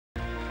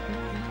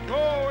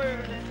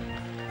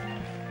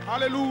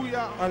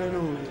Alléluia.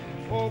 Hallelujah.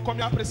 Oh,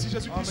 combien apprécie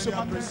Jésus-Christ ce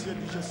How many matin. appreciate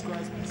Jesus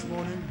Christ this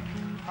morning?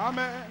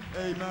 Amen.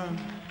 Amen.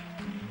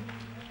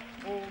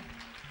 Oh,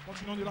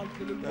 continuons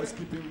de le Let's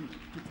keep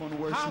on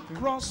worshiping.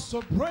 Across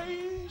the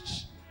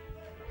bridge,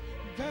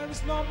 there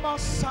is no more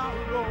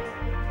sorrow.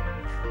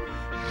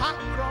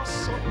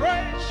 Across the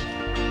bridge,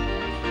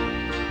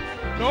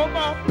 no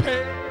more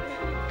pain.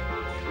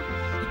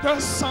 The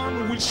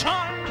sun will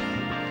shine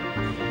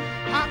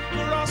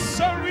across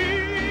the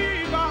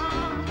river,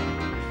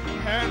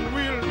 and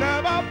we'll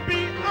never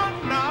be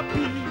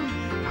unhappy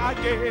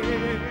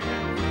again.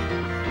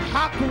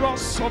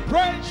 Across the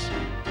bridge,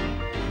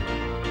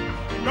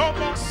 no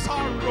more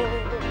sorrow.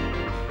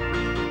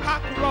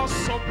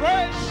 Across the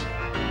bridge,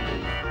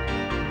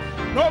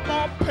 no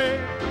more pain.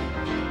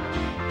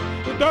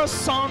 The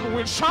sun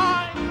will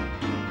shine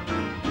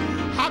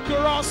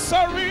across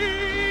the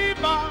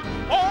river,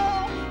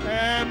 oh,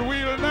 and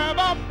we'll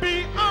never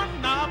be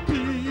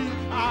unhappy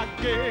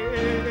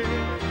again.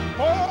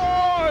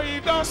 Oh,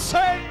 the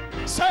same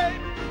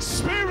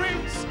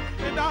spirit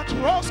that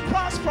rose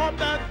Christ from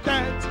the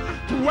dead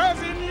dwells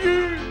in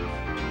you.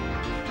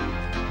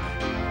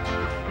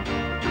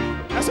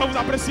 Est-ce que vous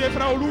appréciez,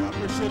 frère Olu?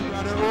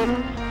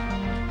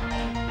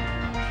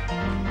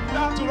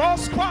 That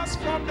rose Christ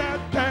from the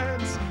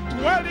dead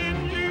dwell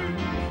in you.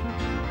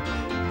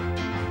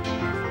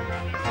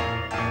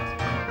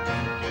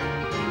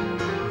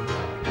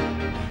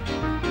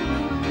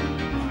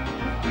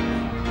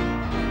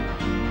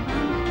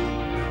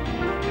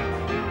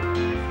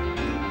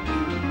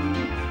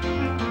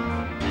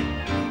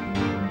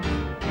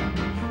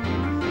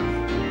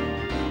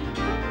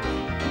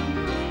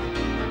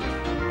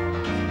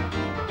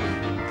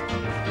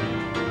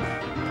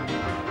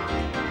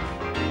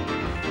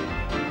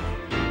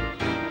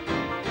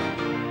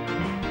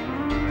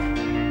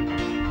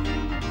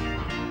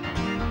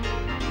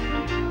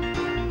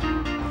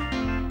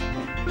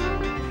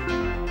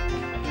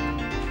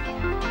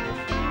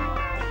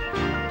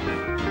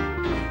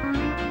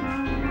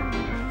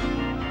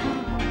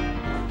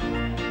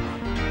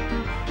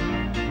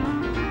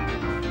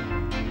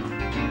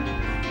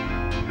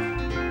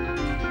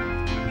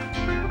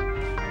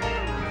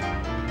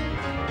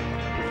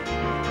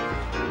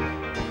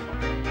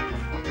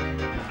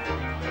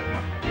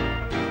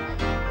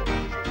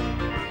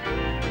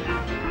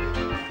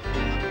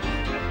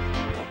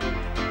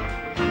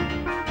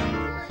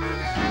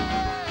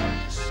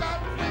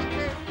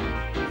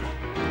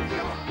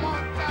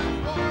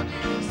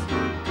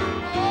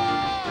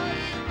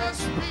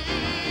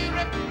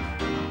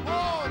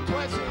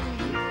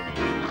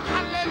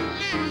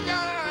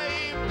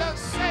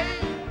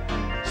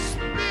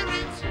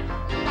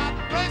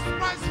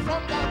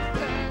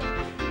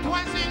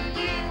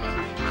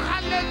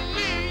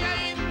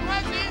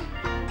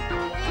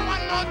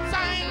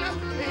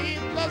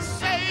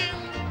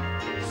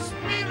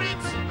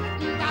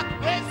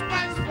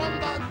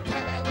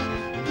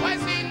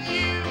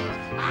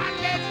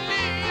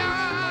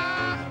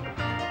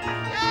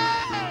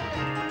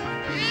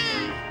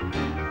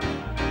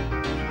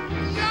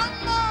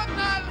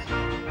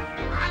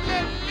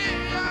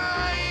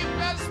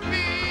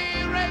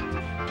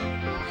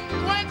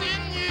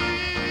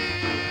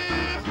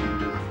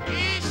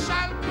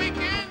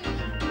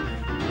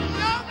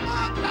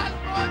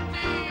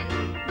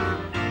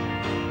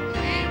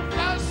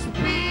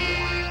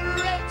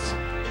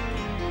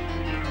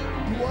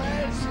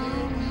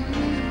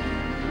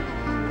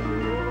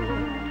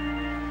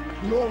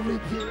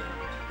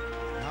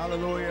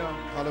 Hallelujah.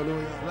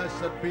 Hallelujah.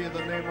 Blessed be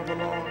the name of the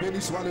Lord.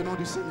 Béni soit le nom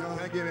du Seigneur.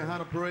 Can I give a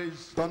hand of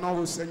praise? Donnons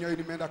au Seigneur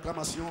une main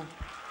d'acclamation.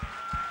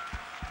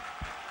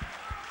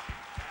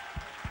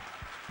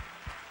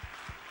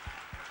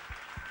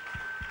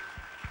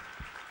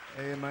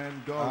 Amen.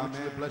 God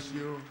richly bless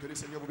you. Que le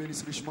Seigneur vous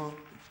bénisse richement.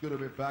 It's good to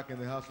be back in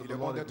the house of Il the est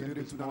bon Lord d'être again de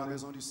this retour dans la morning.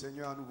 maison du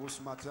Seigneur à nouveau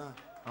ce matin.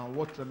 And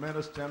what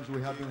tremendous times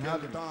we have been Quel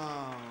having.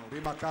 temps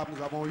remarquable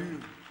nous avons eu.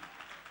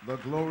 The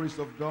glories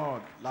of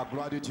God. La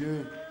gloire de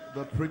Dieu.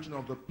 The preaching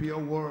of the pure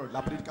word.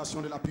 La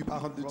prédication de la pure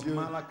parole de From Dieu.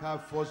 Malachi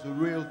first, the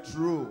real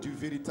truth. Du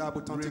véritable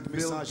authentique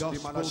Revealed message de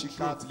gospel Malachie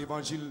 4, truth.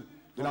 l'évangile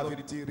de la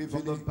vérité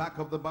From the révélée back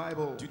of the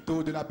Bible. du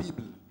dos de la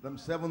Bible. Them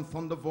seven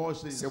thunder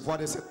voices. Ces voix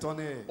de sept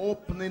tonnerres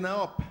Opening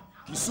up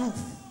qui s'ouvrent,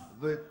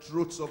 the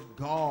truths of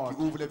God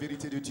qui ouvrent les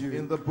vérités de Dieu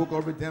in the book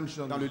of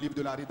redemption. dans le livre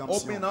de la Open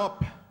rédemption,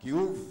 up qui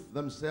ouvrent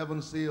them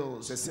seven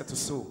seals. ces sept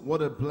sceaux.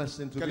 What a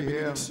blessing to Quelle be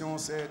here. bénédiction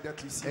c'est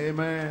d'être ici.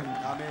 Amen.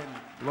 Amen.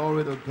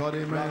 Glory to God.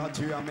 Gloire à Amen.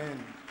 Dieu. Amen.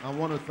 I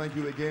want to thank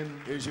you again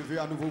Et je veux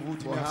à nouveau vous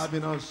dire for merci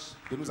having us.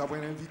 de nous avoir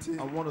invités.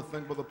 I want to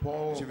thank Brother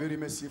Paul, Je veux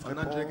remercier Frère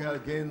Paul, Onanjeka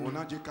again,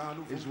 Onanjeka à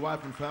nouveau, his wife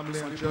and family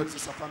son and épouse, church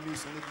sa famille,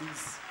 son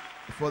église,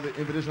 for the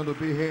invitation to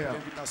be here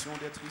l'invitation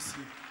d'être ici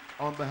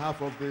on behalf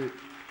of the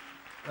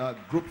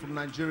group from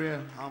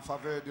Nigeria, en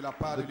faveur de la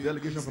part The de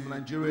delegation l'église from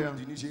Nigeria,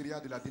 du Nigeria,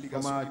 de la from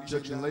délégation our du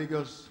church in Nigeria,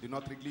 Lagos, de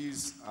notre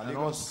église à and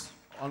Lagos,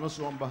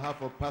 also on behalf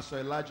of Pastor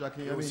Elijah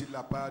et aussi Akinyemi de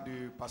la part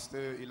du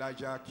pasteur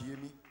Elijah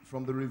Kiyemi,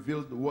 from the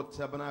Revealed Word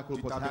Tabernacle,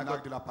 du Port tabernacle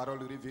Harcourt. de la parole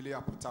révélée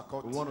à Port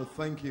Harcourt. We want to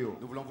thank you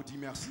Nous voulons vous dire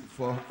merci.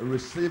 for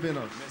receiving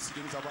us. Merci de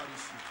nous avoir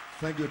reçus.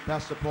 Thank you,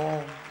 Pastor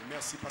Paul, Et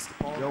merci, Pasteur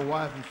Paul, your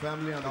wife and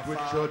family, and ta the great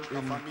femme, church ta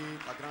in famille,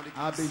 ta grande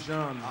église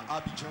Abidjan. à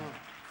Abidjan.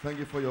 Thank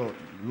you for your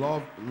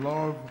love,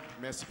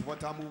 Merci pour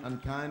votre amour and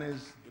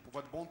kindness et pour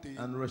votre bonté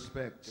and et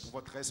respect. pour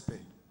votre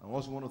respect. I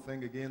also want to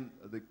thank again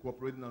the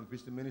cooperating and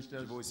visiting Je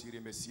ministers. veux aussi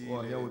remercier who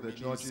are here les with the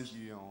ministres churches.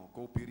 qui ont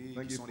coopéré,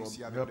 Thank qui you sont for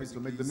ici avec helping les to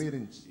make the églises.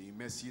 meetings. Et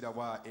merci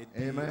d'avoir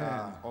aidé Amen.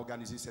 à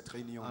organiser cette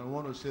réunion. I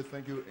want to say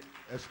thank you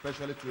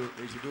especially to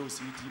Et je veux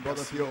aussi dire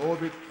Brother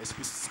merci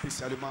Theo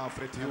spécialement à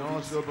frère and Théophile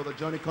also Brother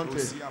Johnny et Conte.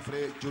 aussi à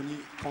frère Johnny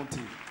Conte.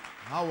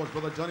 How was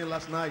Brother Johnny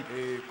last night?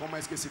 Et comment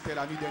est-ce que c'était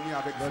la nuit dernière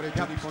avec The frère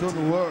Johnny capstone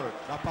Conte? word.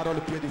 La parole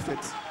au pied des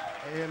fêtes.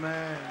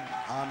 Amen.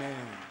 Amen.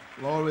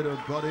 Glory to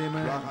God.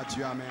 Amen. Gloire à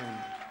Dieu. Amen.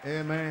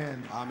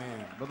 Amen.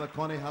 Amen. Brother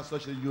Connie has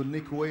such a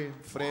unique way,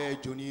 Frère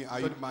Johnny a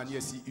une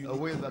manière si a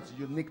way unique, that's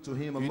unique to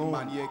him une alone,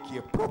 manière qui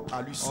est propre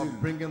à lui seul, of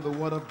bringing the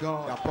word of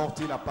God,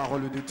 d'apporter la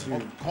parole de Dieu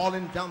of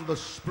calling down the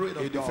Spirit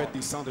et of de faire God.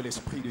 descendre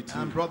l'esprit de Dieu.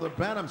 And Brother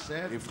Branham Et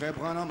said, frère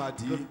Branham a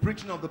dit, the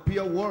preaching of the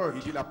pure word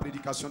il dit la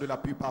prédication de la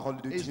pure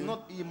parole de is Dieu,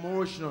 not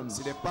emotions,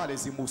 ce n'est pas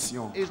les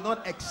émotions, it's not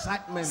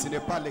excitement, ce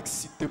n'est pas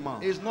l'excitement,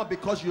 it's not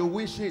because you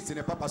wish it, ce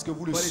n'est pas parce que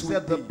vous le but he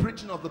said the souhaitez.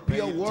 preaching of the Mais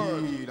pure il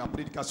word dit la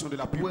prédication de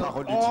la pure will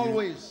parole de Dieu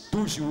always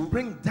toujours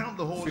bring down the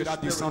Holy fera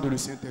descendre Spirit. le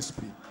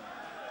Saint-Esprit.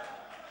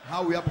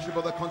 How we appreciate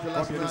Brother Conte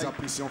last Combien nous night,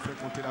 apprécions frère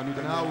Conte la nuit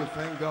and how we dernière.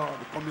 thank God.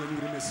 Combien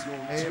nous remercions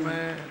Dieu.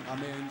 Amen.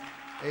 Amen.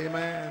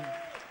 Amen.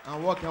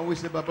 And what can we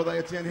say about Brother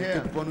Etienne Et que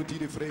here? pouvons nous dire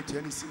de frère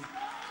Etienne ici?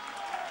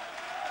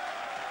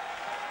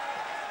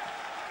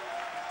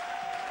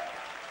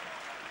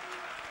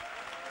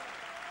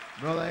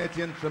 Brother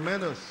Etienne,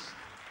 tremendous.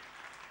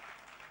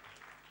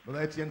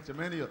 Brother Etienne,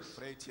 tremendous.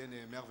 Frère Etienne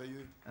est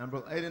merveilleux. And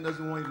Brother Etienne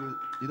doesn't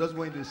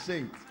want you to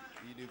say it.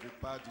 Il ne veut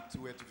pas du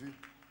tout être vu.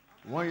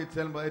 When you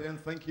tell him, Brother Etienne,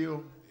 thank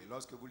you, Et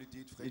lorsque vous lui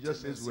dites, frère he Etienne,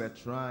 just says, merci, we're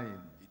trying.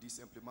 il dit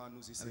simplement, nous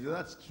And you essayons. know,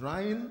 that's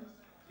trying.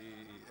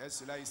 Et est-ce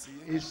cela ici?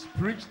 He's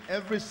preached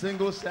every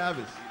single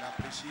service. Il a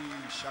prêché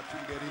chacune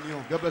des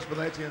réunions. God bless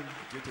Brother Etienne.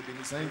 Dieu te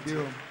bénisse. Thank frère you.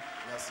 Etienne.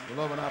 Merci. We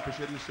love and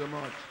appreciate you so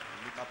much.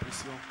 Nous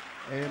t'apprécions.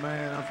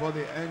 Amen. And for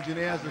the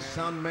engineers, the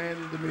sound men,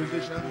 the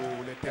musicians, Et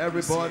pour les techniciens,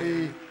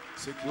 everybody,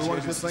 ceux qui we want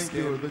gèrent to le say thank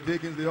you. système, The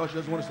deacons, the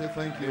ushers want to say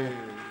thank you.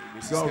 le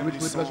God système richly du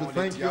bless you. son,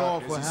 Thank les you all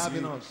diacres, for les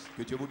having ici. us.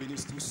 Que Dieu vous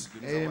bénisse tous de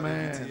nous avoir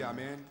Amen. invités.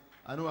 Amen.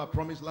 I know I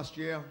promised last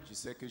year, Je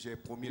sais que j'ai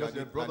promis la because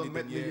your nuit brother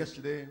met me dernière.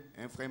 yesterday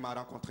Un frère m'a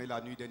rencontré la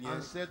nuit dernière.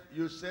 and said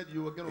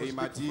you were going Et to il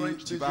m'a speak dit, French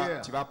tu this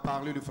year. vas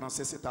parler le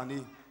français cette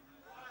année.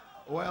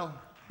 Well,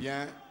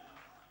 Bien,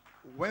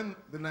 when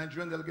the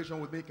Nigerian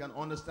delegation with me can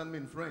understand me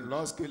in French,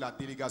 lorsque la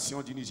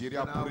délégation du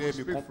Nigeria Then I will pourrait me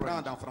speak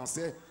comprendre French. en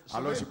français, So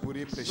alors maybe- je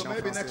pourrais prêcher so en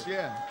maybe next français.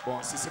 year.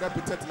 Bon, ce serait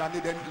peut-être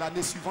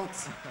l'année suivante.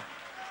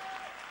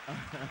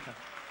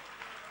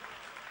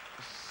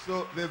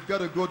 So they've got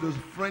to go to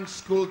French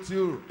school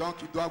too. Donc,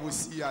 ils doivent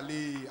aussi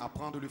aller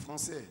apprendre le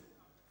français.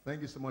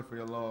 Thank you so much for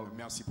your love.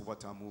 Merci pour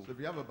votre amour. So if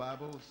you have a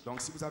Bible,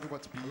 Donc, si vous avez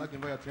votre I'd Bible, like to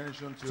invite your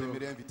attention to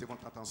j'aimerais inviter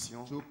votre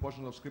attention two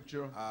portions of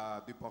Scripture.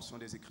 à deux portions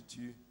des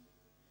Écritures.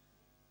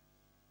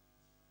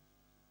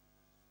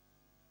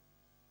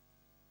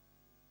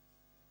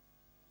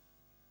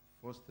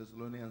 First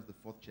Thessalonians, the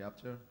 4th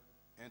chapter,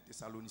 1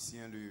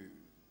 Thessaloniciens, le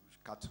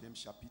 4e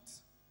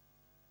chapitre,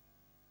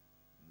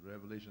 and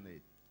Revelation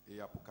 8. et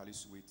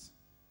Apocalypse 8.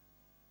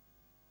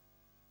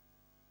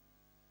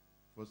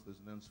 First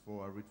Thessalonians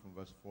 4, I read from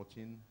verse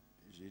 14.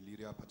 Je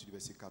lirai à partir du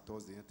verset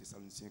 14 de 1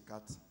 Thessaloniciens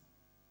 4.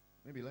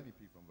 Maybe let me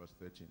read from verse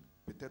 13.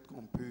 Peut-être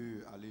qu'on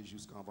peut aller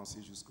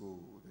avancer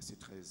jusqu'au verset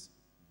 13.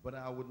 But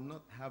I would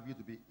not have you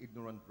to be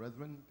ignorant,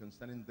 brethren,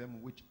 concerning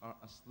them which are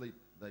asleep,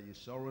 that ye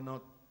sorrow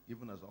not,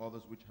 even as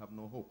others which have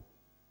no hope.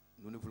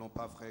 Nous ne voulons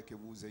pas, frères, que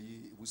vous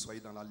soyez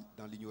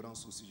dans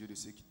l'ignorance au sujet de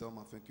ceux qui dorment,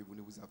 afin que vous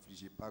ne vous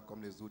affligez pas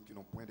comme les autres qui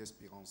n'ont point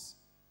d'espérance.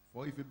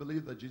 For if you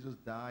believe that Jesus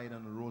died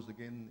and rose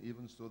again,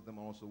 even so them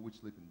also which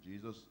sleep in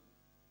Jesus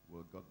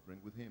will God bring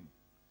with him.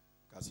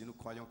 Car si nous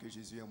croyons que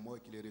Jésus est mort et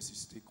qu'il est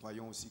ressuscité,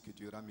 croyons aussi que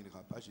Dieu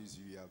ramènera pas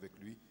Jésus et avec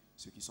lui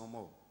ceux qui sont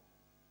morts.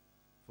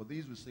 For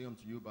these we say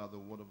unto you by the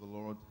word of the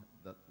Lord,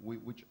 that we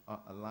which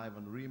are alive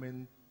and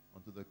remain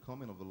unto the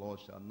coming of the Lord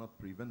shall not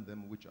prevent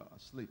them which are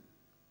asleep.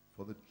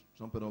 For the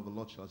trumpet of the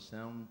Lord shall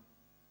sound,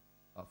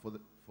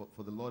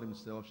 for the Lord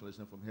himself shall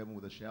descend from heaven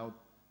with a shout,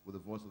 with the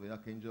voice of the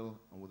archangel,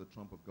 and with the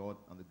trump of God,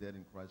 and the dead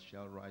in Christ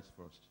shall rise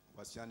first.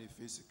 Voici en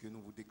effet ce que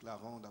nous vous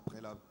déclarons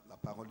d'après la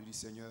parole du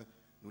Seigneur.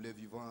 Nous les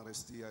vivants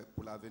restés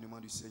pour l'avènement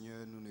du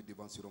Seigneur, nous ne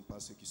dévancerons pas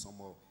ceux qui sont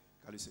morts.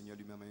 Car le Seigneur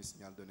lui-même a un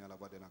signal donné à la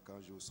voix d'un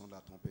archange, au son de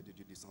la trompette de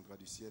Dieu descendra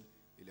du ciel,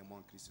 et les morts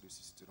en Christ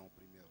ressusciteront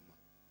premièrement.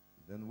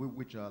 Then we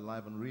which are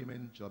alive and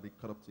remain shall be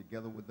caught up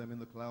together with them in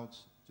the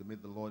clouds to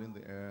meet the Lord in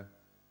the air,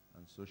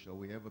 and so shall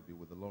we ever be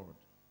with the Lord.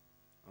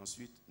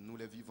 Ensuite, nous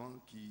les vivants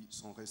qui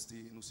sont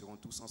restés, nous serons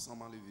tous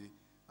ensemble enlevés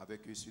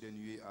avec eux sur les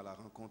nuées à la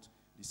rencontre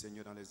du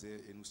Seigneur dans les airs,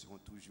 et nous serons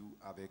toujours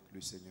avec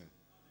le Seigneur.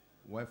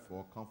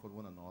 Wherefore, comfort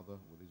one another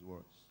with his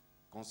words.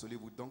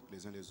 Consolez-vous donc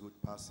les uns les autres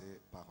par ces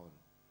paroles.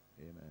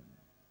 Amen.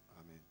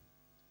 Amen.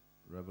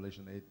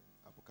 Revelation 8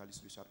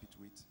 Apocalypse le chapitre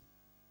 8,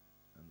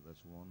 and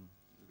verse 1.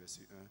 le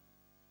verset 1.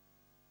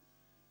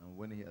 And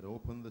when he had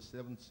opened the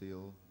seventh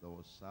seal, there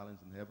was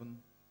silence in heaven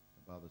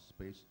about the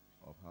space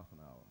of half an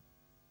hour.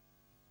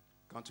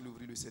 Quand il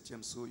ouvrit le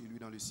septième sceau, il eut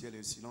dans le ciel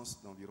un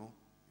silence d'environ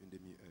une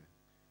demi-heure.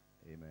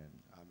 Amen.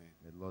 Amen.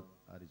 May the Lord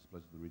add his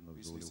blessing to the reading of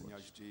his Puisse le holy Seigneur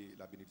words. ajouter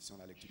la bénédiction à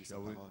la lecture de sa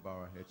Shall we parole. bow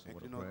our heads in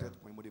word of Inclinons nos prayer? têtes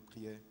pour un mot de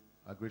prière.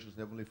 Our gracious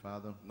Heavenly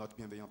Father, Notre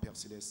bienveillant Père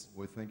Céleste,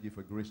 we thank you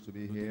for grace to be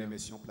nous te here,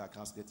 remercions pour la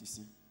grâce d'être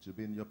ici, to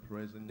be in your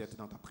presence, d'être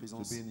dans ta to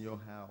présence, be in your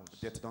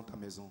house. d'être dans ta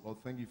maison. Lord,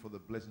 thank you for the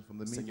blessing from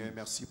the Seigneur, meeting.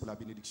 merci pour la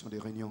bénédiction des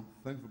réunions.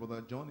 Thank you for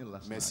Brother Johnny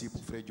last Merci night.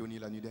 pour Frère Johnny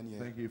la nuit dernière.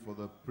 Thank you for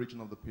the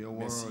preaching of the pure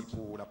Merci word.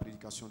 pour la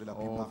prédication de la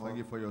pure Oh, thank parole.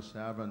 you for your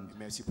servant.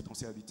 Merci pour ton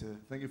serviteur.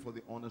 Thank you for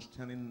the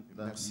understanding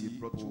that Merci he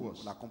brought to pour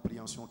us la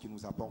compréhension qu'il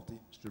nous a apportée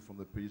straight from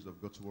the pages of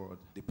God's word.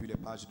 depuis les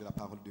pages de la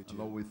parole de And Dieu.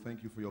 Lord, we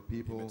thank you for your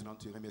Et people maintenant,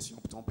 te remercions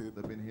pour ton peuple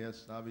that have been here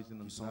servicing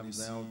and qui sont serving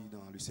ici out.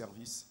 dans le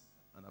service.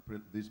 And I pray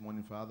this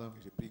morning, Father,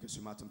 Je prie que ce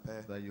matin,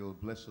 Père, that you'll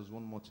bless us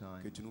one more que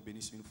time. tu nous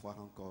bénisses une fois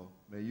encore.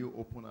 May you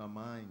open our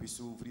minds, Puisse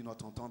ouvrir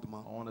notre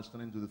entendement, our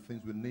understanding to the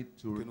things we need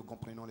que to. nous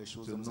comprenions les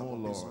choses to dont nous know, avons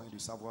Lord. besoin de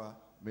savoir.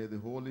 May the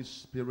Holy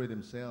Spirit Que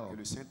himself,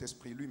 le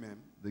Saint-Esprit lui-même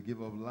the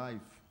giver of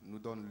life, nous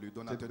donne le take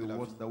donateur the de la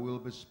words vie, that will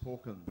be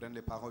spoken prenne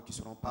les paroles qui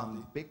seront parlées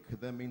and bake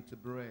them into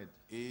bread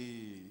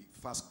et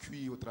fasse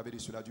cuire au travers de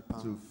cela du pain,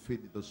 to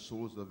feed the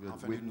souls of your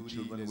afin de waiting nourrir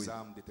children les with.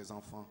 âmes de tes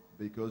enfants.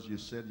 Because you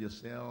said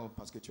yourself,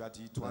 Parce que tu as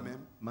dit that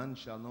toi-même man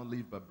shall not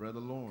live by bread que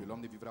alone,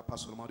 l'homme ne vivra pas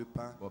seulement de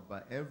pain, but by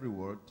every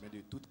word mais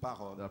de toute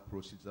parole that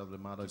proceeds of the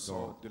mouth qui of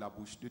sort God. de la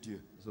bouche de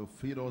Dieu. So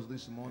feed us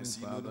this morning,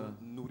 Ainsi, Father.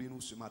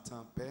 nourris-nous ce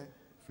matin, Père.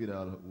 Feed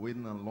our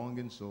waiting and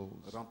longing souls.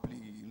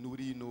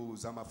 Nourris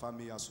nos âmes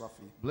affamées et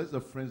assoiffées. Bless the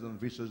friends and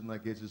visitors in our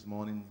gates this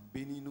morning,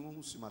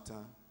 Bénis-nous ce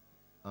matin.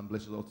 and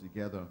bless us all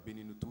together.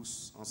 Bénis-nous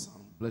tous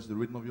ensemble. Bless the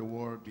reading of your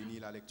word, Bénis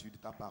la lecture de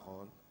ta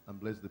parole. and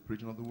bless the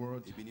preaching of the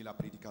word. Et bénis la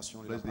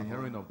prédication de la Bless the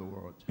hearing parole. of the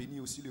word. Bénis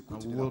aussi l'écoute And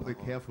de we la will be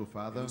parole. careful, Et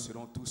Father, nous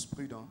serons tous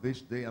prudents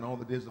this day and all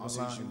the days of en our ces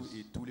jours lives,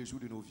 et tous les jours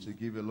de nos to vies.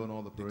 give you alone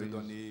all the De te praise,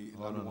 donner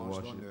la honor, and louange,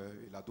 worship. l'honneur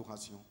et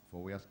l'adoration.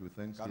 For we ask you with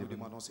Car nous thanksgiving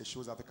demandons ces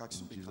choses avec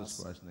action in de Jesus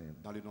grâce. Christ's name.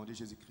 Dans le nom de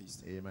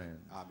Jésus-Christ. Amen.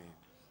 Amen.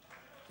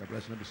 God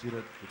bless you. Be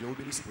seated. Que Dieu vous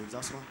bénisse. Vous pouvez vous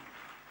asseoir.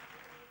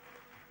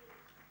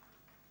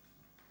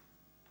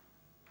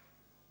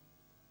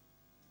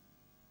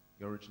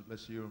 God richly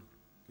bless you.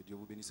 Que Dieu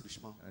vous bénisse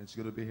richement. And it's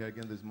good to be here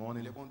again this Il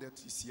morning. est bon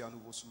d'être ici à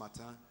nouveau ce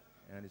matin.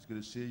 And it's good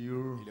to see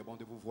you. Il est bon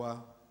de vous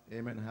voir.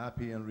 Amen.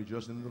 Happy and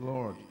rejoicing in the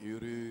Lord. Et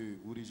heureux,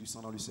 vous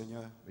réjouissant dans le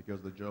Seigneur.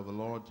 Because the joy of the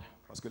Lord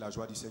Parce que la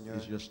joie du Seigneur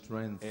is your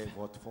strength. est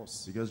votre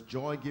force. Because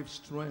joy gives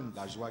strength.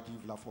 La joie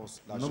give la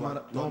force. La No joie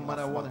matter- donne no la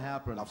matter foi, what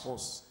happens, la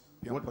force.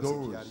 Peu What importe ce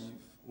qui goes, arrive,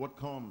 what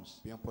comes,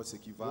 peu importe ce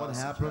qui va, what ce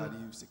qui happened,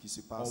 arrive, ce qui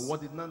se or passe, what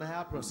did not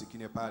happen, ou ce qui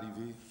n'est pas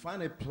arrivé,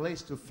 find a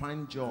place to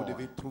find vous joy.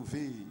 devez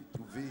trouver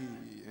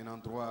un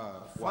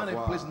endroit où Find a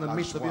avoir place in the la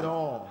midst of it joie.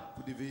 all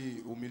Vous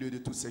devez, au milieu de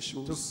toutes ces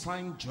to choses,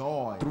 find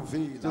joy,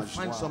 trouver to la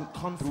find joie, some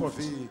comfort.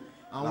 trouver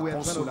And la we're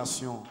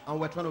consolation.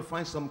 trying to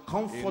find some Et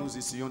comfort nous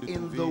essayons de in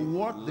trouver the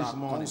word la this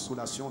morning.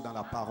 consolation dans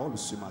la parole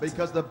ce matin.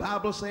 Because the Bible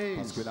Parce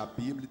says, que la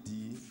Bible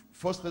dit,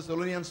 1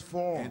 Thessalonians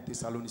 1 4,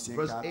 Thessaloniciens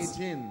verse 4,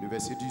 18, le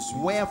verset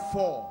 18,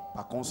 wherefore,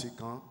 par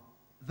conséquent,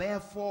 at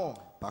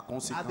the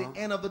conséquent,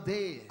 end of the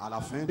day, à la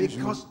fin des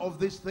jours, because of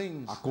these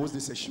things, à cause de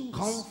ces choses,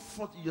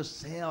 comfort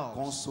yourselves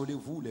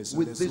consolez-vous les uns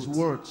with les these autres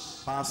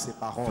words. par ces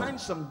paroles. Find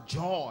some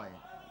joy.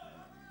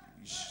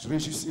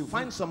 Réjouissez-vous,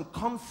 Find some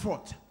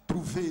comfort.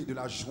 trouvez de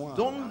la joie,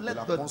 Don't de let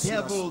la the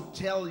consolation. devil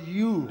tell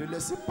you. Ne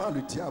laissez pas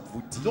le diable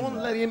vous dire. Don't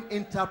let him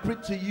interpret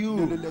to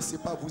Ne le you laissez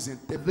pas vous the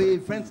interpréter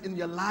events in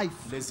your life.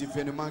 les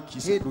événements qui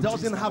se He produisent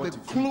doesn't dans have a votre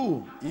vie.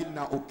 clue. Il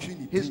n'a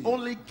aucune He's idée.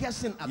 only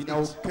guessing at Il n'a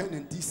it. aucun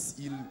indice.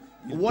 Il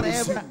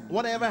Whatever- présume,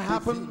 whatever il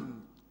happened, devine,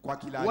 quoi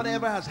qu'il arrive,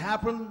 Whatever has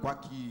happened, quoi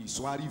qu'il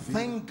soit arrivé,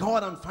 thank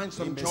God and find et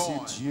some merci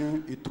joy.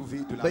 Dieu et trouvez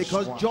de la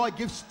Because joie. joy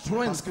gives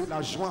Parce strength. que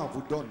la joie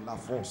vous donne la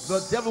force.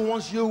 The devil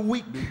wants you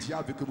weak. Le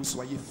diable veut que vous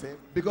soyez faible.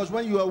 Because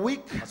when you are weak,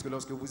 Parce que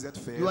lorsque vous êtes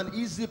you are faible, an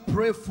easy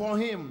prey for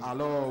him.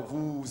 alors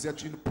vous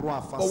êtes une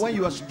proie But facile. when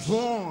you are pour lui.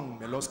 strong,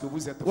 Mais lorsque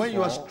vous êtes when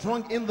you are fort,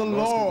 strong in the lorsque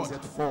Lord, vous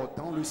êtes fort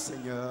dans le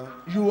Seigneur,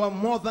 you are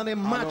more than a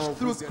match alors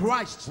through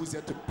Christ. vous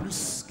êtes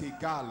plus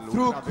qu'égal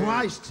Through au travers,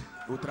 Christ.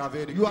 au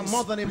travers de You are Christ,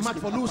 more than a plus match que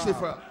for capable.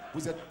 Lucifer.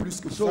 Vous êtes plus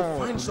que So fort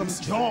find pour some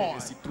Lucifer. joy.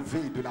 Ainsi,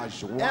 trouvez de la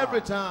joie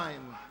Every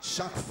time.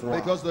 chaque fois.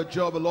 Because the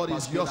joy of the Lord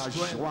Parce is que your la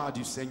strength. joie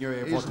du Seigneur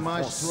est is votre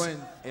my force. strength.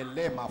 Elle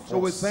est ma force. So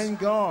we thank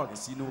God.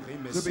 Ainsi, nous to be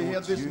remercions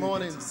here this Dieu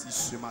morning. d'être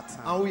ici ce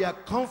matin. And we are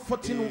Et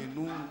comforting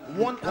nous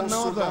one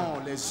consolons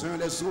another les uns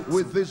les autres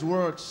with these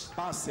words.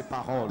 par ces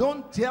paroles.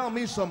 Don't tell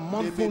me some Ne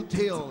mournful me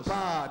dites tales.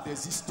 pas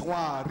des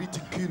histoires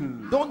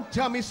ridicules. Don't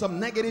tell me some Ne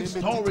negative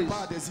me dites stories.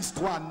 pas des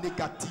histoires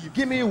négatives.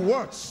 Give me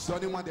words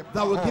Donnez-moi des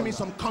that will paroles, give me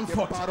some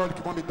comfort. des paroles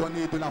qui vont me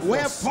donner de la force.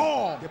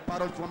 Wherefore, Des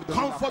paroles qui vont me donner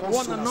comfort la one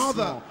consolation.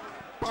 another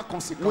Par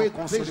conséquent, with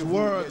consolez-vous these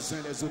words. les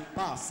uns les autres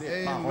par ces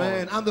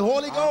Amen. paroles. And the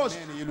Holy Ghost,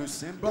 Amen. Et le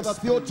Saint-Esprit, Brother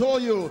Theo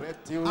told you, Frère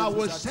Théo I vous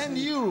will a send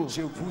dit, you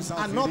je vous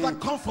another enverrai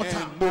comforter.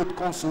 un autre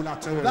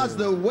consolateur. That's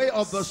the way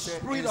of the C'est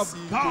Spirit of ainsi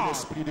que God.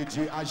 l'Esprit de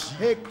Dieu agit.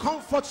 He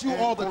comforts you Un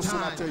all the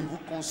consolateur, time. il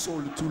vous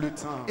console tout le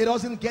temps. It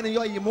doesn't get in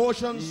your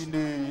emotions. Il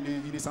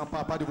ne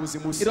s'empare pas de vos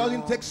émotions. It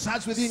doesn't take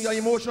sides with you in your Ce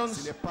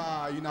emotions. n'est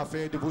pas une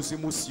affaire de vos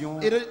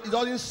émotions. It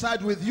doesn't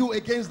side with you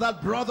against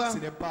that brother, Ce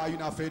n'est pas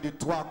une affaire de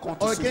toi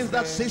contre or ce against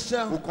frère, that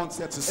sister, ou contre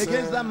cette sœur,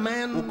 against that ou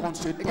man, contre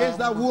cet against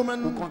that homme, ou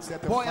woman, contre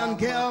cette boy femme, and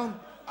girl.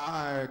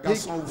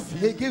 Garçon ou He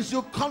fille. gives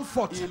you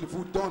comfort Il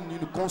vous donne une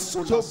to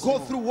consolation. go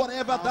through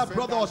whatever that Afin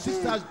brother or d'aller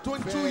sister is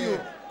doing to faire you.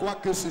 quoi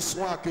que ce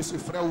soit que ce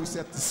frère ou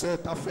cette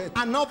sœur t'a fait.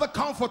 Another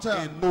comforter.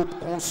 Un autre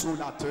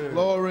consolateur.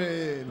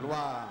 Glory.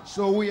 Gloire.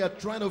 So we are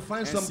trying to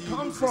find some Ainsi, nous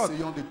comfort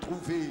essayons de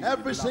trouver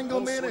every de la single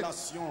minute,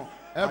 consolation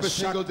every à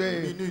chaque single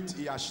day. minute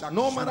et à chaque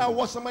No jour. matter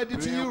what somebody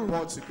did to Peu you,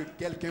 importe ce que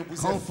quelqu'un vous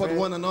comfort a fait,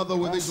 one another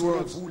with these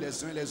words. consolez-vous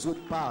les uns les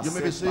autres par You may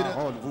be ces seated.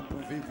 paroles. Vous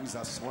pouvez vous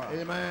asseoir.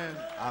 Amen.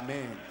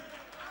 Amen.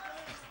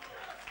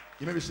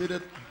 You may be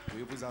seated.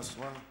 Pouvez vous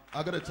asseoir.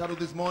 I got a title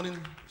this morning,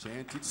 J'ai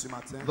un titre ce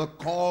matin. The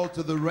Call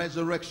to the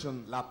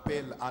Resurrection.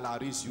 L'appel à la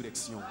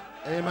résurrection.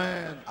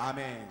 Amen.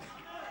 Amen.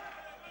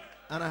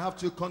 And I have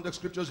two context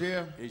scriptures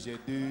here. Et j'ai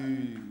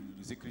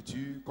deux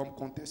écritures comme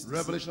contexte. ici.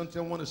 Revelation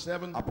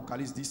 10:1-7,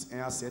 Apocalypse 10, 1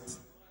 à 7.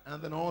 and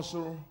then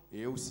also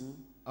Et aussi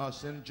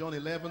St. John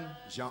 11.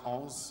 Jean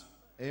 11.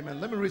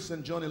 Amen. Let me read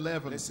St. John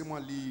 11. Laissez-moi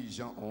lire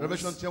Jean 11.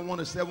 Revelation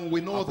 10:1-7.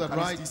 We know that,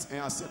 Apocalypse right? 10,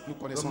 1 à 7. Nous The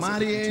connaissons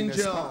mighty cette écriture,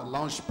 n'est-ce angel pas?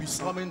 L'ange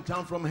puissant coming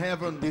down from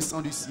heaven,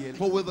 descend du ciel,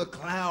 for with a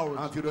cloud,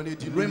 environné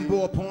d'une rainbow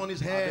nuée, upon his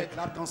head, avec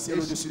l'arc-en-ciel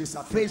au-dessus de his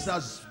sa tête. face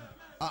as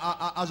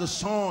a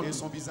sun, Et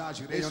son visage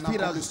his rayonnant feet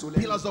comme le as soleil.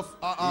 pillars of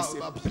Et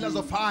ses pillars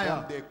of pieds fire.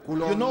 comme des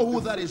colonnes You know who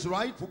de that feu. is,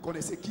 right? Vous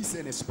connaissez qui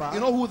c'est, n'est-ce pas? You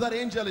know who that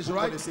angel is, Vous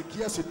right? connaissez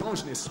qui est cet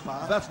ange, n'est-ce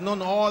pas? That's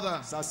none other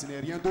Ça, ce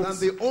n'est rien than d'autre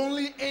the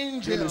only que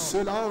angel, le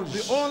seul ange,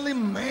 the only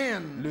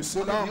man, le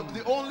seul the, homme,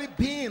 the only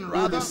being, ou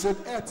rather, le seul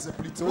être who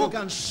plutôt,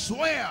 can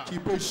swear qui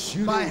peut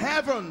jurer by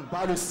heaven.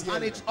 par le ciel.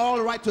 And it's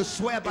all right to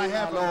swear by Et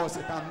heaven, alors,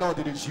 c'est un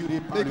ordre de jurer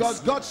par le because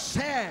ciel. God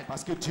said,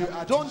 Parce que Dieu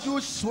a don't dit, you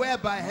swear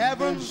by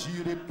heaven, ne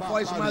jurez pas for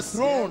it's par my le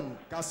ciel, throne.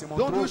 car c'est mon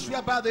Don't you trône.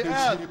 swear by the Ne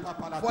earth, jurez pas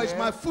par la for it's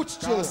terre, my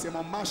footstool. car c'est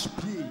mon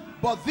marchepied.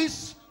 But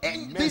this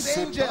Mais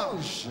cet angel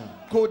ange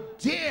could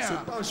dare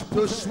Cet ange to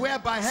pouvait swear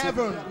by se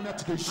heaven,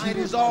 permettre de and jurer it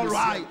is par all le ciel,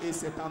 right. et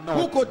c'est un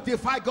Who ordre. could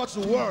defy God's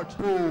word?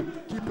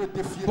 Qui peut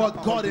défier But la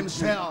parole God de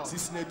himself. Dieu, si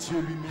ce n'est Dieu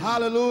lui-même.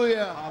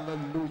 Hallelujah.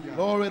 Alléluia.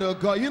 Glory to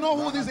God. You know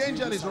who Gloire à this Dieu.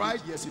 angel Vous is, savez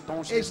right? qui est cet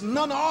ange? It's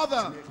none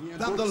other Rien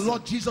than the d'autre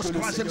Lord Jesus que le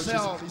Christ Seigneur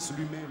himself. Jésus-Christ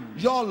lui-même.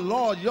 Your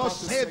Lord, your Votre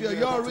Savior,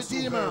 Seigneur, your votre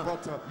Redeemer, Sauveur,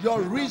 votre your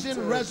Rédempteur,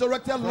 risen,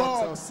 resurrected votre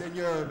Lord,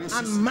 Seigneur ressuscité,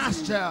 and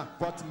Master.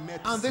 votre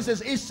Maître. And this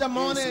is Easter Et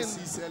morning. ceci,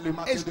 c'est le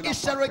matin It's de la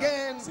Easter Pâque.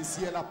 again.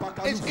 Ceci est la Pâque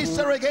à It's nouveau.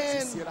 Easter again.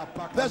 Ceci est la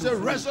Pâque à There's a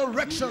nouveau.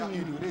 resurrection Il y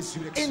a une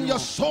résurrection. in your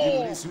soul.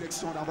 Une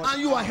résurrection dans votre And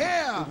you are âme.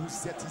 here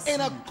Vous êtes ici. in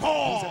a Vous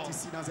call êtes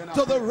ici dans un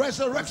to the appel.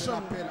 resurrection. Dans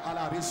un appel à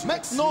la résurrection.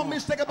 Make no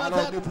mistake about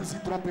Alors, that. ne vous y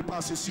trompez pas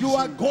à ce sujet. You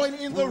are going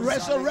in the Vous allez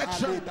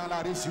resurrection. aller dans la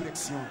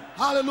résurrection.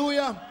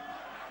 Hallelujah.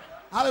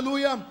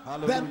 Hallelujah.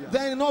 Hallelujah.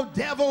 There are enough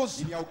devils,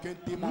 Il n'y a aucun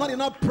démon. not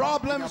enough Il n'y a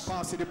problems, pas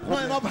assez de not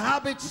problèmes. enough Il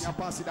habits, n'y a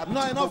pas assez d'habitudes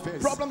not enough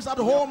mauvaises. problems at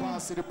Il n'y a home, pas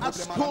assez de at problèmes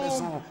à la school,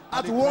 maison, à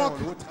at l'école, work.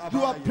 au You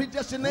are travail.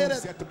 predestinated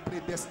Vous êtes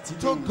prédestinés.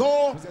 to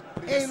go Vous êtes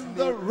in prédestinés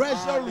the à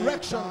aller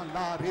resurrection. dans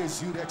la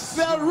résurrection.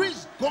 There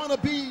is going to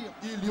be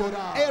Il y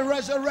aura a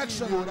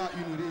resurrection. Il y aura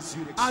une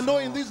résurrection. I know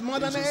in this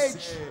modern Et je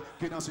age, sais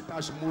que dans cet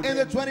âge in moderne,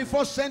 the 21st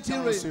dans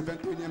century, ce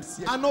 21e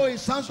siècle, I know it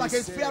sounds je like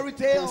a sais fairy que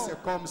tale, c'est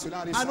comme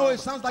cela I know it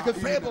sounds like a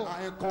ressemble à fable,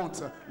 à un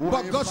conte ou but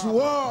à une God's fable.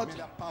 word Mais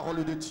la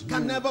parole de Dieu can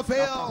never la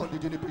fail. parole de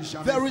Dieu ne peut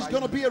jamais There is faillir.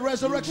 going to be a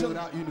resurrection. Il y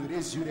aura une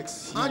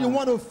résurrection. And you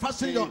want to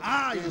fasten Et- your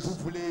et eyes. vous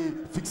voulez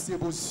fixer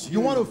vos yeux.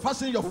 You want to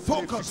fasten your Vous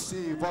voulez focus.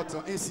 fixer votre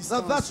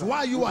insistance. That's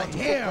why you are Votre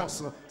here.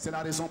 focus. C'est la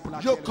raison pour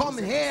laquelle You come vous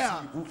êtes here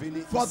ici. Vous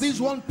venez for ici this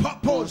one pour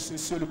purpose, ce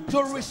seul but,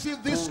 to receive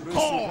this pour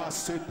call recevoir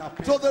cet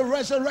appel to the pour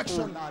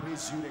resurrection. la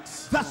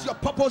résurrection. That's your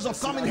purpose of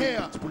C'est coming la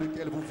here. but pour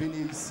lequel vous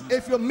venez ici.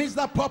 If you miss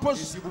that Et purpose,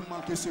 si vous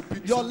manquez ce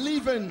but, your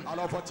living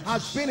alors votre has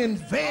vie, been in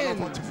alors vain.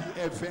 votre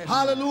vie est vaine.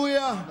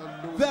 Hallelujah.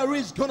 There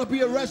is going to be a Il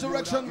y aura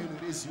resurrection.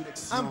 une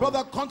résurrection. And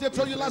Brother Conte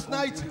told you last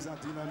night,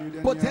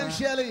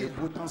 potentially,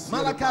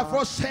 Malachi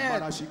 4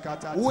 said,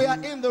 we are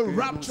in the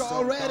rapture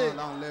already.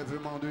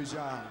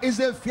 It's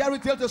a fairy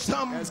tale to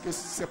some,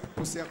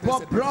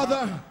 but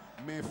brother,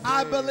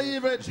 I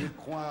believe it,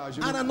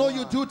 and I know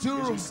you do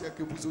too.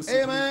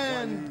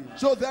 Amen.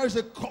 So there is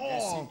a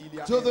call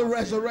to the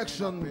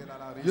resurrection.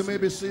 You may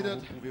be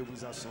seated.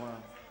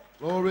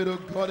 Glory to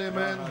God.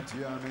 Amen.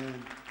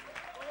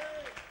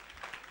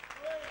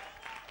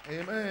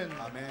 Amen.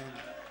 Amen.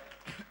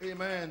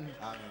 Amen.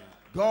 Amen.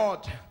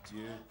 God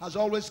Dieu, has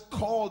always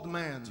called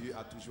man. Dieu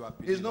a toujours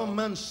appelé It's no l'homme.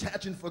 man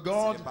searching for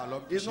God. Ce n'est pas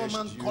l'homme qui It's no cherche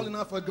man Dieu. calling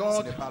out for Ce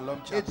God. n'est pas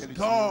l'homme qui It's appelle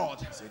Dieu. God.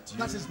 C'est Dieu.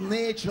 That's his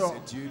nature.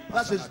 C'est Dieu par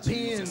That's sa his nature.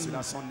 being. C'est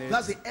cela son être.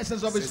 That's the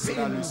essence of his C'est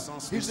cela being. le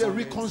sens de He's son a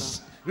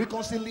être.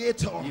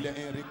 reconciliator. Il est un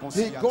He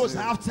réconciliateur. goes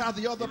after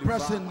the other Il va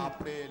person.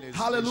 après les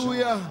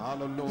Hallelujah. gens.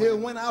 Hallelujah. He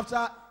went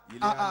after Il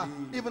est allé.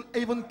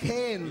 even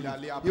Cain. Il est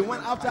allé He après went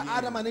after Caïn.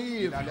 Adam and Eve.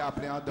 Il est allé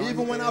après Adam He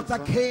even et went Ève. after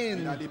Il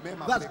Cain. est allé même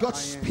That's après God's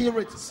Caïn.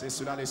 spirit. C'est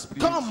cela l'esprit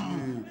de Come,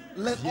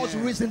 Dieu. let us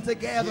Viens, reason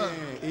together.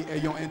 viens et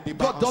ayons un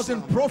débat God doesn't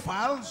ensemble.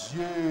 profile.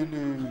 Dieu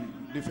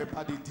ne fait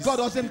pas de God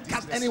doesn't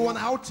cast anyone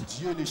out.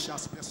 Dieu ne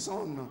chasse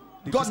personne.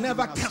 De God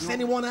never discrimination. casts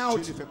anyone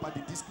out. Dieu ne fait pas de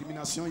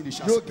discrimination, il ne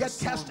chasse You'll get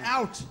personne. cast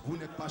out Vous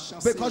n'êtes pas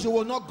chassé. because you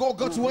will not go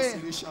God's Vous way.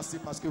 serez chassé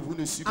parce que vous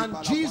ne suivez And pas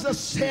la Jesus voie de Dieu.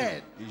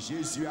 said, Et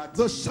Jésus a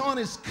The dit, Son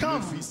is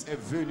come, le Fils est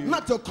venu,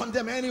 not to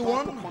condemn pas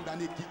anyone. pour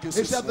condamner qui que He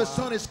ce said, The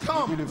soit. Son is Et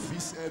come, le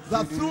Fils est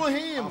that venu, through afin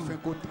him,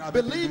 qu'au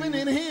travers believing de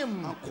in lui,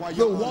 him, en croyant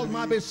the en world lui,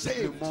 might be le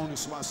saved. monde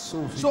soit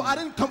sauvé. So I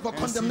didn't come for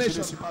Ainsi, je condemnation.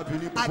 ne suis pas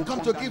venu pour I vous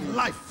come to condamner. give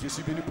life. Je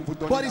suis venu pour vous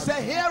donner But he la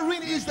said, vie.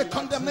 herein is the Il a dit,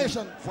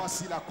 condemnation.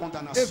 voici la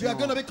condamnation. If you are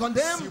going to be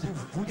condemned, Si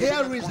vous here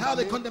devez is être how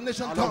the condamné,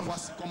 condemnation alors comes.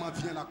 voici comment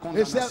vient la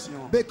He said,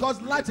 condamnation.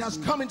 because light has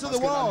come into Parce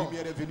the que la world,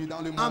 lumière est venue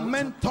dans le and monde.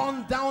 men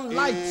turned down Et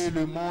light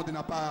le monde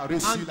n'a pas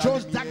reçu and la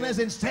chose lumière. darkness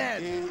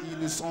instead. Et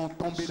ils sont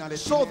tombés dans les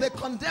So they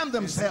ténèbres. condemn Ils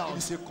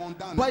themselves. se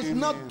condamnent But it's eux-mêmes.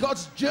 not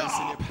God's Mais job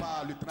ce n'est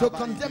pas le to travail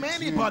condemn de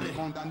Dieu anybody. de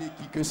condamner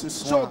qui que ce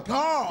soit. So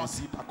God,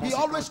 Ainsi, par He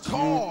conséquent, always Dieu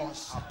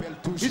calls. appelle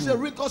He's a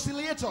toujours.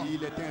 reconciliator.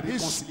 Il est un His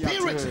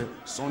réconciliateur. spirit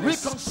Son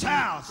reconciles.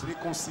 esprit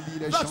réconcilie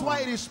les That's gens.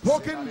 why it is C'est la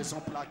spoken, raison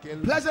pour laquelle,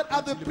 blessed quand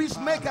are the il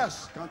peacemakers, parle,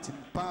 quand il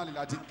parle, il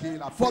a dit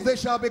qu'il a for fait, they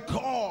shall be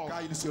called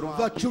car ils seront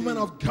the appelés, children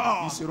of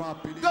God. ils seront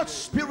appelés God's les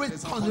spirit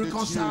enfants de Dieu,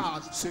 reconciles.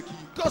 ceux qui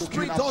God's procurent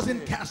spirit la doesn't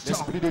paix. cast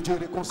L'esprit out. de Dieu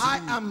réconcilie.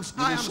 I am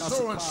Il ne so chasse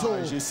and pas. so.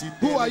 Je suis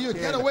Who tel are et you?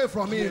 tel. Get away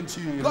from Qui me. es-tu?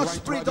 God's Éloigne-toi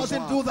spirit de doesn't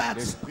moi. do that.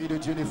 L'esprit de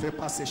Dieu ne fait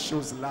pas ces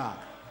choses-là.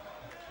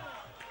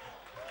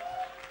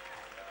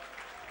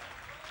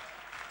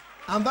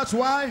 And that's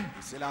why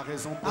C'est la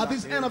raison pour at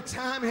this end laquelle, of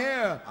time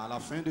here, à la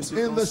fin de ce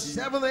in the temps-ci,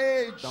 seventh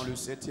age, dans le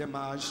 7e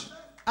âge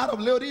out of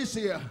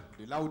Laodicea,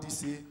 de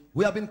Laodicée,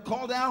 we have been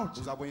called out.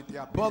 nous avons été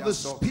appelés But à the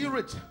sortir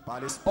spirit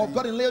par l'esprit. of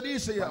God in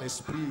Laodicea Par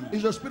l'esprit.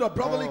 is the spirit of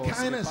brotherly Oh, ce n'est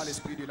pas kindness.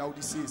 l'esprit de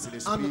Laodicée, c'est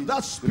l'esprit And that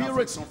de spirit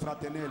l'affection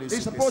fraternelle. Et is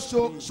cet supposed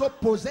to esprit so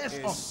possess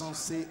est us.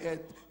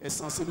 est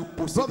censé nous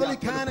posséder Brotherly à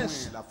tel point,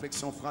 kindness.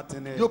 l'affection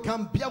fraternelle. You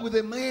can bear with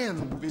a Vous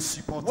man pouvez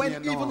supporter when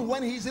un even homme,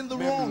 when he's in the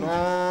même wrong.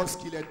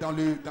 lorsqu'il est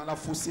dans la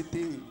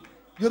fausseté.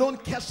 You don't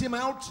cast him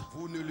out.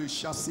 Vous ne le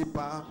chassez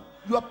pas.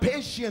 You are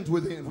patient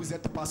with him. Vous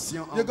êtes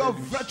patient You envers got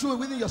lui. virtue within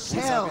Vous avez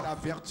yourself la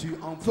vertu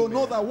en to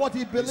know vous-même. that what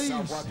he Et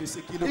believes, savoir que ce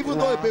qu'il even croit,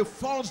 though it be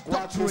false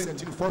quoique doctrine,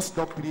 c'est une fausse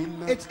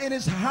doctrine, it's in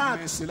his heart,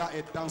 mais cela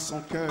est dans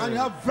son cœur. and you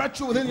have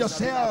virtue within Vous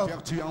avez la yourself.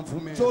 vertu en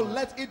vous-même. So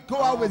let it go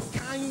out with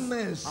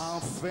kindness.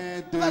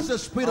 Afin That's the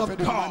spirit of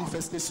de God.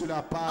 manifester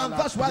cela par And la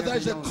that's why there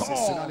is a bienveillance.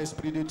 C'est cela call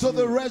l'esprit de to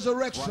Dieu. the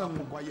resurrection. Voilà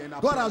pourquoi il y a un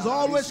appel God à has la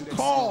always résurrection.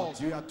 called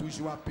Dieu a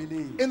toujours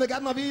appelé in the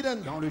Garden of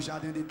Eden. dans le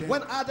jardin d'Éden.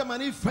 When Adam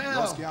and Eve fell,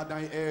 Lorsqu'Adam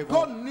et Ève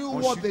God knew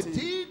ont what chuté, they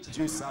did.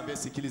 Dieu savait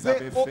ce qu'ils They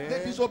avaient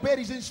fait. disobeyed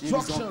his Ils ont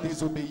instructions.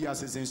 désobéi à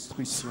ses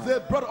instructions. They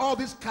brought all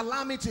this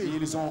calamity,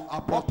 Ils ont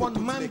apporté upon toutes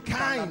les mankind.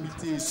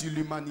 calamités sur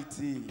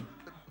l'humanité.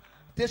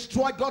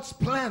 destroyed God's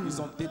plan, Ils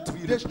ont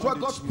détruit le destroyed plan de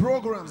God's Dieu.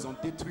 program. Ils ont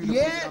détruit le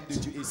Yet, programme de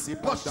Dieu. Et God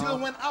cependant,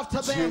 still went after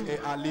Dieu them.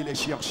 est allé les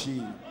chercher.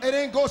 It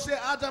ain't go say,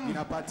 Il Adam,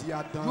 n'a pas dit you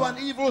are Adam, an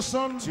evil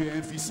son, tu es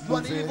un fils you are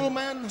an mauvais, evil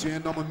man. tu es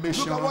un homme Look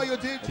méchant. at what you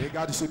did.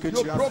 Regarde ce que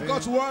You tu as broke fait.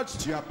 God's word.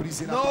 Tu as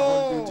brisé la No.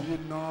 parole de Dieu.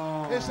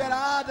 Non. He said,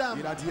 Adam,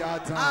 Il a dit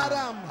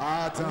Adam,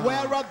 Adam,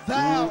 where art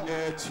thou? où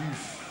es-tu?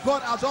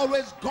 God has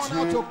always gone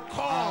out Dieu to a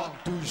call.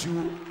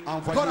 toujours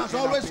envoyé God has un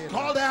always appel.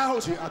 called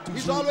out. Dieu a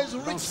He's toujours always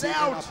lancé reached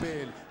un out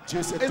appel.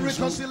 Dieu s'est in toujours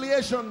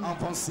reconciliation.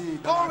 avancé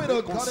dans Glory la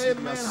to God, réconciliation.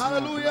 amen.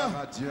 Hallelujah.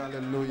 Gloire à Dieu,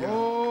 alléluia.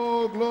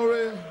 Oh,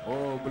 glory.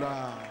 Oh,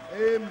 gloire.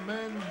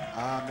 Amen.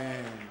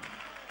 Amen.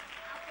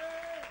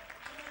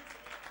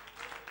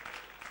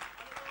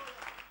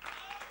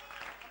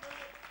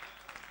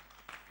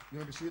 You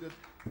may be seated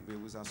Vous pouvez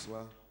vous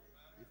asseoir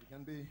if you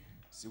can be.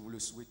 si vous le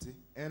souhaitez.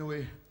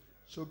 Anyway,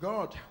 so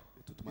God,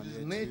 De toute it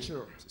is manière, Dieu,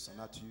 nature, c'est sa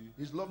nature.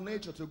 His love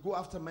nature to go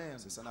after man.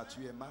 C'est sa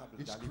nature aimable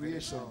It's d'aller vers les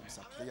creation. hommes,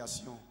 sa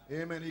création.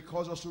 Amen. He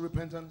calls us to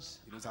repentance,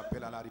 Il nous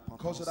appelle à la calls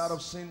repentance. us out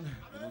of sin,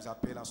 Il nous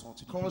appelle à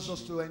sortir du calls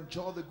us péché. to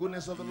enjoy the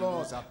goodness of the Il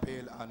Lord, nous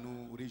appelle à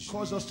nous réjouir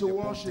Calls us to des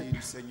bontés worship.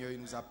 du Seigneur.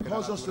 Il nous appelle à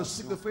calls us to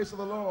seek the l'adoration. face of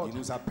the Lord. Il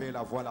nous appelle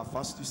à voir la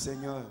face du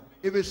Seigneur.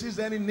 If He sees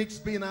any nicks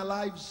be in our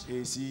lives,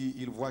 Et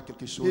s'il voit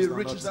quelque chose He dans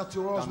reaches notre, out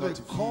to us dans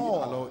notre with vie,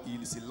 call. alors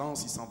il se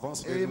lance, il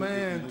s'avance vers nous et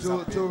amen, il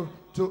nous appelle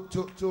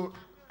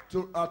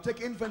to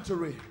take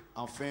inventory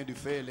afin de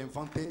faire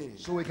l'inventaire,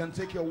 so we can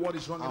take your word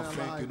is wrong in our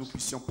afin que nous lives.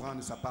 puissions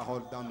prendre sa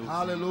parole dans nos vies.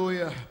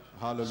 Hallelujah. So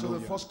the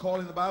Hallelujah. first call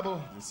in the Bible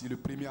Ainsi, le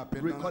premier appel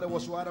dans la recorded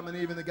was Bible, to Adam and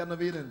Eve in the Garden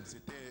of Eden.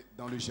 c'était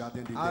dans le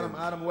jardin Adam, d'Éden.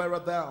 Adam, where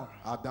art thou?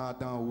 Adam,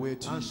 Adam, où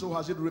es-tu? And so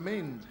has it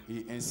remained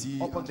Et ainsi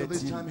up en until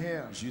this time est-il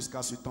here.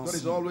 jusqu'à ce God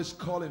is temps-ci. always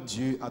calling.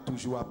 Dieu a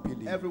toujours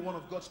appelé. Every one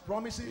of God's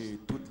promises Et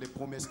toutes les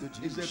promesses de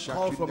Dieu, is a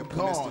call chacune from des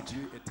promesses God. de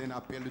Dieu est un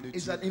appel de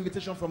is Dieu. an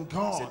invitation from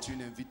God C'est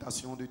une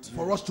invitation de Dieu.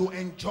 for us to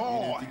Une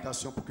enjoy.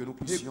 invitation pour que nous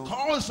He puissions,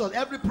 calls us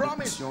every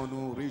promise.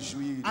 nous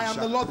réjouir de I am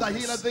chaque the Lord that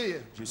promesse. healeth thee.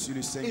 Je suis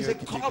le It's Seigneur a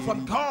qui te call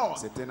from guérit. God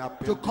C'est un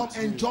appel to de come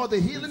Dieu enjoy the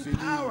healing de venir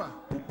power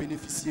pour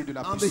bénéficier de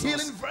la and the puissance,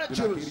 healing de la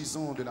virtues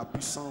guérison, de la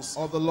puissance,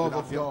 of the de love la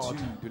of vertu,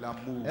 God. de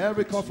l'amour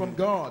Every de call Dieu. from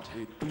God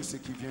Et tout ce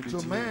qui vient de to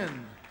Dieu man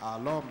à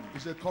l'homme,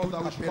 is a call tout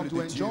that we should appel come de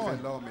to Dieu enjoy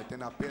vers l'homme est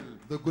un appel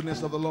the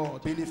goodness of the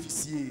Lord.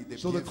 bénéficier des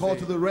So the bienfaits call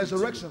to the de Dieu.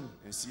 resurrection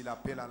Ainsi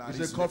l'appel à la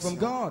is a call from résurrection,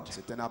 God.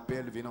 c'est un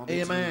appel venant de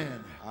Amen.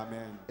 Dieu.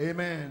 Amen.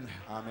 Amen.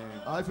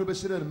 Amen. If you'll be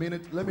seated a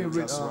minute, let me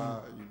Pouvez read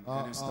s'asseoir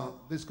un instant.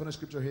 this kind of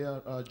scripture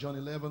here, John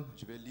 11.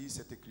 Je vais lire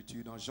cette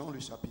écriture dans Jean le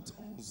chapitre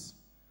 11.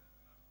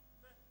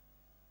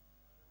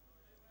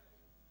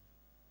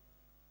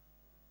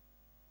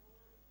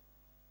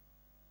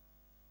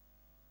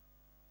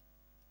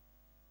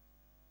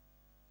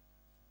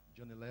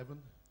 John 11.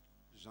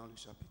 Jean le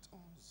chapitre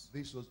 11.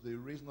 This was the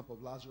raising up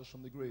of Lazarus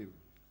from the grave.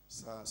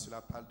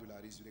 Cela parle de la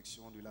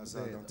résurrection de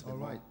Lazare Dead. All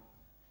d'enterrement. right.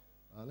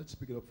 Let's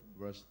pick it up from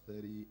verse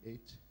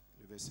 38.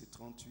 Le verset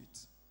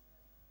 38.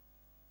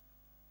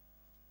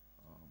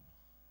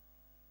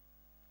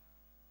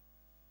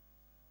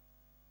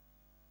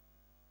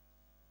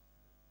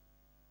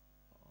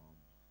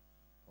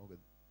 Okay.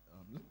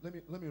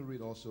 Let me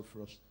read also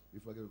first,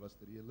 before I get to verse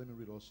 38, let me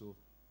read also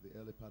the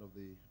early part of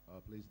the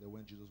place there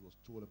when Jesus was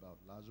told about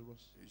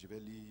Lazarus. Je vais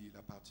lire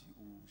la partie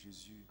où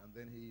Jésus And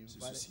then he se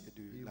invited, souciait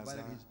de he invited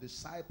Lazare his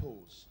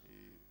disciples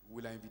et où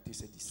il a invité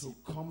ses to disciples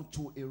come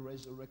to a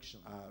resurrection,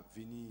 à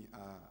venir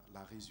à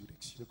la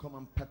résurrection to come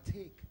and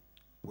partake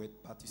pour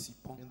être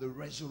participants in the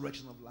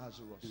resurrection of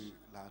Lazarus. de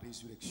la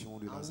résurrection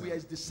de And we are Lazare.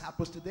 his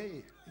disciples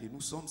today, Et nous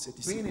sommes ces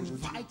being disciples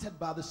aujourd'hui, invited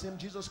by the same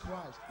Jesus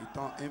Christ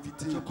étant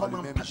invités to par come le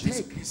and même partake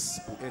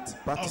Jésus-Christ pour être of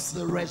the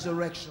participants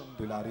resurrection.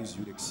 de la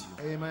résurrection.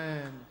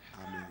 Amen.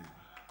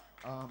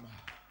 Amen.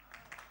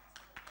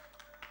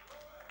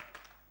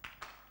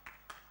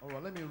 All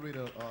right, let me read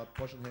a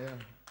portion here.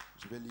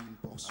 Je vais lire une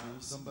portion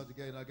ici. Somebody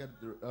get, I get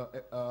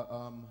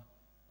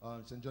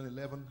St. John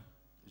 11,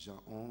 Jean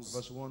 11,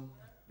 verse 1.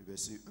 le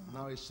verset 1.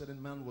 Now a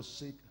certain man was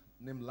sick,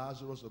 named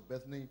Lazarus of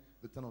Bethany,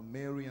 the town of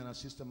Mary and her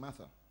sister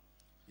Martha.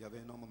 Il y avait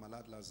un homme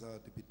malade, Lazare,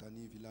 de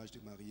Béthanie, village de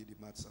Marie et de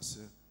Marthe, sa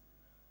sœur.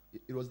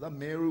 It was that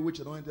Mary which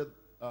anointed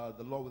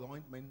the Lord with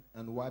ointment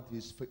and wiped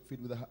his feet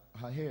with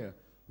her hair,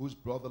 whose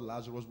brother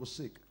Lazarus was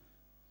sick.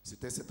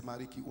 C'était cette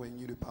Marie qui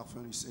oignit le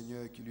parfum du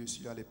Seigneur et qui lui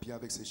essuya les pieds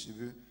avec ses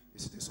cheveux. Et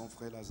c'était son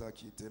frère Lazare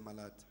qui était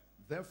malade.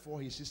 Therefore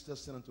his sister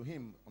said unto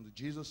him, unto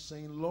Jesus,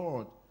 saying,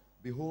 Lord,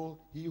 behold,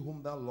 he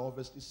whom thou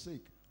lovest is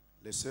sick.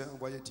 Les sœurs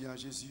envoyaient dire à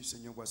Jésus,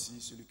 Seigneur, voici,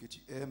 celui que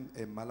tu aimes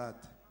est malade.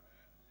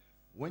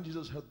 When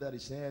Jesus heard that, he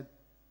said,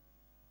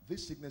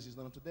 this sickness is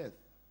not unto death,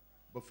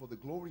 but for the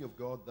glory of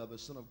God, that the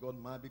Son of God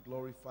might be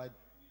glorified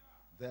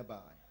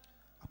thereby.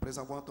 Après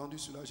avoir entendu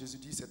cela, Jésus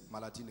dit, cette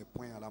maladie n'est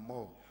point à la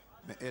mort,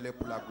 mais elle est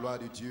pour la gloire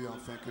de Dieu,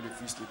 afin que le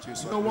Fils de Dieu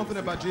soit You know one thing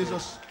glorifié. about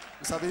Jesus?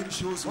 Vous savez une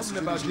chose au One thing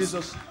sujet de about Jésus.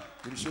 Jesus,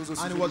 Une chose au and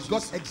sujet it de was Jésus.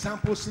 God's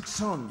example sick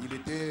son. Il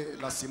était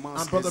la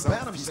sémence And Brother exemple,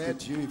 Branham fils de said,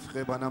 Dieu, et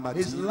frère Branham a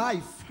His dit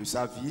life, de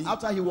sa vie,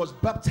 after he was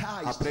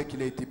baptized après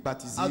qu'il a été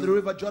baptisé at the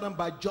river Jordan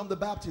by John the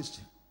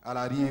Baptist, à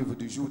la rive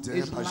du Jourdain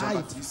His par life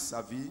Jean-Baptiste,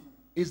 sa vie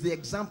is the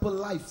example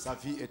life Sa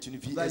vie est une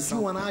vie that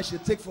you and exemple I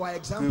should take for our que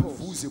examples.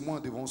 vous et moi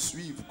devons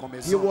suivre comme He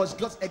exemple. was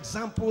God's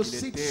example Il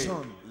sick était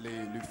son,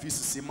 le fils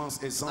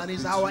sémence exemple and de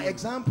is our Dieu.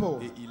 example.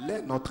 Et il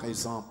est notre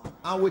exemple.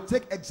 And we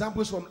take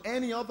examples from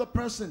any other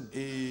person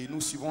Et nous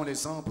suivons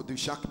l'exemple de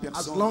chaque as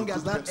personne. long de as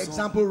toute that personne,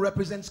 example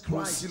represents pour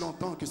aussi Christ.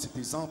 longtemps que cet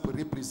exemple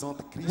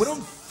représente Christ. We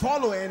don't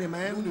follow any Nous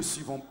man, ne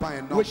suivons pas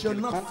un homme we should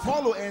not quelconque.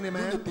 follow any Nous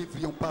ne man,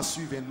 devrions pas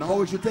suivre un but homme,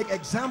 we should take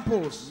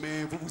examples.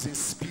 mais vous vous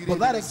inspirez But de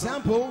that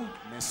l'exemple. example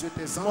Mais cet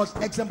must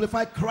exemple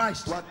exemplify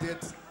Christ. doit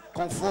être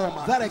conforme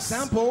à That Christ.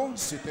 example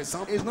Cet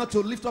exemple, is not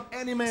to lift up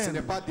any ce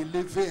n'est man pas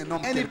d'élever un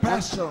homme Any quelconque,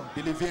 pastor,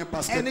 d'élever un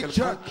pasteur any quelconque,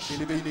 church,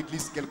 d'élever une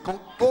église quelconque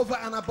over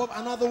and above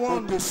another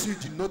one. au-dessus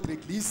d'une autre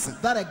église.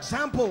 That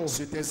example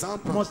Cet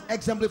exemple must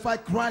exemplify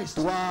Christ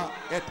doit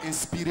être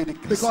inspiré de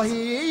Christ because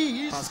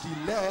he parce is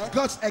qu'il est,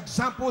 God's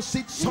example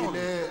seed son. il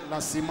est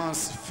la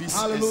sémence fils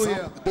Hallelujah.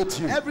 exemple de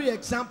Dieu. Every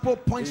example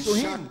Et points to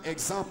him. chaque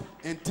exemple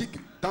indique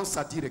dans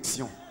sa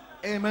direction.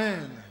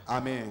 Amen.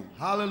 Amen.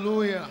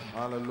 Hallelujah.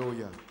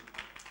 Alléluia.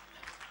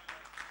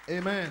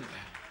 Amen.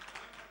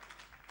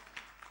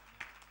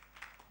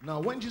 Now,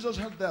 when Jesus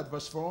heard that,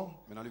 verse 4,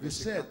 Maintenant, le he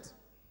verset said, 4.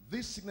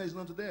 this sickness is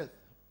not to death.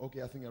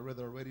 Okay, I think I read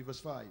that already. Verse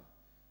 5.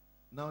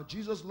 Now,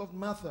 Jesus loved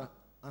Martha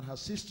and her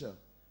sister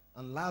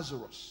and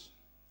Lazarus.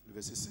 Le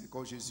verset 5.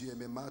 Quand Jésus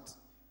aimait Marthe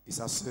et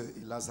sa sœur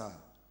et Lazare.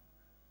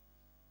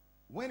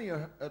 When he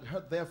had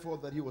heard, therefore,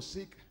 that he was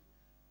sick,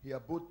 he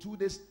abode 2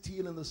 days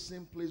still in the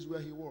same place where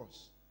he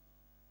was.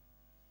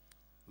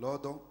 Lors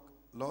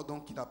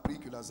donc il apprit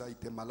que Lazare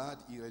était malade,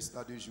 il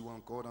resta 2 jours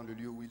encore dans le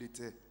lieu où il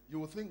était. You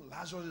will think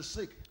Lazarus is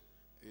sick.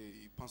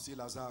 Et pensez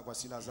Lazare,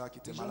 voici Lazare qui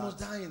était He's malade. almost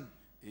dying.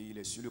 Et il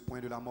est sur le point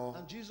de la mort.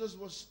 And Jesus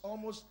was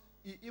almost,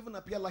 he even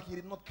appeared like he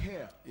did not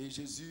care. Et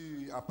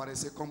Jésus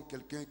apparaissait comme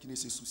quelqu'un qui ne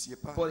se souciait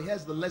pas. But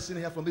here's the lesson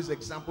here from this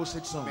example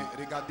section. Mais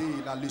regardez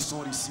la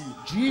leçon ici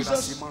de la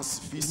Jesus, sémence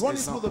fils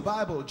running through the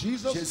exemple. Bible,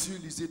 Jesus Jésus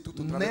lisait tout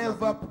au travers de la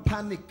never Bible.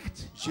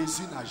 panicked.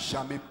 Jésus n'a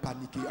jamais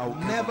paniqué à aucun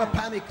Never moment.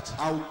 panicked.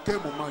 À aucun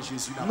moment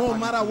Jésus n'a No paniqué.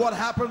 matter what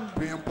happened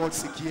Peu importe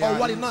ce qui est or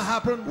what arrivé did not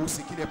happen, ou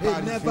ce qui n'est he pas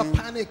arrivé, never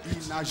panicked.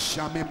 il n'a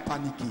jamais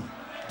paniqué.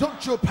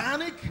 Don't you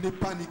panic. Ne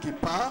paniquez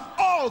pas.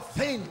 All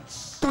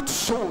things Toutes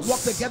choses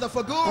work together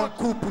for good.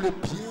 concourent pour le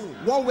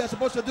bien. What we are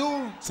supposed to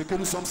do Ce que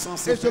nous sommes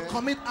censés is to faire,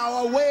 commit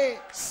our way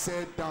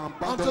c'est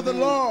unto the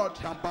Lord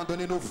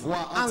d'abandonner nos voies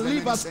entre and les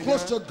live mains du as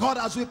close Seigneur to God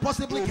as we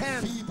possibly et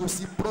can. vivre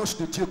aussi proche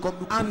de Dieu comme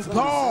nous And pouvons God,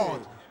 le faire.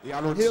 Et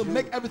alors He'll Dieu,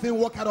 make everything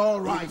work out all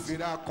il right.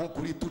 verra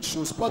concourir toutes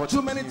choses pour But votre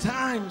too many bien.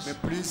 times Mais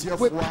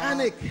plusieurs we fois,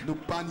 panic. nous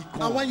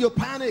paniquons. And when you Et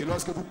panic,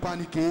 lorsque vous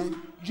paniquez,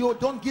 you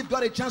don't give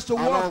God a chance to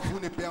alors work.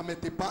 vous ne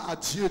permettez pas à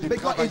Dieu de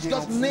Because it's travailler en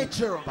just vous.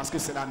 nature. Parce que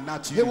c'est la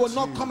nature He de will Dieu.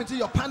 not come into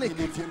your panic.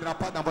 Il ne viendra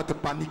pas dans votre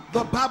panique.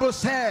 The Bible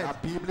said, La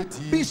Bible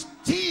dit, be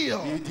still.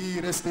 il dit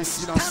restez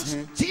Stand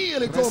silencieux.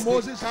 still, he told Restez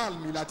Moses.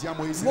 calme, il a dit à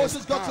Moïse. Moses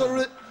reste got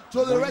calme.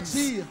 to the Red Moïse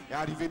Sea. est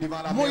arrivé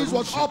devant la Moses mer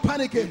was Rouge. all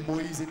panicking. Et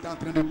Moïse était en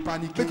train de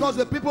paniquer. Because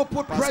the people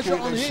put Parce pressure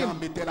que on les gens him.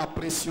 mettaient la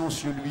pression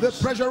sur lui. They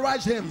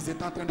pressurized him. Ils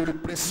étaient en train de le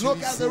Look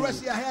pressuriser. at the Red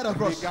Sea ahead of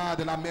us.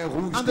 Regarde la mer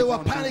Rouge And they were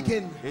devant nous.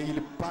 panicking. Et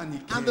ils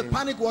paniquaient. And the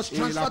panic was Et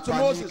la transferred to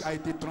panique Moses. a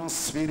été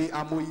transférée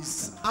à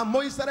Moïse. And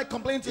Moses started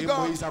complaining to Et God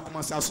Moïse a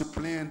commencé à se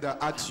plaindre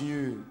à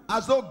Dieu.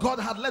 as though God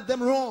had led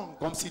them wrong.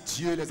 Comme si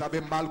Dieu les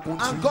avait mal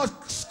conduits. And God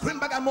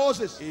screamed back at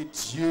Moses. Et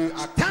Dieu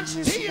a Stand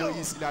crié still. sur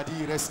Moïse. Il a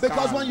dit reste Because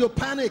calme. when you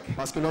panic,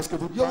 Parce que lorsque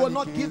vous you will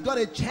not paniquez, give God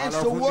a chance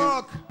alors to vous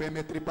work ne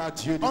permettrez pas à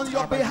Dieu de on your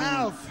travailler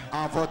behalf.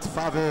 en votre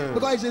faveur.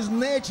 because it's his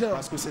nature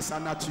Parce que c'est sa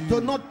nature. to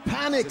not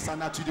panic. C'est sa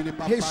nature de ne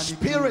pas His paniquer.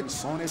 spirit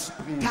Son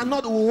esprit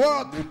Cannot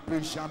work ne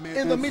peut jamais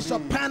in the midst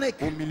of œuvrer panic.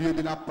 au milieu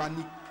de la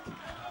panique.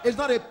 It's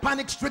not a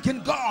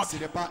panic-stricken God. Ce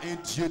n'est pas un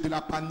Dieu de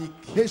la panique.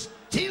 He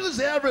steals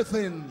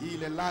everything.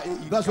 Il est là et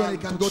il That's when calme he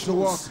can toutes go to choses.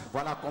 work.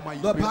 Voilà comment il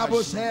The peut Bible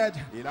agir. said,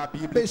 Et la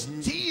Bible be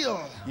dit, still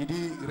il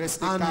dit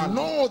restez and calme.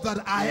 know that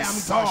I Et am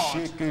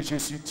sachez God. que je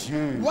suis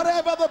Dieu.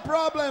 Whatever the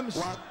problems,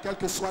 Quel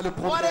que soit le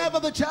problème, whatever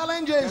the quels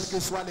challenges, que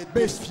soient les be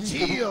défis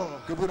still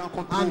que vous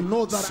rencontrez, and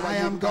know that I soyez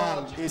am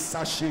calme God. et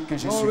sachez que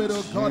je Glory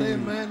to suis God, Dieu.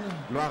 amen.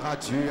 Gloire à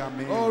Dieu,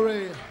 amen.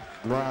 Glory.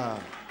 Gloire.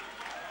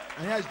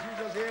 And here's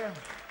Jesus here.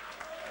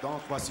 Donc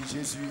voici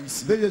Jésus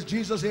ici. This is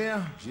Jesus here,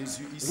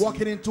 Jésus ici,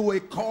 walking into a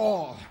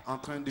call en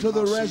train de to the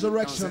marcher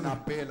resurrection. dans un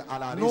appel à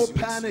la No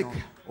résurrection. panic.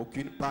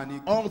 Aucune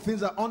panique. All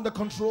things are under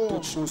control.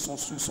 Toutes choses sont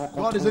sous son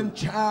God is contrôle. in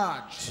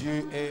charge.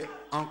 Dieu est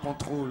en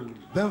contrôle.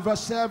 Then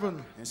verse 7,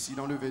 Ainsi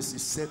dans le verset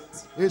 7,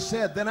 he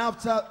said, then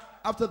after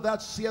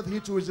that saith he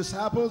to his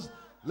disciples,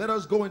 let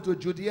us go into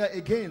Judea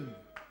again.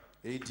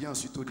 et il dit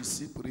ensuite aux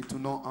disciples,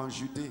 retournons en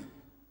Judée.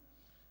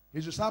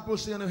 His disciples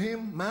say unto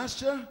him,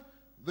 Master,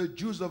 the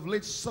Jews of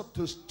late sought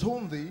to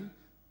stone thee,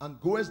 and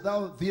goest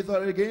thou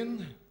thither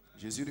again?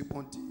 Jésus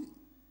répondit,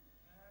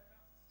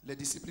 les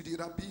disciples du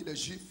Rabbi, les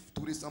Juifs,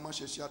 tout récemment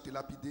cherchaient à te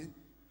lapider,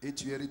 et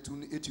tu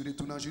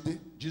retournes en Judée.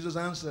 Jesus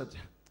answered,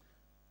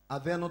 are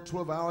there not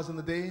 12 hours in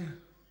the day?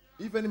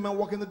 If any man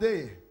walk in the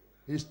day,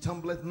 he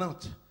stumbleth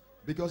not,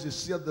 because he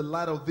seeth the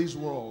light of this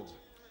world.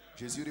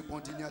 Jésus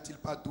répondit, n'y a-t-il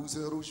pas 12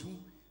 heures au jour?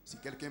 Si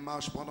quelqu'un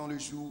marche pendant le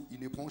jour, il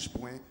ne bronche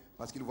point,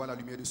 parce qu'il voit la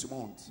lumière de ce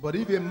monde. But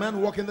if a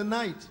man walk in the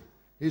night,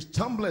 he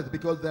stumbleth,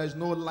 because there is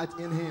no light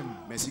in him.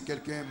 Mais si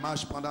quelqu'un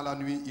marche pendant la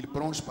nuit, il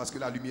bronche parce que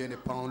la lumière n'est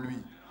pas en lui.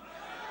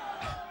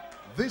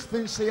 This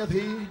thing saith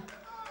he,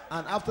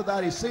 and after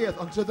that he saith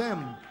unto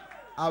them,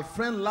 our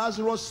friend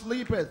Lazarus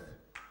sleepeth,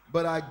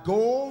 but I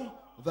go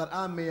that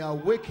I may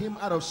awake him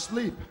out of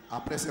sleep.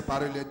 Après ces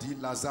paroles, il dit,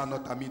 Lazare,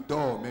 notre ami,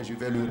 dort, mais je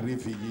vais le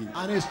réveiller.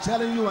 And he's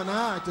telling you and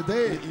I Et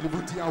today, il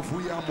vous dit à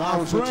vous et à moi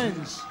our aujourd'hui,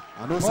 friends,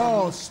 à nos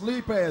Paul amis,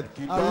 sleepeth,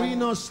 qui dorment,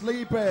 Arena qui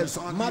sleepeth,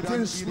 sont en Martin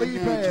Iran,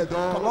 sleepeth, qui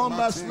dorment, Columbus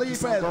Martin qui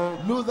sleepeth, s'endort,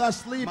 Luther Martin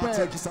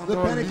sleepeth, qui the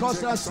s'endort,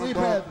 Pentecostal Luther qui sleepeth,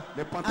 s'endort,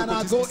 les and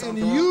I pentecôtistes go qui in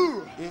s'endorment,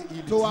 you et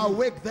il to dit,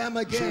 awake them je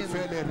again.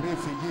 vais les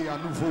réveiller à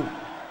nouveau.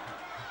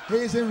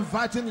 He's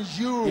inviting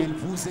you Il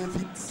vous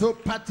invite to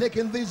partake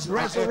in this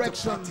à être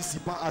resurrection,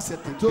 participant à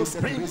cette to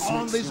bring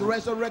on this résurrection,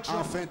 resurrection,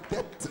 afin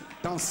d'être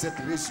dans cette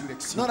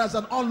résurrection. not as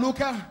an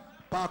onlooker,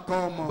 Pas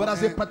comme but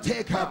as a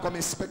partaker, pas comme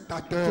un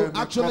spectateur, to mais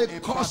actually comme un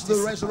cause the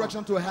participant,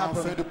 resurrection to happen.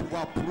 afin de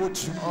pouvoir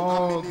produire,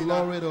 Oh, amener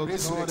glory to la God,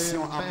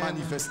 résurrection à amen.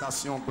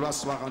 manifestation. Gloire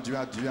soit rendue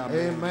à Dieu.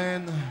 Amen.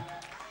 Amen.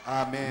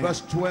 Amen.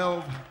 Verse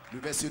 12, Le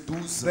verset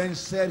 12. then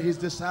said his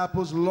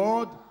disciples,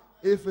 Lord,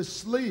 if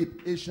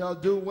asleep, he shall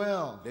do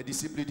well. Les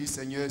disciples disent,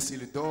 Seigneur,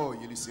 s'il dort,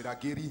 il sera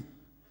guéri.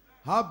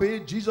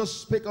 Howbeit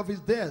Jesus spake of his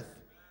death,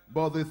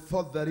 but they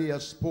thought that he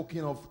had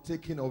spoken of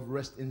taking of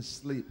rest in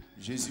sleep.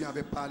 Jésus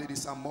avait parlé de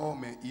sa mort,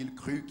 mais il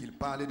crut qu'il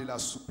parlait de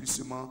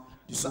l'assouplissement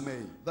du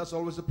sommeil. That's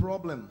always the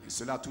problem. Et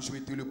cela a toujours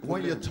été le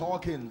When you're problème.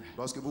 talking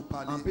Lorsque vous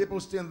parlez, and people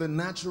stay in the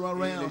natural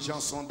et les realm, gens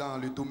sont dans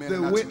le domaine they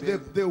weigh,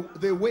 naturel,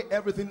 they weigh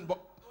everything, but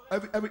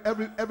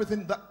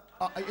everything that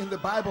in the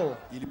Bible.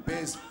 Il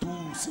pèse tout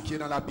ce qui est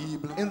dans la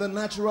Bible. In the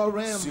natural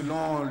realm.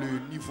 Selon le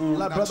niveau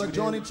Like Brother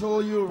Johnny naturel.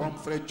 told you. Comme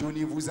frère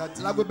Johnny vous a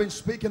dit. Like we've been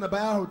speaking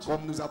about.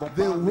 Comme nous avons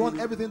They parlé. run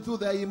everything through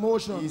their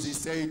emotions. Ils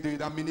essayent de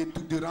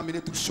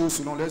ramener toutes choses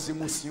selon leurs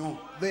émotions.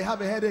 They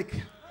have a headache.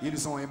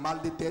 Ils ont un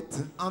mal de tête.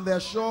 And they're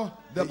sure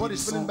their Et body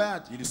is feeling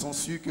bad. ils sont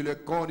sûrs que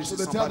leur corps ne So se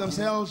they sent tell pas bien.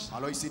 themselves,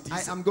 Alors ils se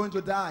disent, I am going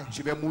to die.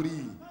 je vais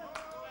mourir.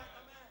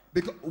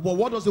 Because, well,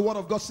 what does the word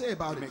of God say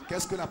about Mais it?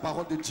 qu'est-ce que la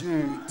parole de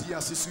Dieu dit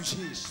à ce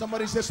sujet?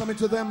 Somebody says something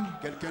to them.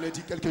 Quelqu'un leur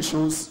dit quelque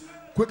chose.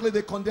 Quickly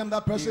they condemn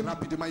that Et person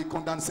rapidement ils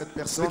condamnent cette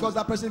personne. because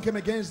that person came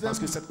against them. Parce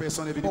que cette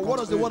personne est venue But what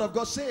does contre the eux. word of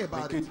God say Mais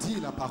about que it? dit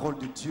la parole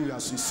de Dieu à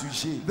ce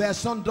sujet? Their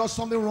son does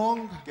something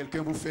wrong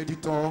Quelqu'un vous fait du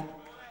tort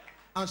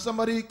and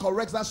somebody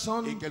corrects that et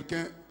son.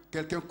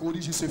 quelqu'un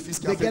corrige ce fils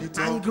qui a They fait du get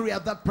tort. angry at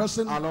that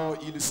person Alors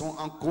ils sont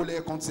en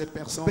colère contre cette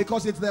personne.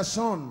 because it's their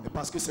son. Et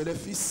parce que c'est leur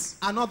fils.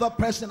 Another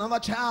person, another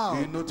Et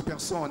child une autre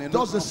personne, un does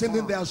autre the same thing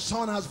enfant their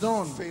son has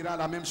done. fera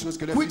la même chose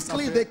que leur fils a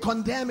Quickly fait. they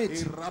condemn Et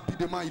it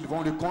rapidement ils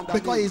vont le condamner.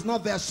 because it's not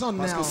their son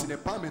Parce now. que ce n'est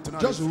pas maintenant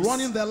Just leur fils.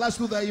 running their lives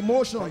through their Voyez,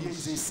 emotions.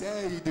 ils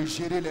essayent de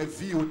gérer leur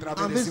vie au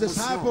travers And des these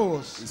émotions.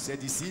 disciples, Et ces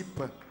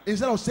disciples,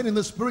 instead of staying in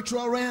the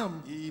spiritual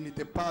realm, ils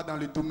n'étaient pas dans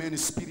le domaine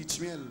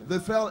spirituel. they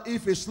felt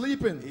if he's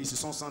sleeping, Et ils se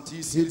sont sentis,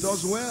 he s'il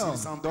does well.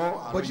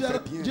 s'endort, alors But il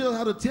fait bien. Jesus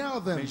had to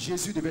tell them, Mais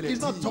Jésus devait leur he's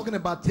dire not talking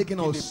about taking qu'il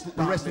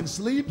a ne rest and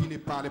sleep. il ne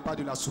parlait pas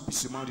de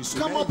l'assoupissement du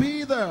Come up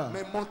sommeil. either.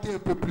 Mais montez un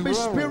peu plus Be haut.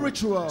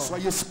 spiritual.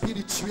 Soyez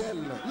spirituel.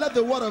 Let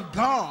the word of Que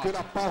God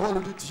la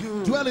parole de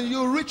Dieu, dwell in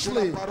you que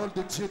richly. la parole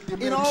de Dieu in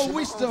demeure all richement en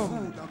wisdom.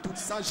 vous, dans toute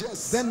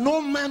sagesse. Then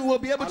no man will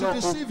be able to Alors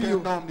deceive you.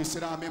 aucun homme ne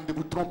sera à même de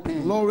vous tromper.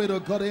 Glory to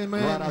God, Gloire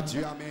à amen.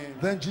 Dieu, amen.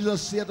 Then Jesus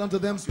said unto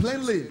them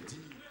plainly, Jésus dit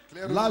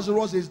clairement,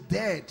 Lazarus is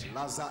dead,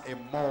 Lazare est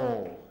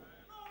mort.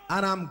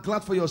 and I'm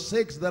glad for your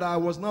sakes that I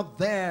was not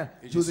there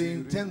to the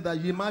intent that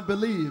ye might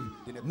believe.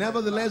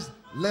 Nevertheless,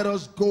 let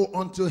us go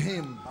unto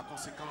him. Par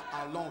conséquent,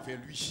 allons vers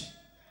lui.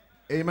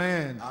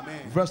 Amen.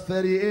 Amen. Verse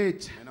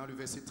 38. Maintenant, le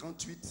verset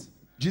 38.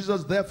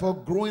 Jesus therefore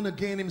growing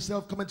again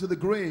himself coming to the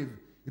grave.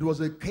 It was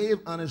a cave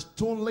and a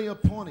stone lay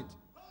upon it.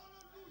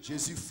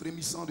 Jésus,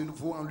 frémissant de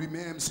nouveau en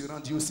lui-même, se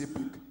rendit au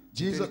sépulcre.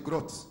 Jesus- C'était une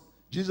grotte.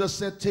 Jesus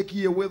said, take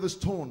ye away the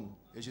stone.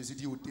 Et Jésus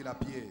dit, ôtez la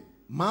pierre.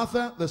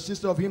 Martha, the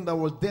sister of him that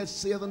was dead,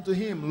 saith unto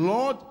him,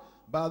 Lord,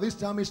 by this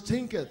time he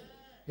stinketh.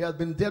 He hath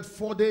been dead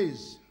 4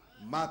 days.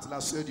 Marthe, la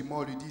sœur du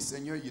mort, lui dit,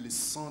 Seigneur, il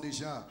sent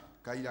déjà,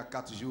 car il y a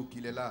 4 jours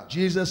qu'il est là.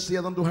 Jesus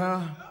saith unto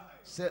her,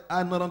 said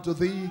I not unto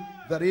thee,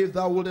 that if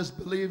thou wouldest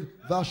believe,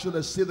 thou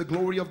shouldest see the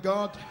glory of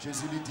God?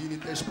 Jésus lui dit, ne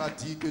t'ai-je pas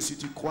dit que si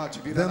tu crois, tu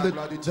verras la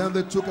gloire de Dieu. Then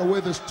they took away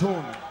the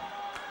stone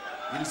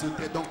Ils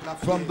ôtaient donc la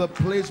from the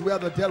pierre. place where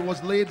the dead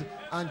was laid,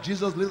 and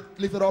Jesus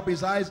lifted up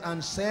his eyes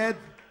and said,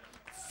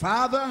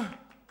 Father,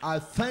 I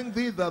thank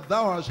thee that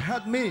thou hast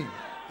heard me.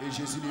 Et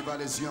Jésus leva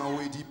les yeux en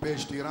haut et dit, Père,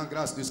 je te rends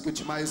grâce de ce que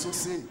tu m'as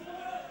exaucé.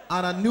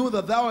 And I knew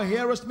that thou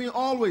hearest me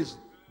always,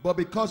 but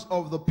because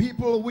of the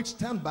people which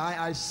stand by,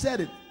 I said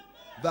it,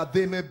 that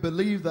they may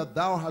believe that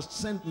thou hast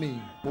sent me.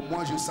 Pour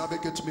moi, je savais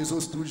que tu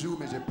m'exauces toujours,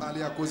 mais j'ai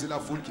parlé à cause de la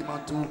foule qui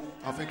m'entoure,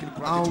 afin qu'ils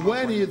croient que tu And m'as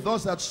when he envoyé.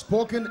 thus had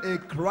spoken, he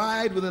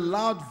cried with a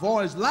loud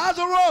voice,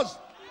 Lazarus,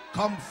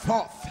 come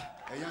forth.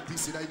 Ayant dit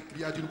cela, il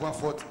cria d'une voix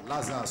forte,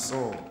 Lazare,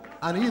 sort.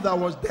 And he that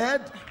was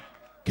dead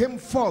came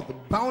forth,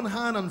 bound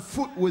hand and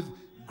foot with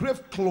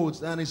grave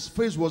clothes, and his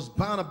face was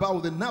bound about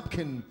with a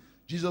napkin.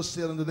 Jesus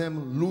said unto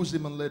them, loose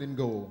him and let him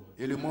go.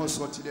 Et le mort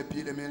sortit les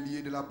pieds, les mains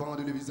liées de la bande,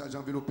 le visage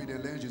enveloppé d'un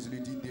linge. Jésus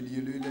lui dit,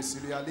 déliez-le,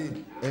 laissez-le aller.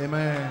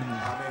 Amen.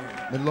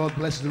 Amen. May the Lord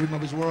bless the reading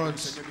of his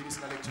words. Seigneur, bénisse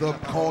la lecture de The la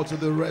call parole. to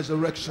the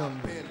resurrection.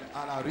 Appel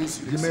à la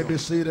You may be résurrection.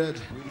 seated.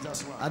 Vous vous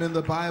asseoir. And in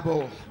the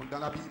Bible, Dans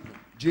la Bible,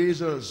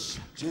 Jesus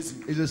Jésus.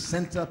 is the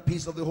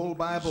centerpiece of the whole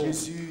Bible.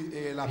 Jésus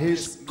est la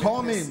His pièce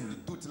coming maîtresse de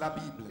toute la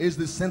Bible. Is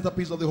the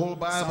centerpiece of the whole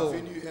Sa Bible.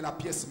 venue est la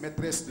pièce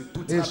maîtresse de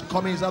toute la His Bible.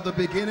 coming is at the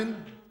beginning.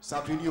 Sa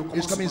venue au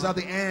His coming is commencement. at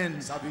the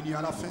end. Sa venue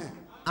à la fin.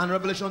 And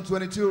Revelation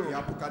 22, Et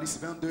Apocalypse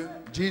 22.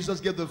 Jesus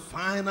gave the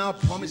final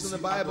promise in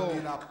Jésus the a Bible.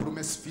 donné la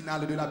promesse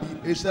finale de la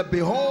Bible. He said,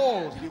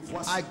 behold,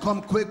 I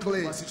come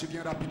quickly. Voici, je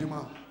viens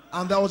rapidement.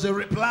 And there was a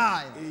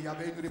reply Et il y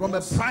avait une from a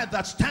réponse. bride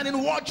that's standing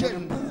Une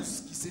watching.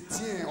 épouse qui se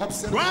tient,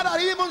 observe. Right,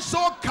 that even so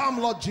come,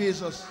 Lord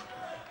Jesus.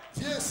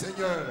 Viens,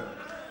 Seigneur.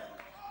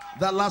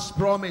 That last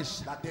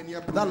promise, La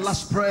dernière that promesse.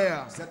 last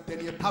prayer Cette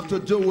dernière have to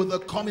prière do with the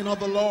coming of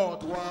the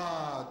Lord.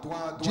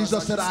 doit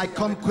Jesus said, I s'ajuster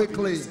come avec la venue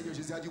quickly. du Seigneur.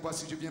 Jésus a dit,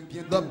 voici, je viens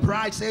bientôt. The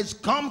bride says,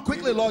 come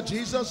quickly, Lord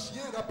Jesus.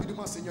 Viens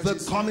rapidement, Seigneur The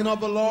Jésus. coming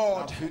of the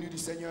Lord. La venue du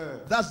Seigneur.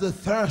 That's the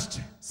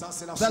thirst. Ça,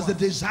 c'est la That's the soif.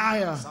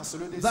 desire. Ça, c'est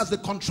le désir. That's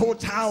the control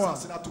tower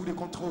Ça, c'est la tour de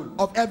contrôle.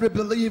 of every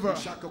believer.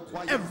 Chaque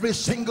croyant. Every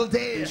single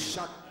day.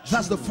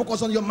 That's the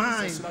focus on your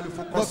mind. C'est là le The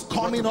focus de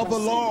coming votre of the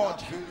pensée. Lord.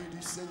 La venue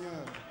du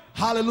Seigneur.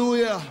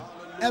 Hallelujah.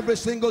 Every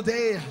single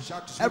day,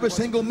 every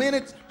single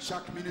minute,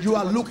 you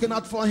are looking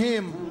out for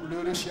him.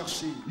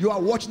 You are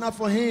watching out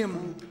for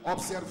him.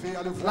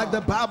 Like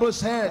the Bible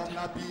said,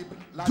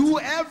 do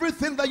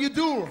everything that you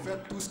do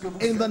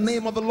in the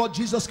name of the Lord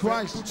Jesus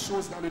Christ.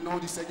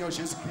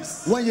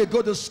 When you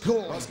go to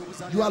school,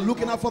 you are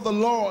looking out for the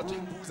Lord.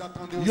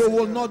 You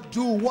will not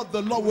do what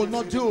the Lord will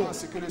not do.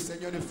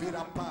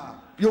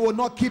 You will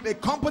not keep a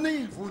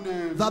company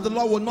that the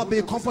Lord will not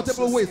be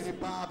comfortable with.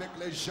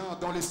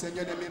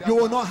 You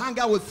will not hang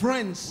out with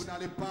friends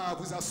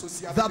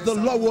that the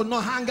Lord will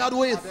not hang out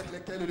with.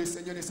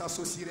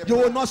 You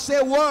will not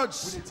say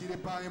words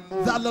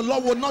that the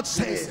Lord will not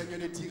say.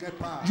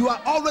 You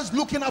are always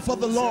looking out for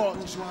the Lord.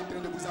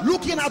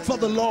 Looking out for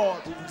the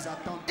Lord.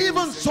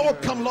 Even so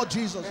come Lord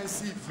Jesus.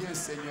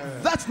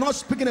 That's not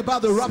speaking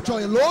about the rapture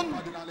alone.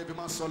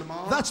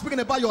 That's speaking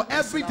about your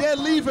everyday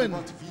living,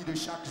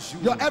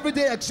 your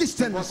everyday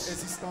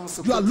existence.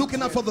 You are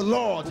looking out for the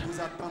Lord.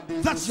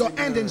 That's your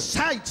end in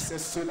sight.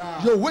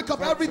 You wake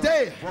up every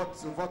day.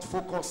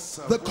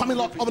 The coming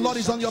of the Lord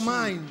is on your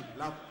mind.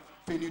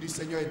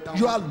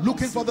 You are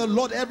looking for the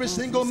Lord every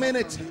single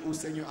minute.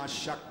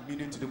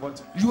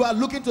 You are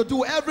looking to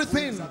do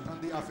everything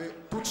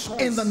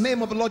in the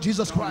name of the Lord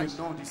Jesus Christ.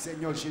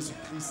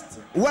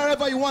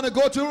 Wherever you want to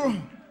go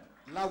to,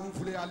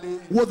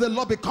 will the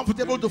Lord be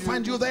comfortable to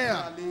find you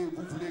there?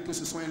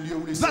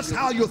 That's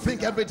how you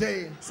think every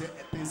day.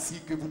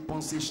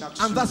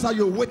 And that's how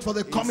you wait for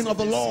the coming of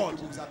the Lord.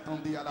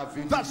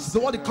 That's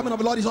what the coming of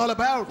the Lord is all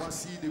about.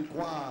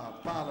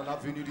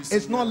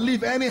 It's not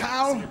live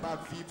anyhow,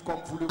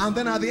 and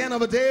then at the end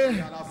of the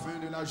day,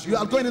 you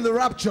are going in the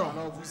rapture.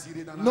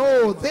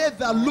 No, they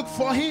that look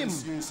for him,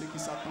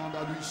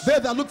 they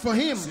that look for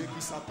him,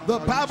 the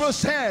Bible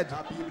said,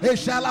 he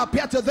shall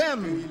appear to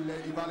them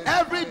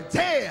every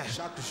day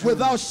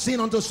without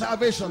sin unto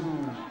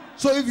salvation.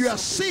 So if you are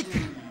sick,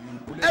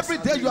 every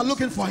day you are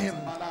looking for him.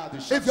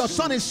 If your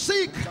son is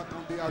sick,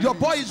 your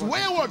boy is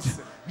wayward,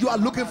 you are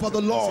looking for the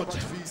Lord.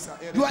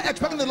 You are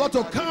expecting the Lord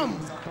to come.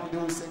 You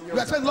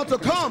are expecting the Lord to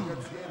come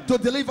to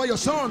deliver your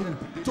son,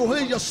 to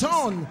heal your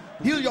son,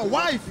 heal your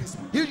wife,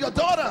 heal your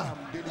daughter.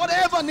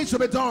 Whatever needs to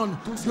be done,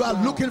 you are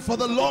looking for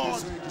the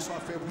Lord.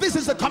 This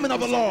is the coming of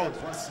the Lord.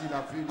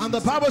 And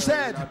the Bible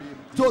said,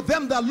 to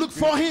them that look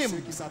for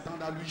him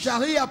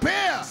shall he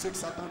appear.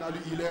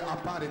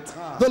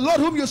 The Lord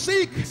whom you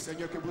seek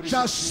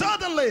shall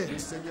suddenly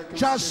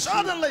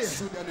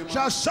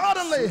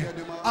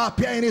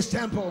appear in his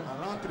temple.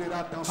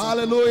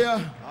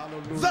 Hallelujah.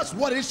 That's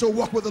what it is to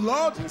walk with the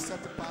Lord.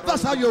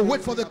 That's how you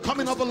wait for the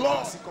coming of the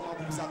Lord.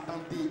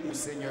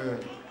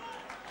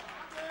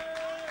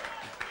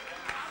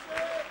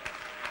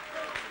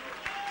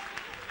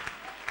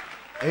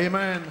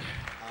 Amen.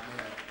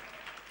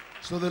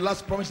 So the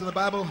last promise in the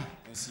Bible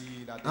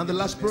and the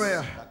last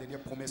prayer,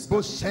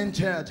 both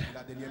centered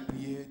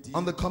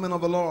on the coming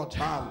of the Lord,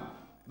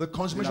 the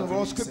consummation of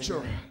all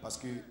scripture.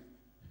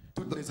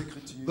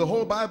 The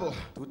whole Bible,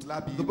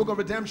 the book of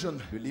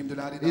redemption,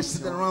 is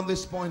sitting around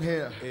this point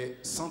here.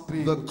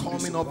 The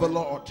coming of the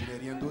Lord.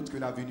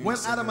 When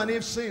Adam and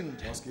Eve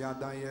sinned,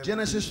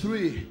 Genesis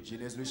 3,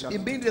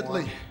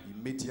 immediately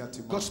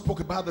God spoke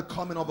about the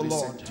coming of the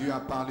Lord.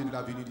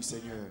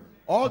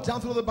 All down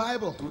through the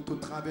Bible,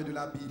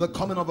 the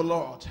coming of the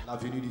Lord.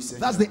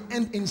 That's the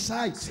end in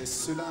sight.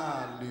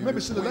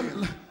 Maybe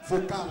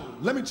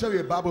let me tell you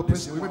a Bible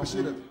principle. You may be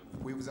seated.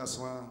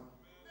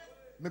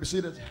 Maybe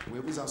seated.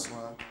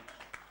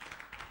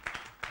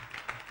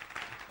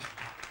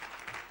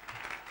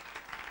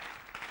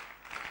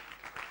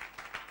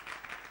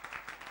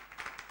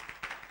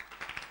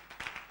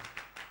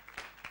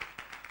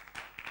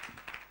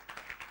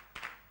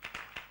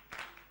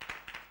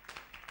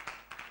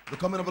 The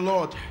coming of the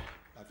Lord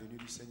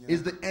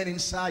is the end in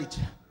sight.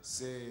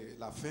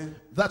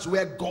 That's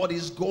where God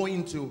is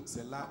going to.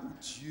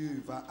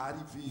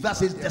 That's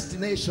his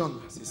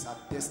destination.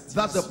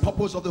 That's the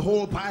purpose of the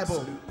whole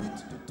Bible.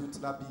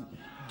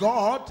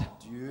 God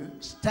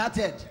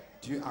started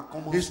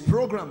his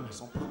program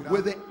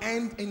with the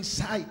end in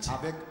sight.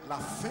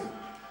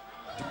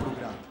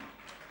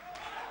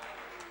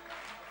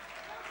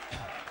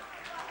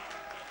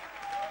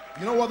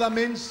 You know what that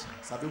means?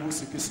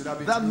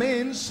 That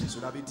means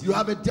you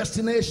have a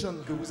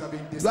destination.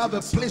 You have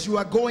a place you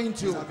are going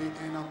to.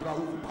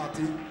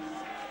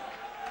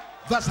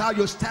 That's how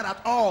you start at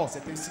all.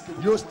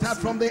 You start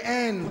from the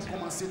end.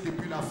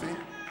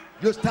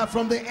 You start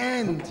from the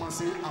end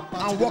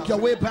and walk your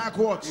way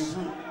backwards.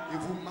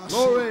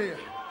 Glory.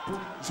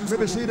 You may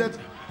be seated.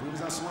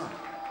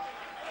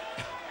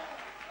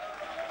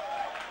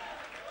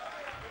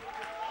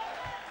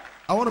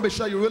 I want to be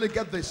sure you really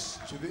get this.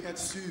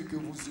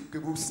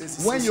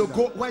 When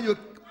you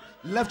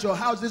left your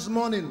house this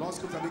morning,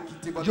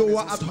 you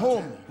were at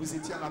home,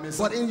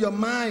 but in your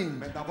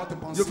mind,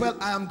 you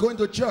felt, I am going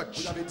to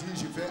church.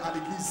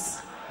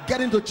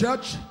 Getting to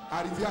church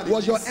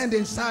was your end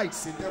in sight.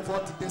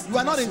 You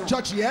are not in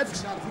church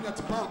yet.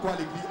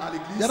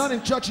 You're not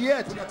in church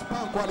yet.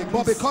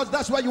 But because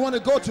that's where you want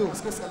to go to,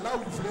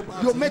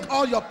 you make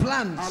all your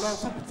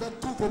plans,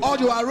 all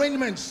your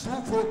arrangements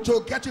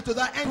to get you to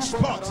that end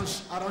spot,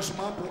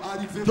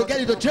 to get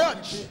you to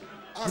church.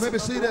 You may be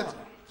seated.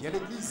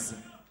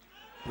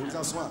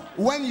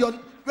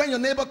 When your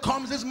neighbor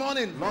comes this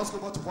morning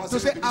to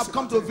say, I've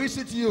come to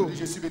visit you.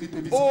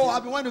 Oh,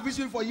 I've been wanting to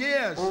visit you for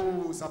years.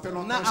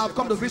 Now I've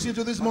come to visit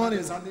you this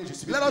morning.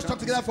 Let us talk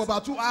together for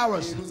about 2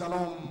 hours.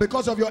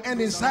 Because of your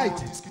end in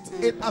sight,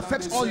 it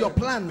affects all your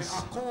plans.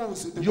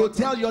 You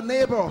tell your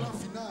neighbor,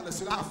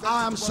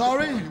 I am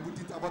sorry,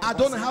 I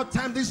don't have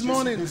time this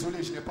morning.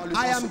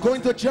 I am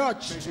going to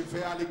church.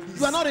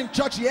 You are not in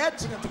church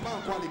yet,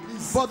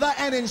 but that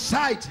end in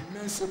sight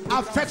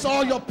affects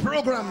all your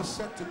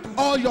programs,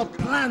 all your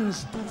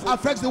plans,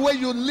 affects the way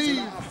you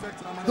live,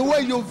 the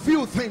way you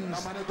view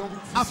things,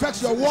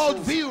 affects your world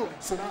view,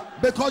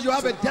 because you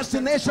have a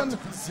destination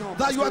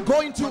that you are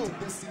going to.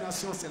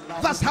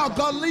 That's how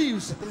God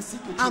lives,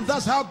 and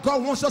that's how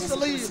God wants us to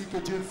live.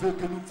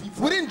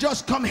 We didn't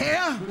just come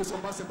here,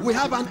 we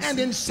have an end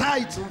in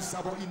sight.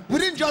 We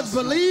didn't just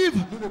believe,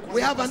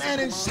 we have an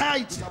end in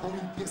sight.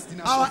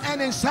 Our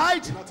end in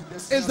sight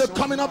is the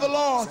coming of the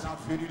Lord.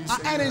 Our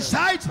end in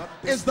sight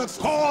is the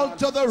call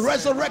to the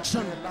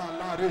resurrection.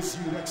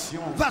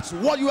 That's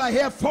what you are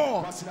here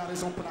for.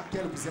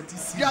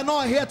 You are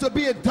not here to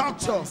be a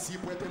doctor.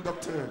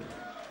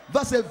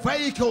 That's a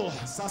vehicle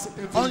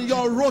on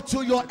your road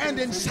to your end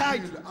in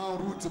sight.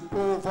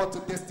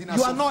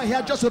 You are not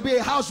here just to be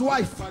a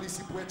housewife.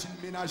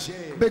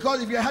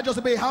 Because if you're here just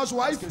to be a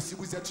housewife,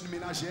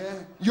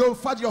 you'll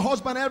fight your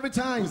husband every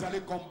time.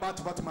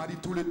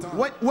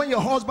 When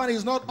your husband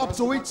is not up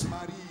to it,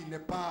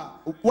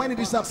 when he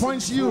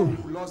disappoints you,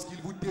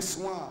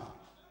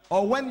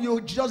 or when you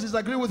just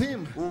disagree with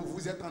him,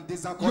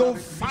 you'll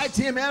fight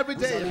him every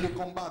day.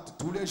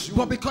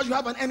 But because you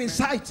have an end in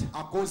sight,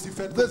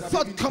 the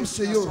thought comes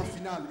to you,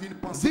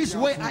 this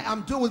way I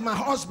am doing with my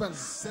husband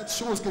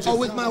or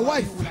with my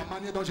wife,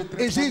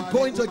 is he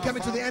going to get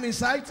me to the end in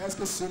sight?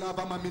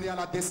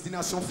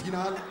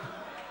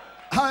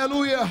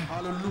 Hallelujah.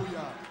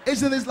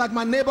 Isn't this like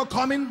my neighbor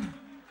coming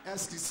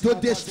to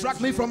distract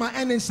me from my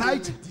end in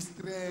sight?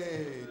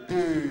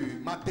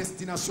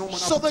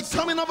 So the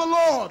coming of the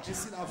Lord,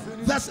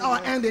 that's our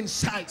end in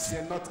sight.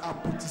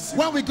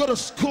 When we go to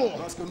school,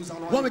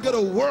 when we go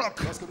to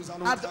work,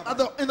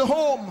 in the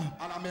home,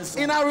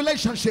 in our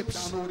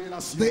relationships,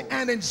 the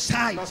end in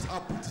sight.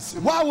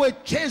 While we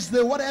chase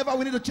the whatever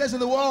we need to chase in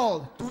the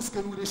world,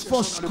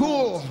 for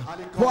school,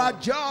 for our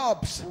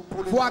jobs,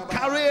 for our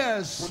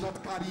careers,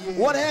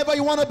 whatever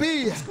you want to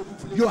be,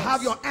 you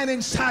have your end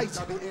in sight.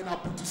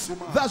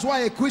 That's why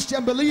a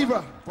Christian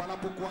believer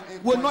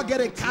will not get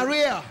a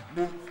career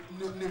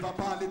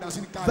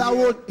that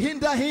will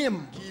hinder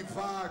him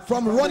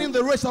from running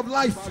the race of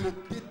life.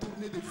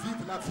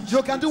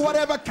 You can do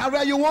whatever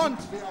career you want.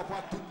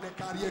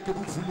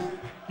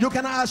 You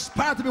can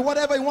aspire to be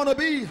whatever you want to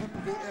be,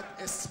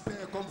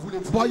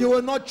 but you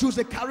will not choose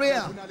a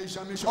career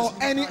or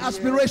any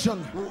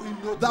aspiration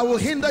that will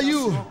hinder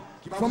you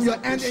from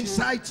your end in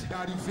sight.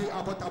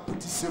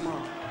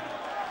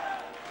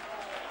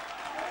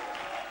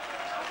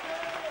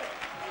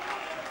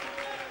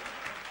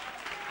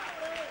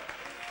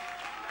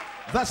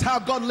 That's how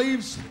God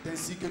lives,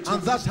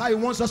 and that's how he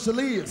wants us to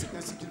live.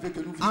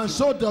 And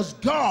so does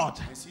God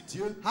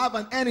have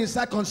an end in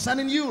sight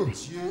concerning you.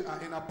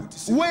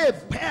 Way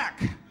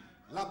back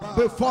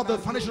before the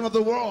foundation of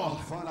the world,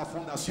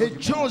 he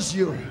chose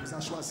you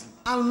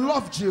and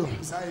loved you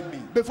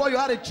before you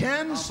had a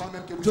chance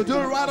to do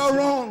right or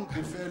wrong,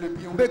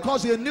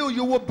 because he knew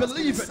you would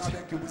believe it.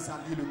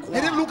 He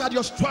didn't look at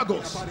your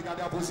struggles,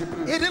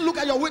 he didn't look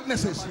at your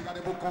weaknesses,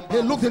 he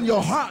looked in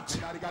your heart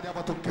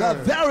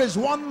that there is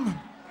one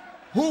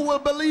who will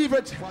believe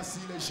it.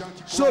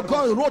 So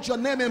God wrote your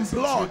name in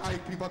blood,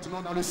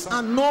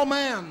 and no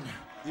man,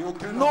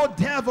 no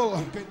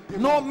devil,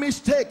 no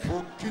mistake,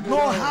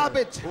 no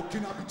habit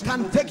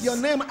can take your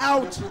name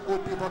out,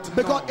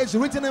 because it's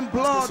written in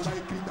blood.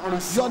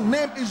 Your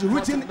name is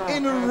written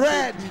in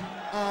red.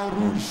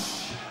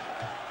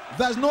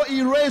 There's no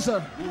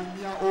eraser,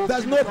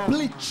 there's no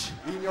bleach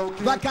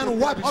that can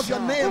wipe off your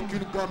name,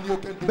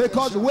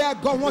 because where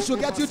God wants to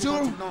get you to,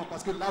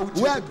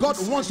 where God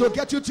wants to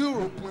get you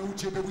to,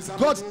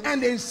 God's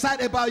end in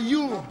sight about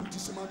you,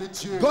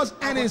 God's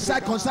end in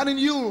sight concerning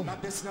you,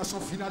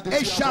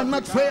 it shall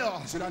not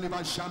fail,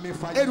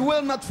 it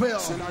will not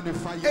fail,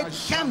 it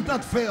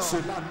cannot fail.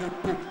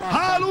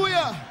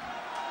 Hallelujah.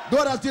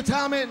 God has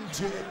determined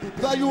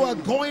that you are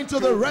going to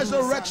the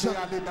resurrection.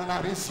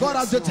 God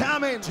has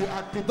determined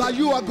that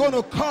you are going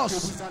to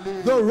cause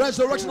the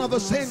resurrection of the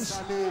saints,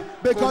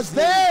 because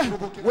they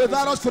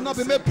without us could not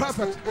be made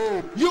perfect.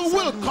 You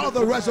will call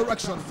the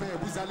resurrection.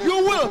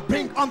 You will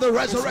bring on the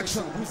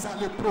resurrection.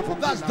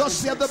 That's thus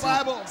said the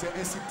Bible.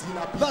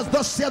 That's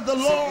thus said the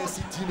Lord.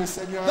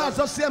 That's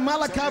thus said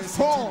Malachi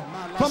 4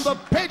 from the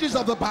pages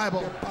of the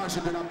Bible.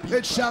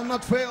 It shall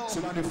not fail.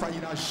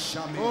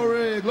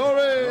 Glory,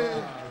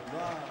 glory.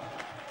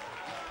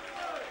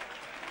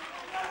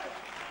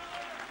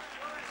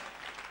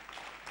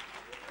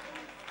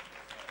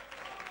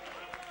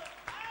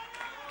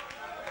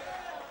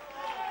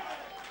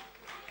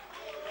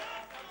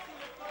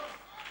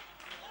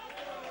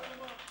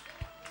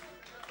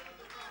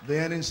 The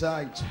end in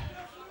sight.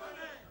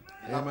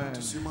 Amen.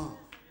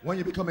 When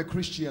you become a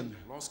Christian,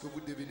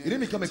 you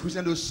didn't become a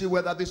Christian to see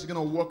whether this is going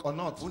to work or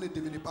not. What's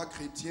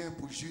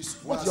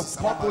your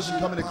purpose in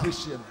becoming a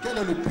Christian?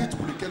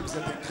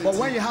 But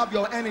when you have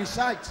your end in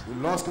sight,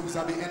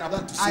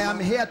 that I am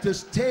here to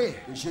stay,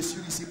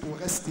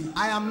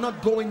 I am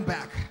not going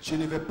back.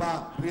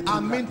 I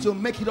mean to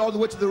make it all the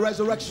way to the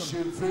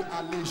resurrection.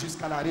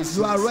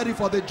 You are ready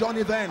for the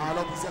journey then.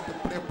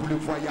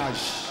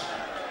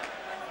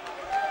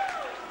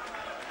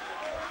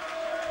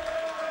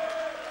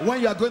 When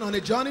you are going on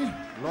a journey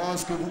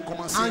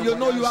and you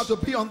know you have to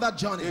be on that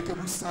journey,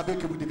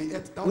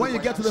 when you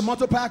get to the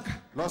motor park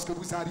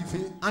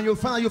and you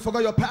find out you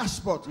forgot your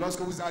passport, you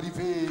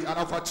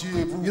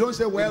don't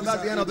say, well,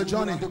 that's the end of the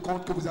journey.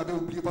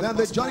 Then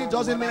the journey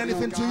doesn't mean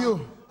anything to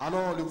you.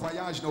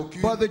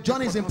 But the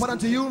journey is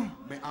important to you.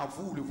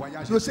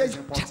 You say,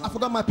 I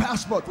forgot my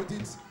passport.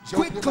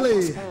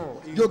 Quickly,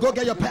 you go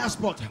get your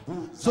passport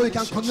so you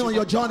can continue on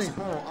your journey.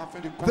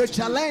 The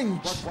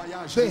challenge,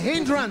 the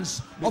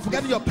hindrance of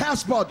forgetting your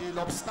passport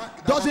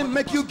doesn't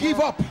make you give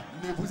up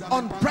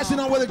on pressing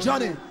on with the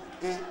journey.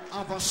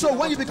 So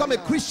when you become a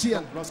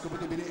Christian,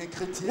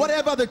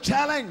 whatever the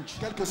challenge,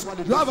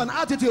 you have an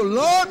attitude,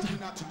 Lord,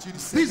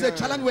 this is the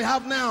challenge we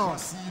have now.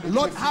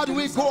 Lord, how do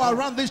we go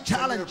around this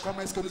challenge?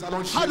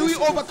 How do we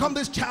overcome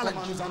this challenge?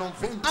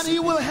 And He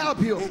will help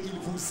you,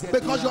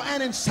 because your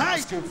end in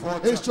sight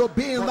is to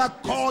be in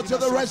that call to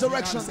the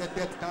resurrection.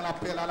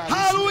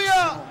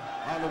 Hallelujah!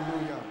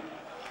 Hallelujah!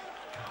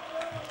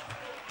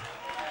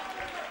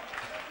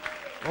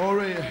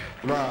 Glory.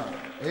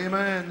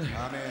 Amen.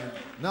 Amen.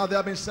 Now there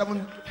have been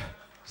seven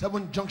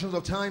junctions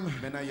of time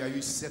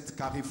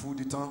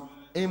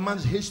in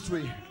man's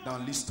history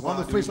on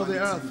the face of the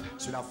earth.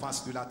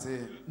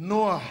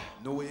 Noah,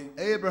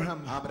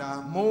 Abraham,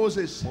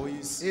 Moses,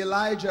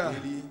 Elijah,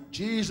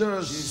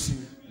 Jesus,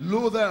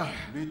 Luther,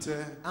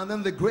 and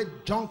then the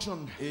great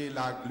junction,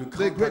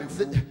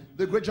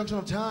 the great junction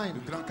of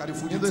time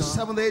in the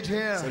seventh age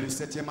here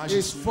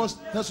is 1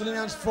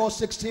 Thessalonians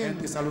 4:16.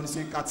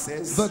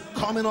 The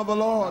coming of the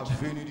Lord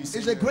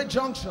is a great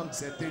junction,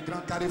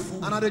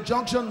 and at the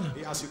junction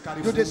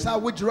you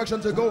decide which direction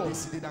to go,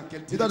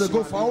 either to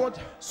go forward,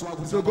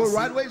 to go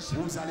right ways,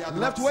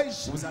 left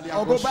ways,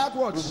 or go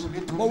backwards.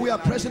 But we are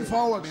pressing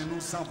forward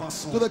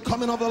to the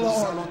coming of the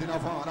Lord.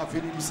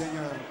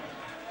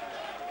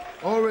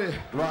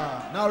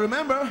 Now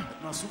remember,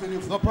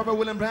 the prophet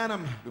William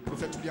Branham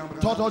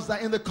taught us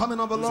that in the coming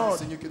of the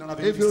Lord,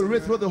 if you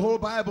read through the whole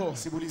Bible,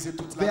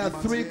 there are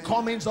three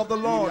comings of the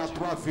Lord.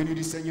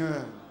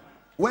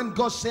 When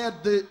God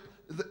said the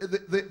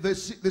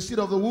seed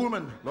of the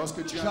woman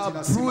shall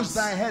bruise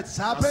thy head,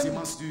 serpent,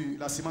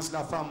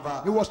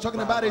 he was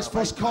talking about his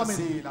first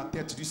coming,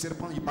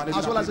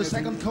 as well as the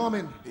second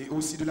coming,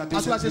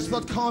 as well as his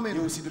third coming.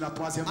 And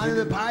in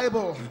the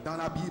Bible,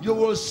 you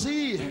will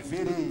see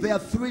there are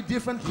three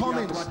different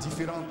comings.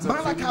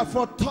 Malachi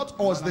 4 taught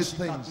us these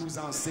things.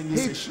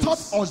 He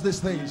taught us these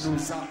things.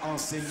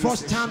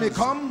 First time he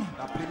come,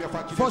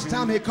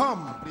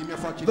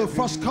 the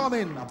first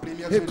coming,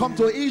 he come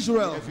to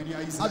Israel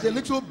as a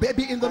little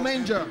baby in the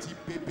manger.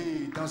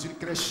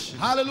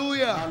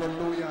 Hallelujah.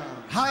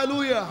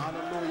 Hallelujah.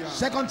 Hallelujah.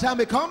 Second time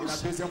he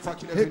comes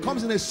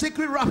in a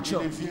secret rapture.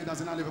 And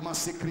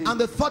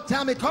the third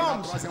time he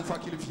comes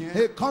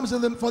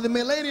for the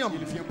millennium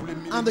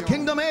and the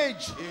kingdom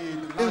age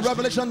in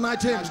Revelation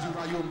 19.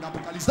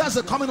 That's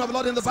the coming of the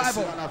Lord in the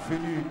Bible.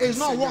 It's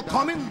not one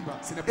coming,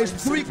 it's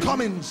three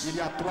comings.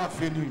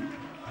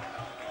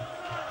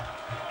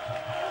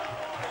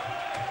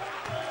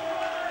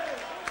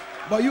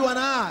 But you and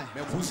I,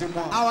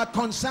 our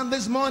concern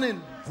this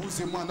morning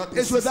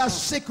is with that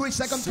secret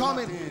second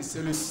coming. 1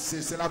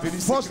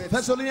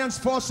 Thessalonians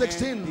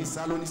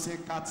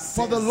 4:16.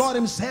 For the Lord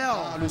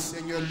himself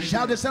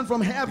shall descend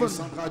from heaven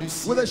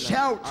with a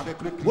shout,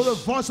 with the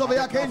voice of the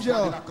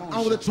archangel,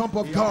 and with the trump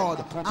of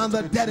God, and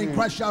the dead in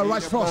Christ shall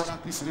rise first.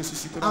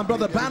 And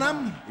Brother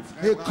Branham,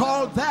 he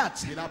called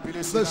that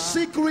the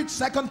secret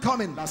second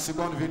coming.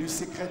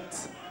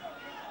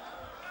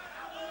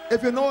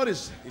 If you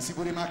notice, Et si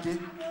vous remarquez,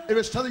 if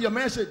you study your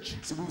message,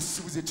 si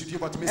vous étudiez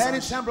votre message,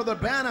 anytime Brother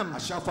Branham à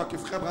chaque fois que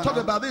Frère talk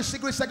Branham about this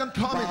secret second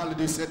coming, parle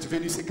de cette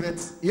venue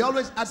secrète, he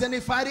always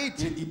identified it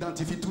il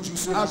identifie toujours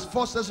cela as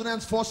 1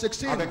 Thessalonians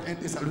 4:16, avec 1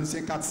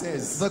 Thessaloniciens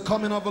 4:16. the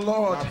coming of the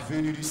Lord. La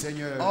venue du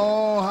Seigneur.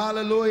 Oh,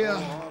 hallelujah.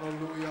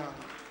 Alléluia.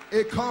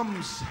 It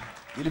comes,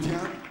 Il vient,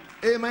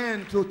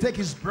 amen, to take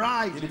his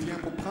bride il vient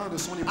pour prendre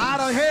son épouse out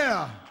of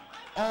here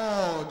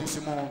hors de ce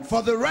monde.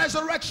 for the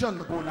resurrection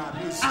Pour la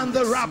and the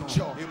résurrection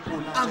rapture. et pour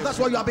la And that's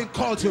what you have been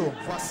called to.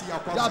 Voici à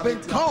quoi You have vous avez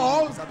been été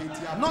called appelés. Vous avez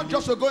été not appelés.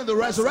 just to go in the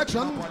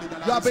resurrection,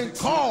 you have been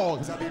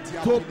called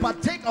to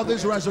partake of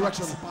this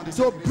resurrection,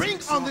 to bring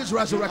on this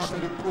resurrection.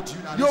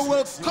 You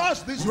will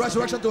cause this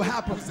resurrection to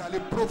happen. Vous allez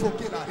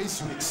provoquer la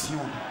résurrection.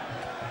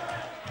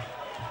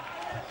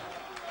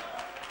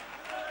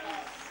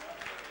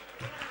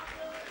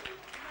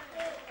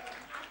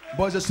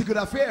 But it's a secret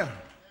affair.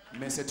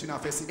 Mais c'est une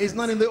affaire secrète. It's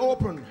not in the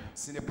open.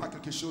 Ce n'est pas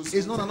quelque chose.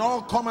 It's not an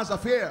all-comers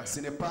affair. Ce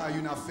n'est pas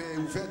une affaire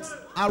ouverte.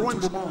 I pour run,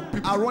 tout le monde,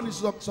 public. I run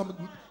into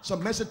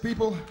some message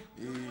people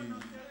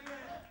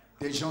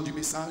Et des gens du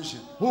message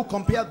who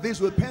compare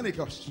this with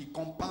Pentecost. qui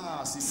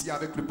comparent ceci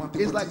avec le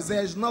It's like pentecôtisme.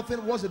 there's nothing.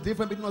 What's the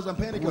difference between us and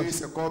Oui, Pentecost?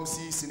 c'est comme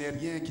si ce n'est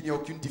rien, qu'il n'y a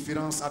aucune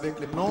différence avec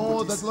les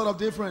No, there's pentecôtistes. a lot of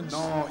difference.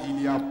 Non,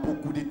 il y a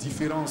beaucoup de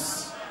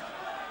différences.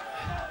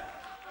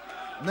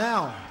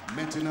 Now,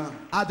 Maintenant,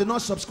 I did not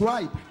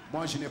subscribe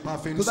moi je n'ai pas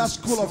fait une to that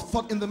school souscription of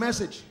thought in the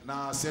message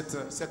dans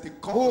cette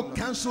école who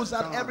cancels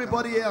out dans-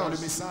 everybody dans le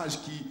else. message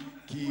qui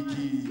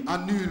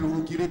annule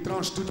ou qui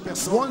retranche toute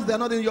personne. Once they're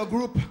not in your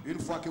group, Une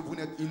fois que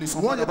ils ne sont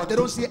pas once dans votre they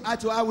don't groupe, see eye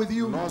to eye with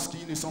you,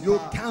 lorsqu'ils ne sont you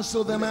pas,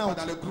 cancel them vous n'êtes out.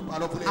 pas dans le groupe,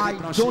 alors vous les I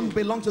retranchez. don't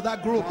belong to that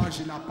group. Moi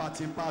je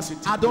n'appartiens pas à ce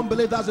type I de don't groupe.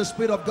 believe that's the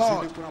Spirit of Je ne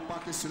God. crois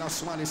pas que cela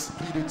soit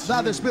l'esprit de Dieu.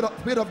 That the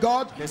Spirit of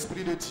God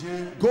L'esprit de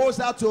Dieu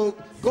goes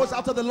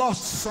after the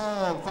lost.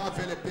 sort, va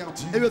vers les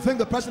perdus. If you think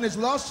the person is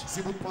lost,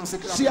 Si vous pensez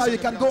que la see how personne you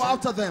est can go perdue,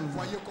 after them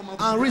voyez comment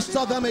vous and pouvez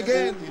restore them aller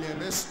again. il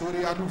est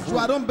restauré à nouveau. So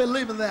I don't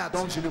believe in that.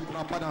 Donc je ne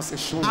crois pas dans ces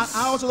choses.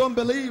 I also don't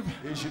believe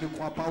Et je ne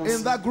crois pas aussi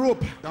in that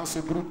group dans ce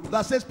groupe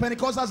that says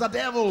Pentecostals are qui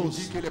devils.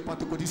 dit que les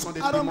pentecôtistes sont des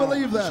I don't démons.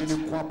 believe that. Je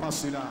ne crois pas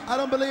cela. I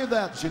don't believe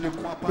that. Je ne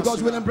crois pas Because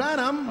cela. William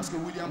Branham Parce que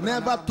William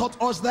never Branham taught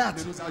us that.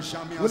 ne nous a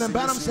jamais William enseigné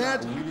Branham cela.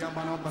 said, William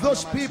Branham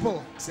those a dit,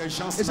 people, ces he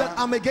gens-là, said,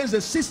 I'm against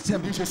the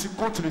system il dit, je suis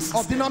contre le of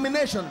système.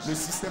 denominations. Le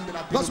système de la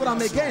That's what I'm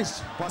dénomination.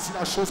 against. Voici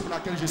la chose pour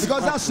laquelle je suis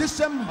Because that contre.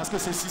 system Parce que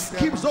ce système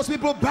keeps those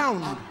people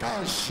bound.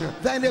 cache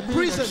They're in a les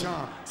prison.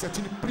 gens. C'est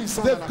une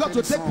prison They've dans got laquelle to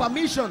ils take sont.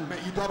 permission Mais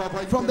ils doivent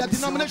avoir une from their permission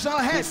denominational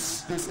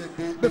heads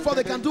before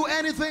they can do de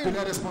anything.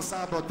 leurs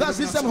responsables. That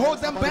system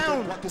holds them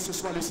bound. Que ce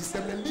soit le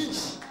système de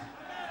liche.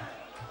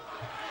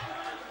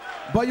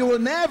 But you will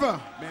never,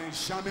 Mais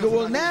jamais, you vous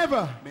will n'allez-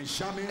 never, mais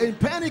jamais in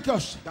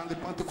Pentecost, dans les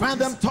pentecôtistes, find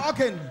them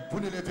talking. vous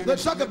ne les verrez They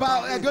talk jamais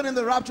about parler. going in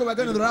the rapture, we're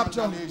going in the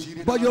rapture.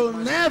 But you'll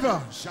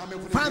never Jamais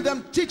vous ne find les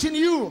them teaching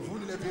you Vous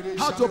ne les verrez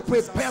how jamais to vous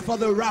prepare for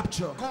the enseigner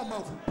rapture. Comment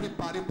vous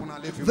préparer pour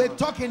l'enlèvement. They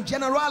talk in Ils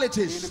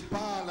generalities,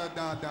 parlent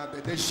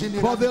des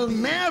but they'll généralités.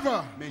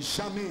 never Mais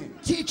jamais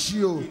teach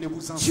you, ils ne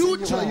vous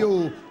tutor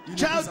enseigneront. you, Ils ne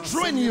child vous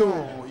train you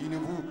enseigneront. Ils ne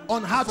vous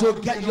on how to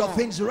get your formeront.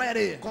 things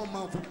ready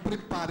Comment vous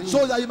préparer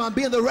so that you can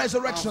be in the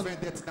resurrection, afin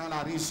d'être dans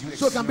la résurrection.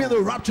 so you can be in the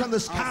rapture in the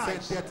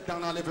Afin skies. d'être dans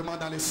l'enlèvement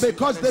dans les cieux.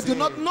 Because they do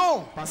not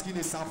know. Parce qu'ils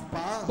ne savent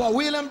pas But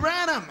William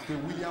Branham, que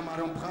William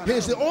Aaron Branham he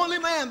is the only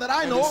man that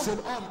I est le know. seul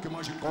homme que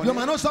moi je connais. You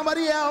might know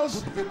somebody else.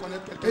 Vous pouvez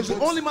connaître quelqu'un He's the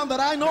d'autre. only man that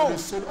I Mais know le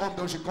seul homme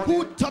dont je who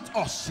connais taught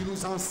us qui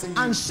nous a enseigné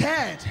and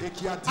said et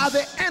qui a dit at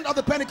the end of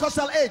the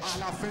Pentecostal age,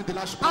 à la fin de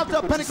l'âge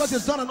after Pentecost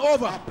is done and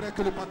over, après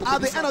que le at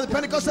the end of the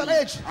Pentecostal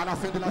age, à la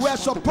fin de l'âge we are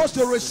supposed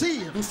to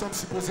receive, nous sommes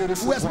supposés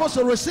we are supposed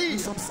to recevoir, nous receive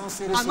sommes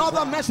censés recevoir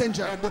another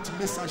messenger, un autre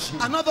messager,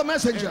 another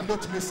messenger un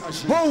autre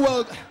messager. who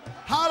will,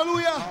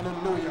 hallelujah,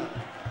 Alléluia.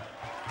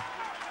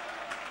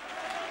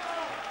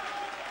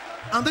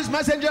 and this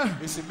messenger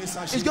Et ce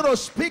messager is going to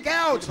speak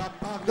out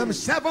them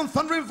seven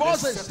thundering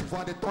voices, cette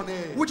voix de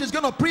tonnerre which is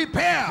going to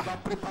prepare va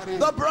préparer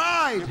the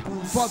bride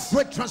for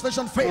great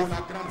translation pour faith.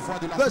 la grande voix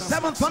de la The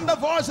seven transformation. thunder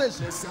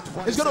voices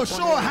is going to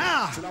show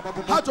her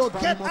how to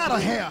get out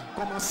of here.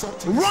 Comment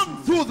sortir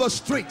Run through the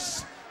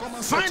streets.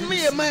 Find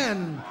me a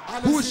man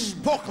who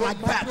spoke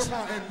like that.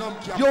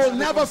 You will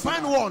never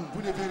find one.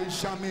 Vous ne verrez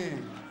jamais.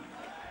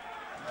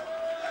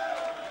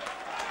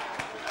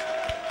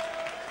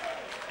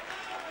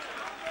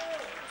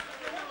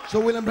 So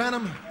William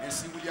Branham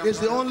Ainsi, William is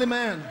the Branham, only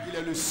man il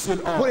est le seul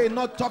who homme. did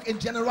not talk in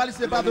generality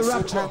Il est about the le seul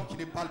rapture. homme qui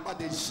ne parle pas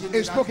des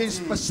He spoke in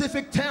généralités.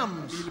 specific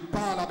terms. Il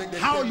parle avec des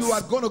How termes you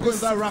are going to go in that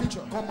spécifiques.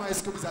 rapture. Comment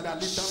est-ce que vous allez aller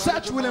dans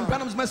Search William l'enlèvement?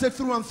 Branham's message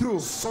through and through.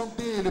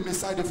 Sondez le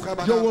message de Frère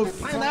You Branham will de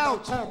find fond en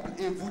out comble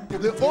et vous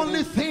The découvrirez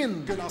only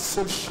thing que la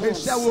seule is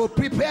chose, that will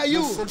prepare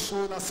you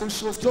la seule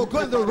chose qui to vous go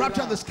in the préparera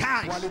rapture of the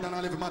skies. pour aller dans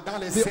l'enlèvement dans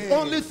les The airs.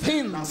 only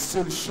thing La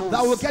seule chose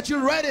that will get you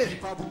ready qui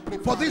va vous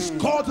préparer for this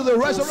call to the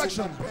pour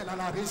resurrection cet appel à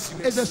la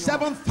résurrection, is the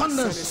seven c'est les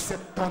thunders 7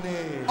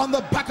 tonnerres. on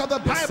the back of the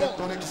Les 7 Bible.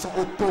 tonnerres qui sont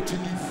autour du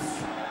livre.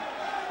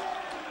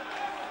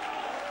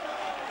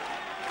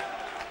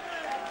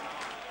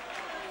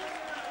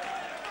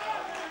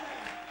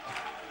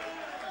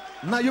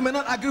 Now you may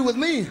not agree with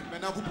me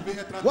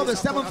what the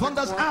seven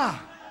thunders are,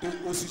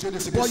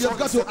 but you've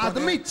got to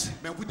admit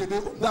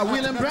that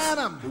William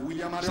Branham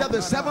said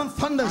the seven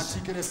thunders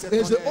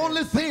is the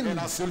only thing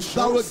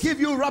that will give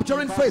you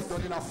rapturing faith,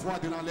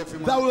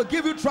 that will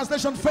give you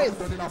translation faith,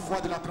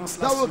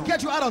 that will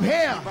get you out of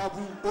here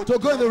to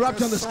go in the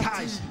rapture in the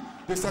skies.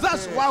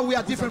 That's why we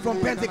are different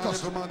from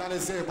Pentecost. We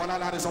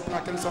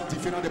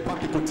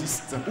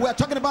are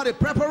talking about a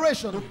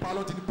preparation to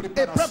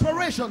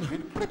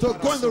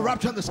go in the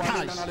rapture in the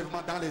skies.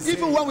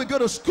 Even when we go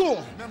to school,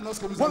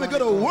 when we go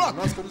to work,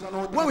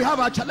 when we have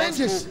our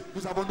challenges,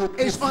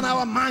 it's on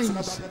our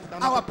minds,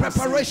 our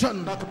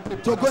preparation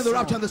to go in the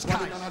rapture in the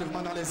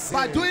skies.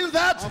 By doing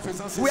that,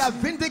 we are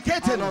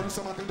vindicating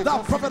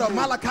the prophet of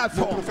Malachi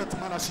 4.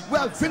 We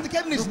are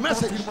vindicating his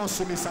message.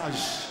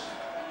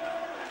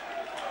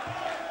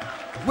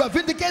 We are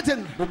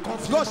vindicating.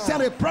 God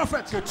sent a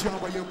prophet to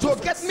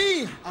get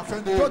me,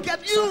 to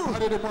get you,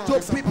 to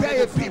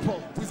prepare a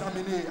people.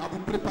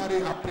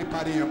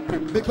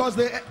 Because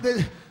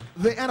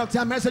the end of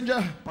time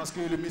messenger,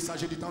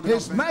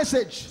 his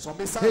message,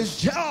 his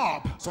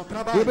job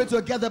will be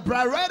to get the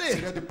bride ready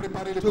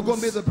to go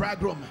meet the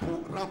bridegroom.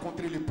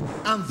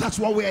 And that's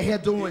what we are here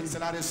doing.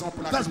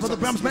 That's for the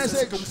Bram's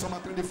message.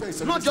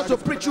 Not just to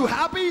preach you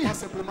happy,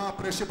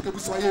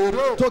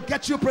 to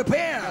get you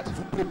prepared.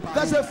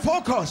 There's a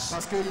focus,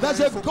 there's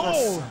a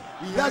goal,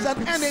 there's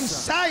an end in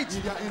sight,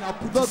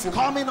 the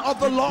coming of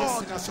the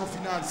Lord.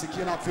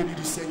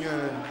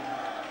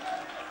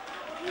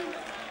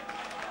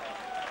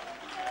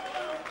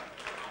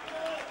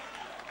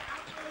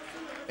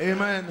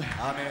 Amen.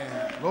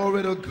 Amen.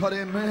 Glory to God.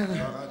 Amen.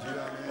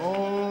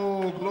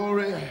 Oh,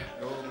 glory.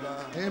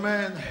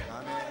 Amen.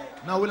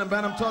 Now William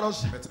Branham taught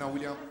us,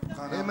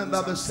 amen,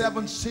 that the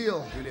seventh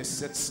seal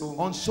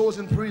on souls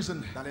in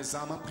prison,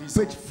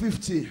 page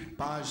 50,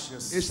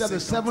 it said the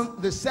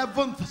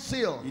seventh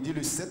seal,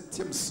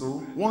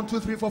 1, 2,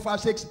 3, 4, 5,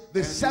 6,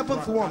 the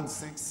seventh one,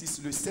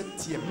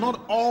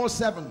 not all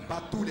seven,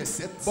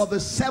 but the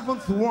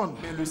seventh one,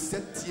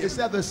 it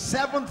said the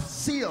seventh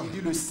seal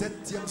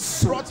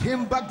brought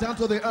him back down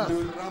to the earth.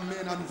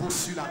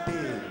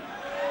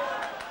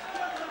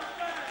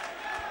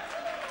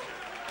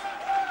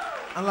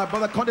 And like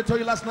Brother Conde told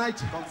you last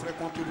night,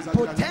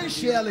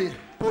 potentially,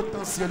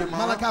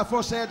 Malachi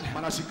 4 said,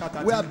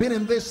 we have been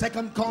in this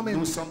second coming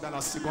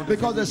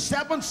because the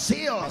seventh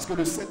seal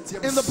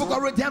in the book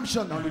of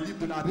redemption,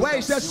 where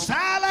it says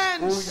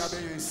silence,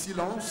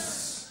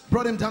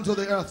 brought him down to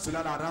the earth.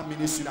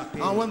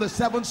 And when the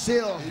seventh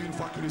seal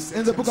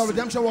in the book of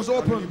redemption was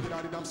opened,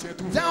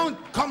 down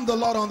come the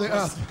Lord on the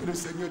earth.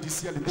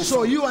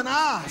 So you and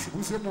I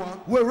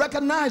will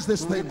recognize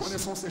these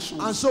things,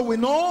 and so we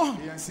know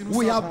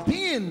we have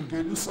been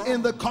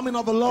in the coming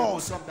of the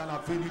Lord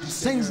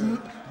since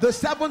the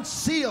seventh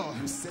seal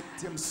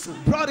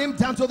brought him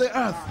down to the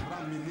earth.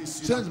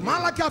 Since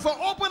Malachi 4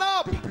 opened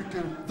up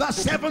the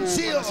seventh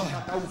seal,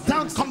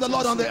 down come the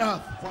Lord on the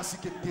earth.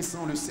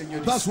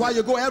 That's why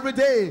you go every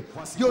day.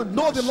 You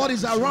know the Lord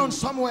is around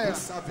somewhere.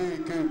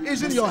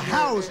 He's in your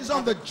house, he's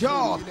on the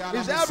job,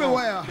 he's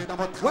everywhere.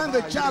 When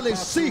the child is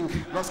sick,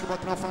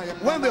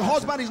 when the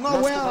husband is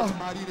not well,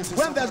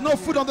 when there's no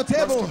food on the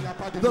table,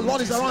 the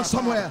Lord is around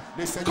somewhere.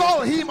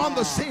 Call him on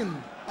the scene.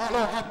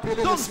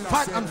 Don't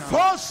fight and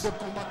force.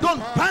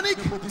 Don't panic.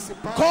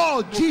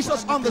 Call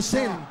Jesus on the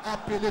scene,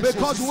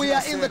 because we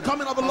are in the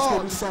coming of the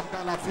Lord.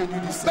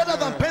 Better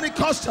than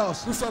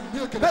Pentecostals,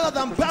 better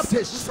than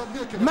Baptists,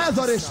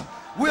 Methodists.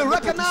 We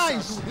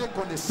recognize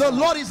the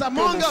Lord is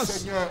among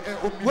us.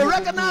 We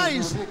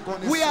recognize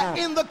we are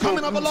in the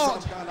coming of the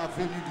Lord.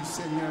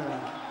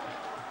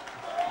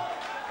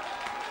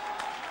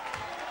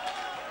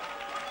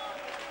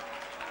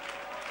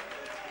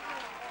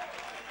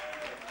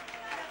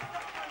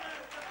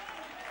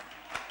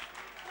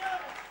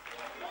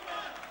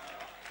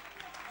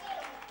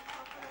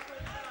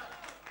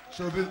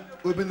 So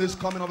we've been this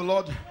coming of the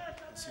Lord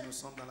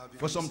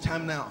for some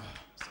time now.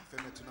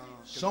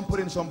 Some put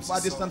in some far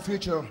distant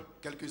future,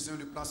 but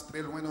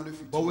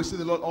we see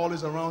the Lord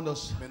always around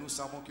us.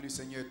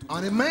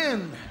 And a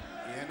man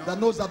that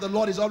knows that the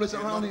Lord is always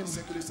around him,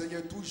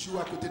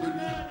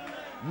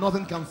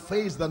 nothing can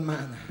faze that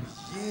man.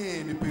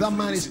 That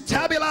man is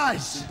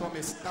stabilized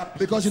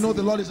because you know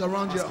the Lord is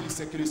around you.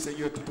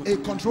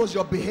 It controls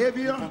your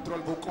behavior,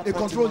 it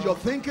controls your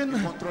thinking,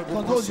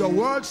 controls your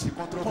words,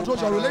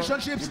 controls your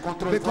relationships,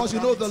 because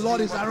you know the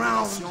Lord is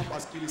around.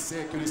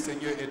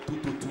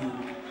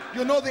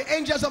 You know the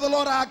angels of the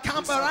Lord are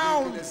camped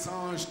around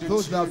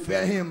those that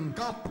fear him.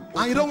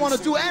 And you don't want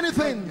to do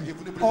anything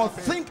or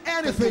think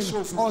anything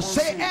or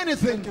say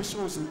anything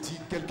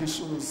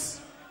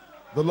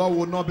the Lord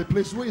will not be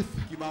pleased with,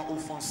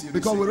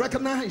 because we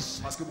recognize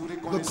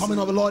the coming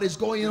of the Lord is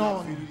going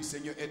on.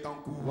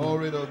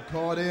 Glory to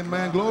God.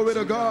 Amen. Glory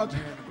to God.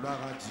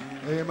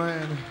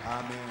 Amen.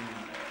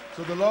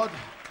 So the Lord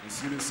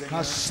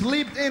has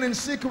slipped in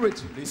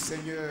secret.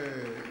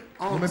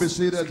 You may be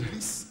seated.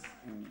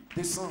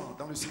 He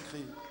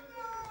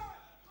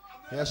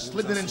has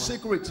slipped in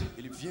secret.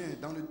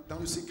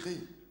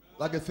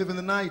 like a thief in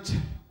the night.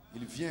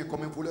 Il vient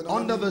comme un voleur dans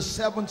Under la nuit. the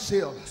seventh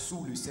seal.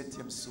 Sous le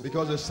septième sceau.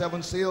 Because the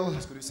seventh seal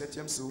Parce que le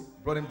septième sceau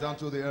brought him down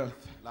to the earth.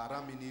 l'a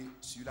ramené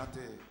sur la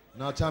terre.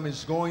 Now time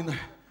is going,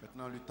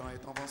 Maintenant le temps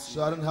est avancé.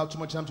 so I don't have too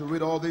much time to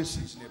read all this.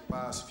 Je n'ai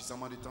pas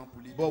suffisamment de temps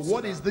pour lire But tout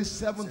what cela. is this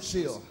seventh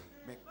seal?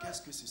 Mais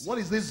qu'est-ce que c'est ça? What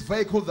is this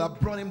vehicle that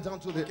brought him down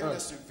to the Quel est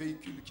earth ce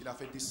véhicule qu'il a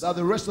fait that descendre?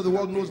 the rest of the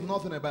world knows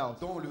nothing about?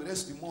 Dont le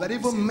reste du monde That ne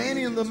even sait many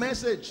rien in the du tout.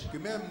 message Que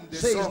même des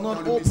say it's sortes not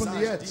dans le opened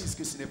message yet. disent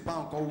que ce n'est pas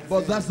encore ouvert.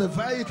 But that's the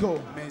vehicle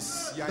Mais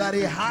il y a that un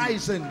he véhicule-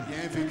 hides in il y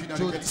a un véhicule dans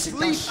to lequel il se sleep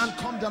cache, and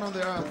come down on the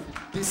earth.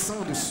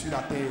 descendre sur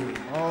la terre.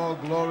 Oh,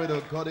 glory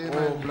to God. Oh,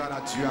 Amen. gloire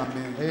à Dieu,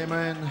 amen.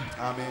 Amen.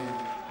 Amen.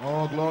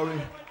 Oh, glory.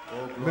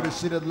 Oh, Maybe gloire.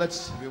 seated.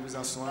 Let's Vous pouvez vous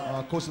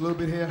asseoir. coast a little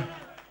bit here.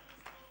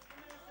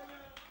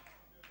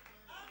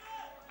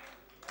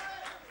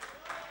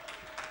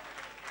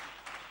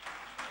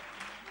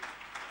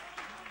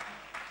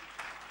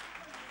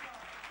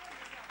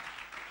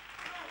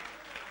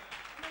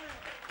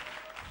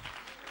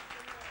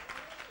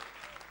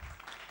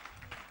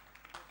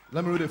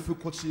 Let me read a few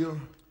quotes to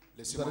you.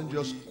 So I didn't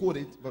just quote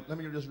it, but let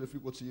me just read a few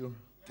quotes to you.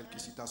 Quelques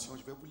citations,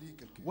 je vais vous lire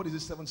quelques What is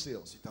this seventh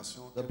seal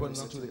citations. that Quel est brought le him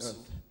down to the septième earth?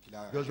 sceau qu'il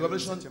a- Because quel est le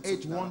Revelation septième sceau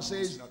qu'il a 8:1 ramené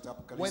says, sur la terre?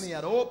 Apocalypse when he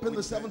had opened the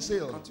huit, seventh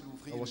seal, quand il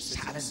ouvrit there le was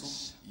septième silence.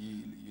 sceau,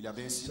 il y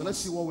avait un So let's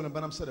see silence. what William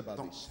Branham said about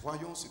Donc, this.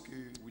 voyons ce que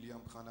William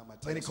Branham a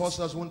dit.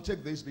 Pentecostals won't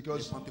take this Les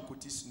because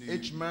pentecôtistes ne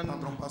each man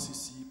prendront pas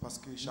ceci parce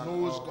que chaque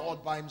knows homme,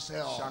 God by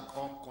himself, chaque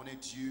homme connaît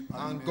Dieu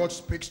par and lui-même. God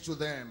speaks to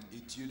them,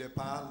 Et Dieu les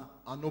parle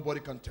and nobody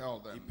can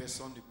tell et them.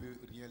 personne ne peut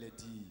rien les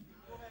dire.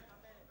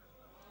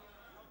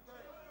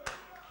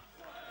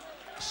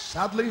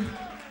 Sadly,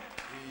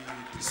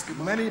 Et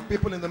tristement, many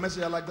people in the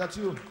message are like that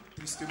too.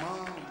 tristement,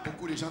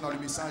 beaucoup de gens dans le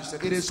message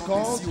It is sont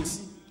called- ainsi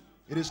aussi.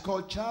 It is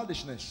called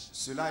childishness.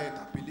 Cela est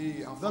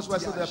appelé That's why I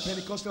said they're enfantillage.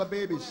 Pentecostal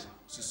babies,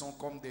 Ce sont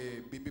comme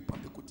des bébés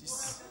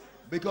pentecôtistes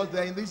because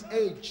they're in this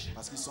age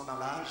parce qu'ils sont dans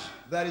l'âge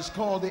that is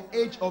called the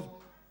age of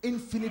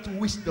infinite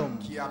wisdom.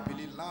 qui est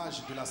appelé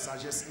l'âge de la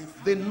sagesse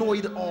infinie. They know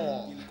it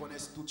all. Ils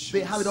connaissent toutes choses.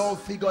 They have it all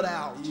figured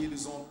out.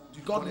 Ils ont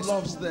du God connaissent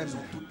loves tout. them. Ils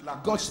ont toute la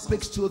God connaissance.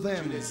 speaks to Dieu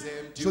them. les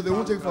aime. Dieu So they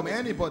won't parle take it from avec eux.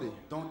 anybody.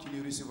 Donc ils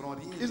ne recevront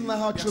rien. Isn't de that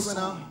how personne. children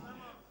are?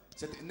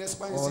 N'est-ce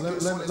pas Oh, ainsi que let,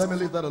 sont let, les let me enfants?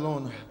 leave that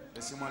alone.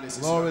 Laissez-moi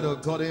laisser Glory cela.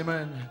 to God,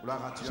 amen.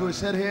 Gloire à Dieu. So he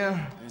said here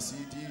Ainsi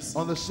il dit ici,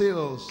 on the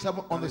seal,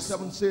 on the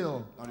seventh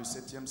seal, dans le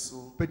septième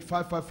sceau, page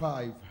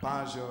 555. page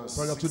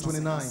Paragraph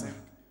 229. 555,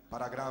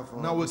 paragraphe.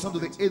 Now we'll come to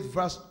the 229. 8th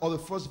verse or the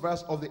first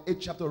verse of the 8th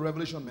chapter of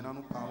Revelation. Maintenant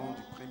nous parlons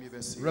du premier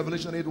verset.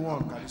 Revelation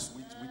 8:1. Apocalypse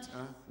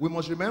 8:1. We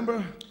must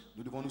remember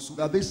Nous devons nous that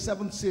souvenir this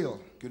seventh seal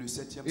que le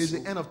septième is sceau,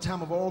 the end of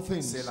time of all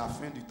things. c'est la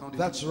fin du temps de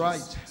That's toutes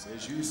right. choses. C'est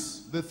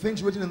juste The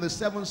things written in the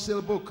seventh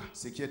seal book,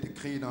 ce qui est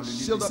écrit dans le livre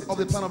sealed du up of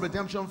the septième plan of sceau,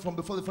 redemption from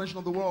before the foundation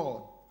of the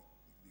world.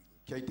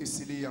 qui a été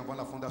scellé avant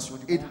la fondation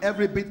du It monde.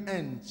 every bit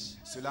ends.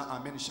 Cela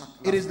amène chaque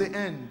It la is the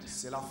fin. end.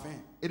 C'est la fin.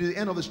 It is the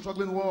end of the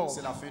struggling world.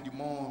 C'est la fin du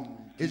monde.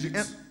 qui It's the lutte.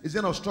 end, it's the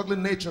end of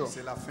struggling nature.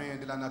 C'est la fin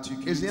de la nature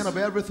qui It's the lutte. end of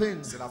everything.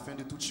 C'est la fin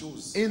de toutes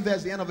choses. In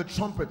there's the end of the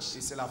trumpets.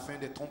 Et c'est la fin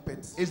des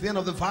trompettes. It's the end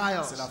of the C'est la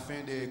vials.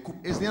 fin des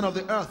coupes. It's the end of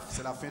the earth.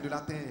 C'est la fin de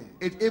la terre.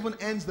 It even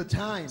ends the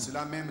time.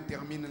 Cela même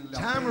termine la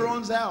Time terre.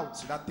 runs out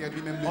Cela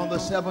termine même le on the temps.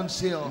 seventh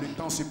seal. Le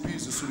temps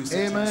s'épuise sous le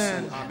septième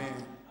Amen. sceau. Amen.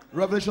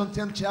 Revelation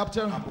 10th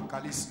chapter,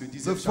 Apocalypse, le the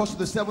 10e first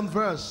to the chapitre 7th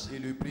verse. et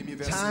le premier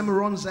verset. Time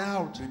runs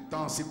out. Le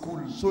temps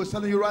s'écoule. So it's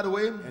telling you right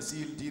away. Ainsi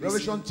il dit ici,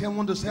 Revelation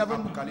 10:1 to 7.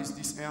 Apocalypse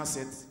 10, 1 à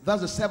 7.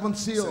 That's the seventh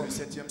C'est seal. le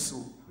septième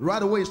sceau.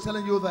 Right away, it's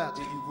telling you that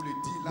Et il vous le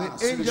dit là, the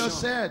sur le angel champ.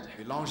 said,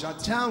 Et l'ange a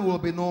dit, time will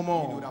be no il n'y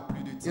more aura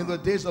plus de in the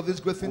temps. days of this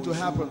great thing Au to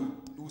jour happen.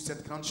 où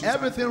cette grande chose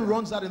Everything arrivera.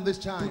 runs out in this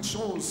time. Toutes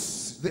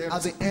choses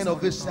At the end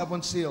of this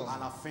seventh seal. à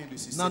la fin de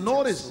ce Now septième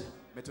notice, sceau.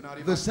 Maintenant,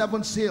 arrive the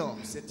seventh seal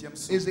le septième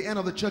sceau. is the end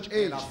of the church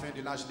C'est age. la fin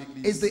de l'âge de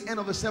It's l'église. the end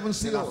of the seven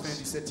C'est la fin seals.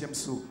 du septième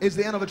sceau. It's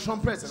the end of the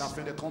trumpets. C'est la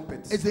fin des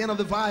trompettes. It's the end of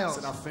the C'est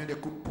vials. la fin des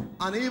coupes.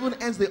 And even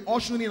ends the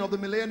ushering in of the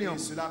millennium. Et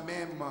cela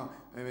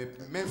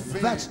même fin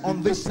That's de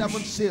on this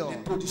seventh seal.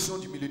 l'introduction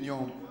du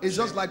millénium. It's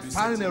just like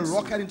firing a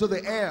rocket into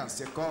the air.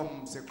 C'est comme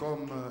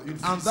une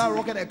And that fusée.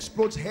 rocket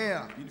explodes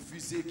here. Une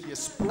fusée qui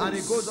explose. And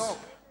it goes up.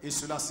 Et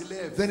cela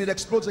s'élève. Then it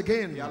explodes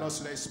again. Et alors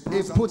cela explose.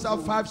 It à puts nouveau.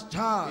 out 5 Et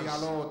stars.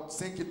 alors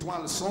 5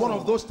 étoiles sortent. One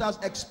of those stars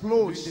L'une de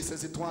explodes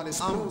ces étoiles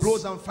and blows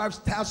explose. and 5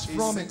 stars Et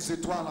from 5 it.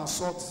 étoiles en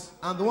sortent.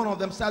 And one of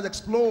them stars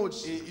explodes.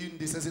 Et une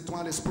de ces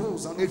étoiles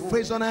explose. à It nouveau.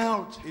 fades on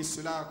out. Et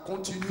cela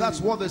continue. That's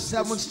what the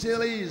seventh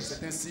seal is.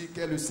 C'est ainsi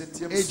qu'est le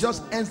septième It just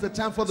sceau. ends the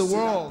time for the Cela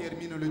world.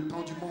 termine le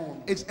temps du monde.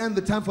 It ends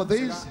the time for Cela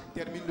this.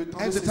 termine le temps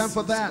Ends de the time ceci.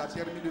 for that.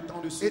 Cela termine le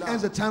temps de It cela.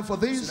 ends the time for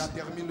this. Cela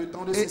termine le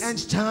temps de It ceci.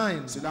 ends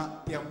time.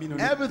 Cela termine le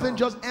Everything temps.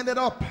 just ended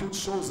up Toute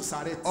chose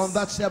s'arrête on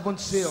that seventh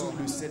sous seal.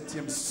 le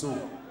septième sceau.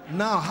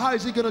 Now, how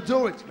is he going to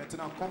do it?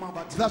 Maintenant, comment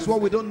va-t-il That's le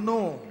what we faire? don't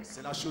know.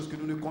 C'est la chose que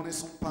nous ne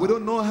connaissons pas. We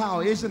don't know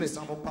how, isn't Nous ne it?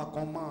 savons pas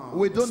comment.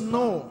 We n'est-ce don't pas?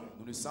 know. Nous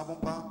Nous ne savons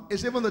pas.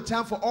 It's even the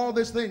time for all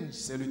these things.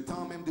 C'est le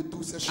temps même de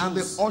toutes ces And the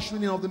choses.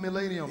 ushering in of the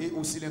millennium. Et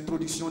aussi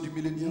l'introduction du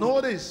millénium.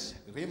 Notice,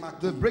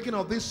 Remarquez, the breaking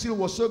of this seal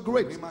was so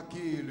great.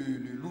 remarquez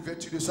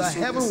l'ouverture de ce The sceau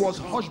heaven était was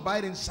si grande hushed by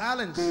it in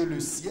silence. que le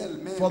ciel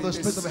même for the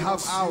était space of a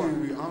half hour.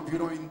 silencieux,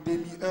 environ une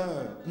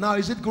demi-heure. Now,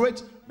 is it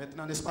great?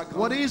 Maintenant, n'est-ce pas grand?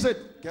 What is it?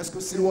 Qu'est-ce que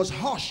c'est? It was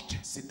hushed.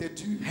 C'était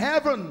dur.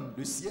 Heaven,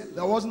 Le ciel,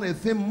 there wasn't a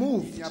thing il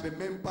moved n'y avait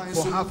même pas un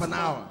for seul half an mouvement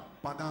hour.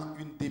 pendant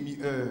une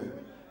demi-heure.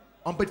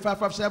 On page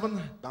 557,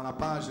 Dans la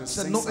page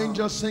said no 500,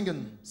 angels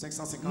singing,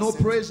 557, no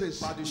praises,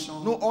 pas de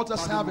chant, no altar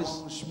pas de service,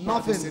 louange, pas de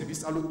nothing.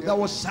 service à l'autel. There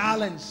was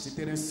silence,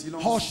 C'était un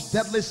silence. hushed,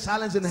 deadly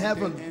silence in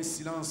heaven.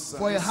 C'était un silence,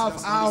 for a un half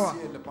silence dans le hour.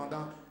 ciel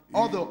pendant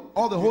All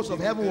the une hosts of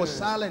heaven was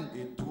demi-heure. silent.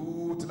 Et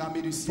toute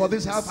l'armée du ciel For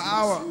this était half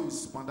hour.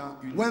 silencieuse pendant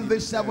une When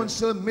this seventh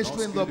seal demi-heure.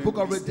 mystery in the Lorsque book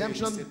le of mystère du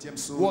redemption septième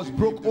sceau was du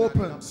broke livre de la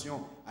open. rédemption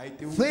a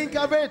été Think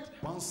ouvert. of it,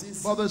 Pensez-y.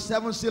 for the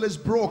seventh seal is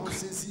broke.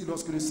 Pensez-y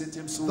lorsque le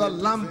septième sceau The est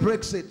lamb ouvert.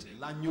 breaks it.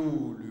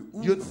 L'agneau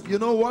le You ouvre.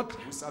 know what?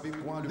 Vous savez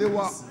quoi? Le They were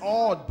prince,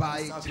 awed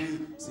by vous it. savez,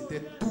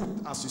 c'était tout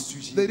à ce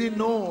sujet. They didn't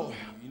know.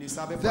 Ils ne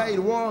savaient pas. There it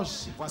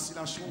was. Voici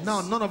la chose.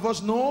 Now, none of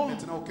us know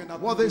Maintenant, aucun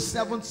d'entre what nous this sait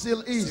seventh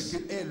seal ce is.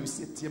 que est le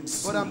septième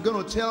sceau. But I'm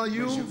going to tell Mais je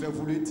you vais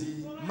vous le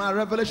dire. my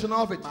revelation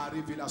of it. Ma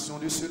révélation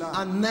de cela.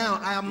 And now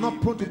I am not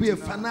prone to be a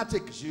Maintenant,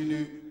 fanatic. Je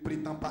ne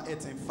prétends pas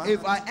être un fan.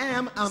 If I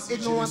am, I'm Si je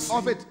le ignorant suis,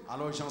 of it.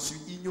 alors j'en suis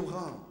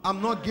ignorant. I'm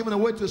not giving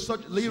away to such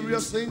Je ne lyrious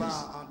suis things.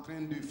 pas en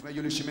train de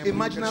frayer le chemin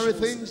Imaginary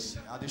pour quelque things. chose.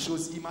 Il y a des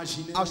choses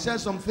imaginaires. I've said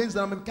some things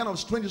that I'm kind of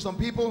strange to some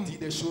people. Dit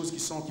des choses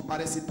qui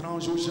paraissent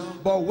étranges aux gens.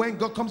 But when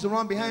God comes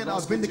around behind us,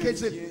 Lorsque Dieu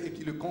vindicates it, vient et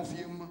qu'il le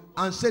confirme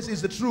and says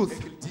it's the truth, et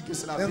qu'il dit que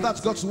c'est la then that's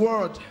vérité God's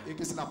word. et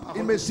que c'est la parole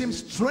It may de seem Dieu.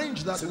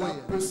 strange that Cela way.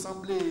 peut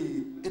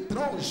sembler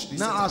étrange de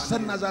Now, cette as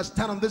sudden manière. as I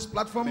stand on this Mais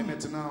platform,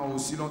 maintenant,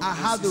 aussi longtemps I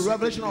had the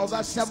revelation of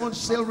that seventh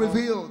seal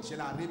revealed. J'ai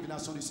la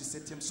révélation de ce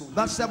septième sceau.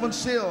 That seventh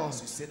seal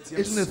Ce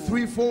septième is in a sceau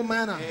threefold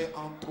manner. est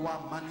en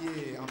trois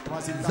manières, en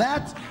trois étapes.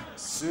 That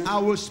Ce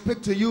I will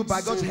speak to you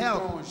by God's ce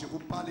help dont je vous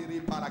parlerai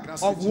par la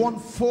grâce of de Dieu one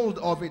fold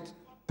of it.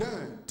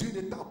 d'une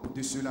étape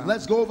de cela.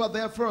 Let's go over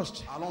there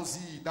first.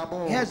 Allons-y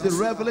d'abord. Here's dans the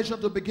cela. revelation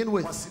to begin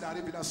with. Voici la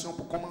révélation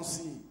pour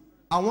commencer.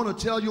 I want to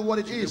tell you what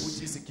it Je vais vous is.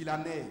 dire ce qu'il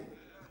en est.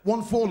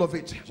 One fold of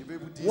it. Je vais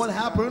vous dire What ce qu'il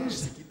en est, happens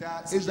ce qui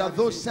is est that arrivé.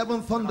 those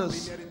seven thunders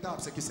La première étape,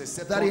 c'est que ces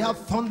sept that he tonnerres,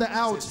 had thunder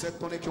out ces sept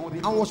tonnerres qui ont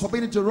and was répondu.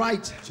 forbidden to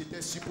write.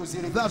 J'étais supposé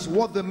répondre. That's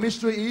what the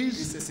mystery Et is.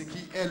 c'est ce qui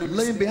est le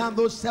Laying mystère. behind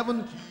those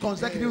seven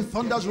consecutive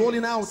thunders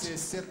rolling out. Ces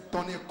sept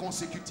tonnerres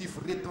consécutifs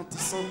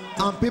retentissants.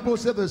 And people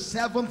say the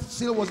seventh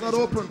seal was not Ils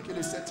ont open. dit que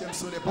le septième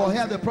sonne n'est pas But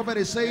here ouvert. the prophet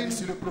is saying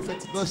Ici, le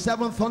prophète dit the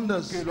seven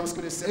thunders que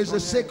lorsque les sept is a tonnerres,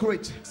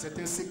 secret. c'est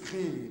un secret.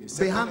 Les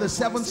sept Behind tonnerres the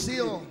sont un seventh secret.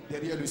 seal,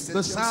 Derrière le the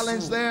septième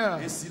silence sceau, there.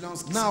 un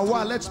silence qui Now, se why?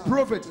 trouve Let's là.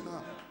 prove it.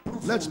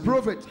 Maintenant, Let's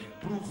prouvons-le. prove it.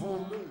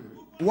 Prouvons-le.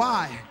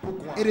 Why?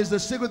 Pourquoi? It is the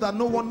secret that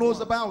no one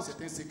knows about.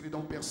 C'est un secret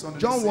dont personne ne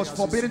John sait was à ce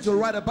forbidden sujet. to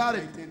write about Il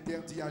a it, été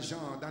interdit à Jean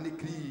d'en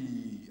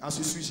écrire à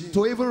ce sujet.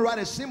 to even write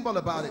a symbol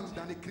about it.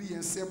 Même d'en écrire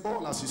un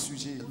symbole à ce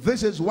sujet.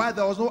 This is why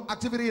there was no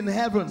activity in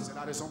heaven. C'est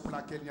la raison pour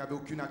laquelle il n'y avait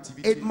aucune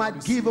activité. It dans might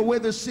le give ciel. away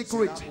the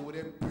secret, Cela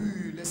aurait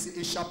pu laisser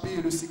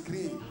échapper le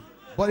secret.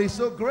 but it's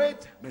so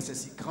great, Mais c'est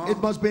si grand it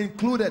must be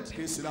included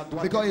que cela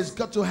doit because être it's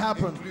got to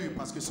happen. inclus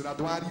parce que cela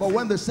doit arriver. But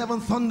when the seven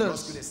Lorsque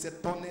thunders, les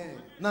sept tonnerres,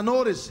 now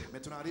notice,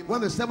 maintenant arrive,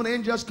 when the seven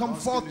angels come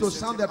lorsque forth le to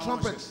sound their septième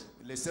ange, trumpets,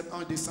 les sept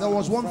anges descendent, there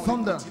was one font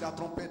thunder. retentir la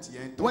trompette, il y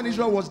a un when tonnerre.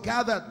 Israel was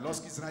gathered,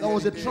 Lorsqu'Israël there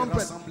was a était trumpet.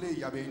 rassemblé, il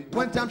y avait une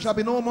When time trompette. shall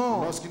be no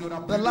more, Lorsqu'il n'y aura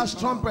the plus de last temps,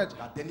 trumpet,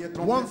 la dernière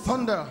one trompette,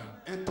 thunder.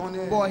 un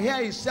tonnerre. But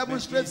here is seven Mais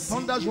straight ici,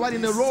 thunders il y right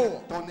in a a row.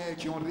 sept tonnerres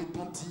qui ont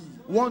retenti.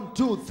 1,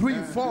 2, 3,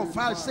 1, 4, 2, 5,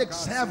 3, 6, 4,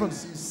 7. 5,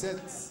 6,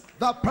 7.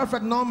 That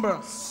perfect number.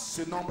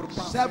 Ce nombre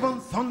parfait. Seven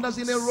thunders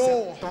in a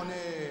row. Sept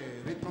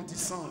tonnerres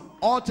retentissants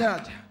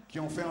Altered. qui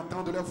ont fait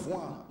entendre leur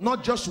voix. Not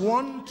just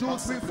 1, 2, 3,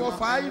 4,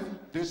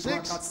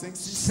 5, 6,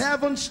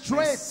 7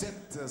 straight.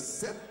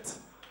 Sept.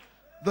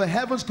 The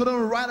heavens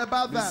couldn't write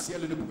about Le that.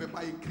 ciel ne pouvait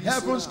pas écrire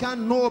Heavens cela.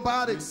 can't know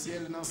about Le it.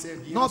 ciel n'en sait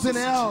rien. Nothing à ce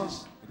sujet.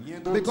 else. Rien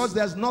d'autre. Because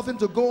there's nothing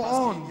to go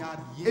on.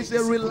 It's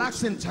a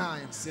relaxing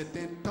time. C'est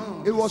un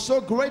temps. It was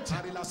so great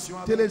en relation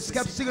avec till it's ces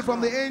kept secret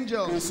from the que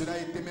angels. cela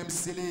était même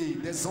scellé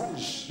des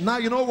anges. Now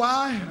you know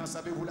why? Maintenant,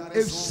 savez-vous la If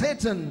raison?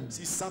 Satan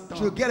Si Satan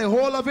should get a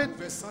hold of it,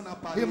 pouvait s'en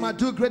emparer, he might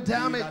do great il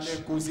damage.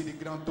 allait causer de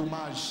grands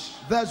dommages.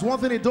 There's one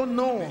thing he don't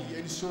know. Il y a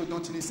une chose dont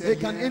il ne sait He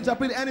rien. can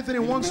interpret anything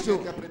he Il wants peut to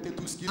interpréter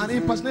tout ce qu'il and veut.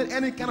 impersonate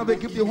any kind of a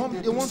gift he wants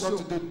Toutes to.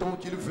 sortes de dons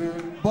qu'il veut.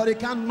 But he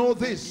can't know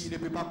this. Il ne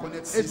peut pas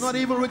connaître It's ceci. not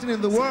even written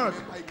in the C'est word.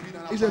 même pas écrit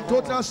dans la It's a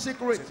parole. total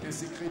secret. C'est un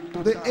secret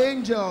total. The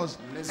angels,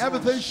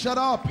 everything shut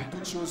up.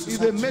 Toutes choses se If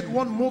sont they make tues.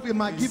 one move, it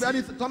might give Et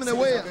anything coming s'ils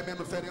away. avaient même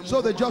fait un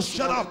So they mouvement, just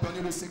shut ils auraient up.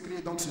 donné le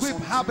secret, donc se Quit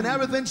sont happening,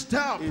 tués. everything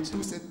stopped. Et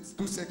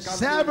tous ces calmes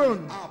Seven,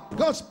 ah,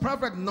 God's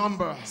perfect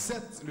number.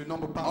 7, le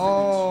nombre parfait.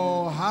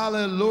 Oh,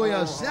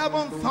 hallelujah. Oh, Seven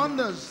hallelujah.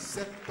 thunders,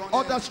 7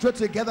 all tonnerres that straight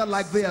together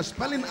like they are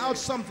spelling out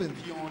something.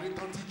 qui ont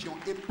retenti, qui ont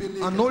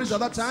épelé. And quelque notice at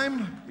that chose.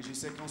 time, Et je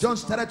sais qu'en ce John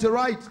temps, started to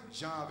write.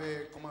 Jean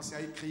avait commencé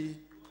à écrire.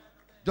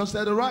 John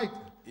started to write.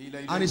 Et il a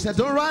And he said,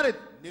 don't write it.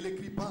 Ne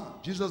l'écris pas.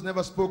 Jesus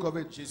never spoke of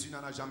it. Jésus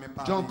n'en a jamais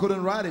parlé. John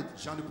couldn't write it.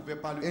 Jean ne pouvait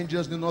pas le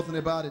Angels knew nothing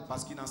about it.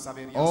 parce qu'il n'en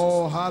savait rien.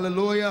 Oh,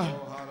 hallelujah.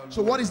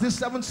 So what is this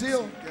seventh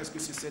seal? Qu'est-ce que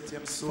ce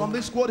septième sceau? From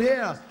this quote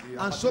here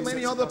and so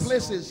many other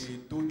places,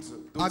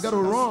 I got to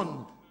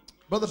run.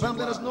 Brother Bam,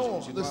 let us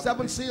know the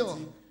seventh seal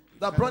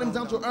that brought him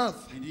down to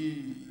earth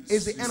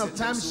is the end of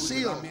time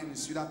seal.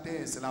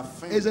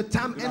 Is a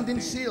time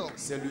ending seal.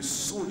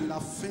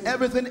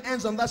 Everything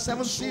ends on that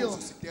seventh seal.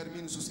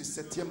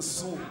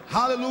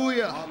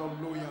 Hallelujah.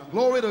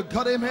 Glory to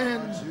God,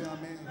 amen.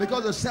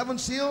 Because the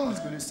seventh seal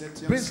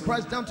brings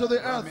Christ down to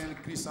the earth.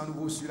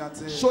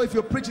 So if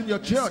you preach in your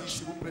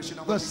church,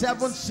 the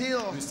seventh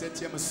seal,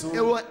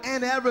 it will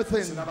end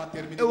everything.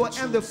 It will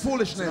end the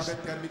foolishness.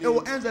 It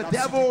will end the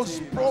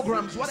devil's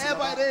programs,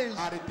 whatever it is.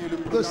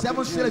 The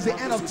seventh seal is the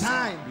end of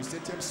time.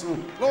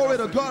 Glory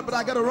to God, but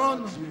I got to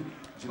run.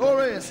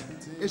 Glory.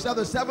 It's that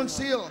the seventh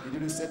seal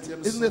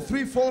is in the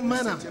threefold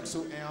manner.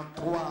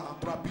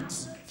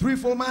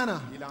 Threefold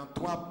manner.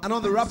 And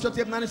on the rapture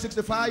tape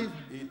 1965,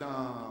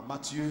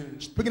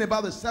 speaking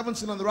about the seventh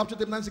seal on the rapture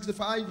tape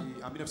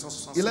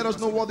 1965, he let us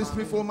know what this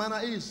threefold manner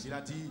is. The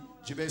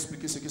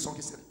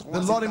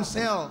Lord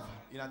himself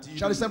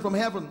shall descend from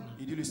heaven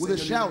with a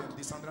shout,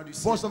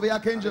 voice of the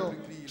archangel,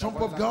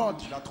 trump of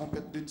God.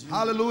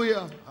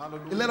 Hallelujah.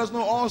 He let us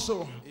know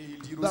also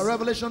that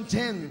Revelation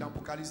 10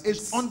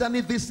 is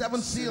underneath this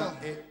seventh seal.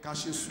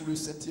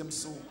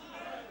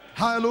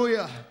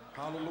 Hallelujah.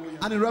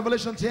 And in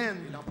Revelation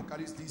 10,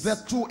 there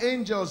are two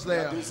angels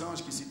there.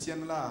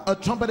 A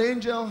trumpet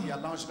angel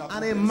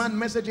and a man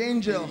message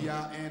angel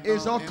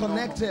is all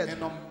connected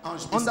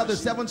under the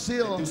seventh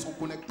seal.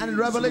 And in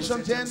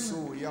Revelation 10,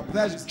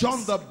 there's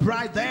John the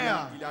bride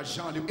there.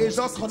 Is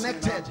all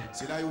connected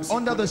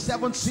under the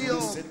seventh seal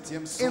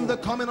in the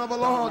coming of the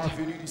Lord.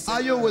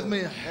 Are you with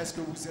me?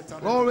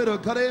 Glory to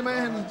God,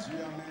 amen.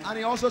 And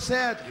he also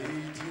said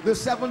the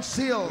seventh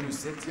seal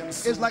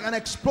is like an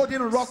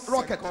exploding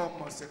rocket.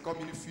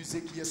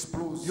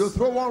 You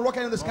throw one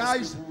rocket in the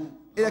skies,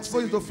 it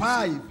explodes into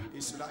 5.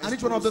 And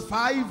each one of the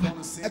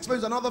 5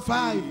 explodes another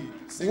 5.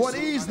 What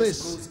is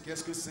this?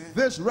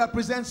 This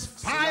represents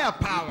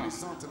firepower.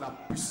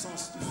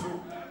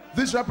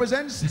 This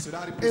represents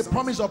a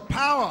promise of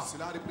power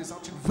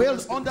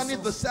veiled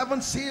underneath the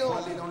seventh seal.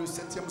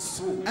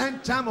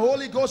 End time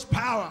Holy Ghost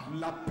power.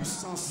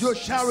 You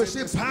shall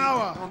receive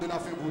power.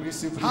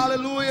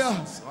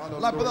 Hallelujah.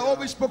 Like Brother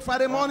Obi spoke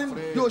Friday morning,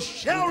 you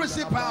shall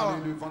receive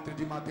power.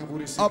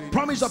 A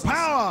promise of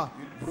power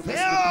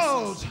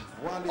veiled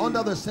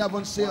under the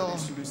seventh seal.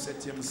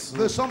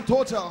 The sum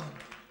total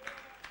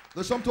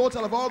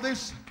of all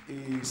this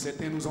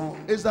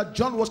is that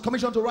John was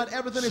commissioned to write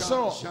everything he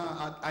saw.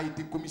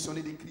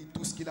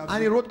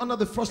 And he wrote under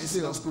the first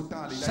seal,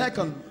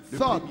 second,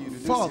 third,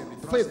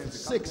 fourth, fifth,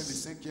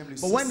 sixth.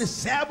 But when the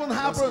seventh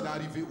happened,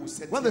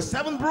 when the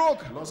seventh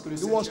broke,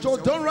 he was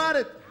told, don't write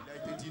it.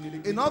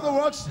 In other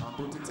words,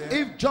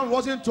 if John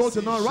wasn't told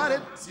to not write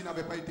it,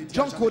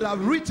 John could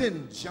have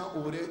written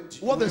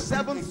what the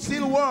seventh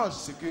seal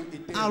was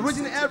and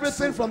written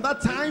everything from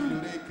that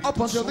time up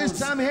until this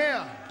time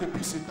here.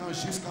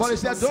 But he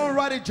said, don't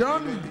write it,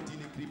 John.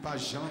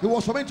 He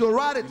was forbidden to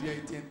write it.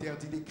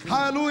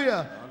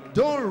 Hallelujah.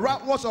 Don't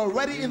write what's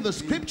already in the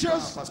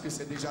scriptures.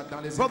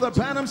 Brother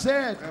Branham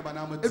said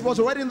it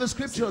was already in the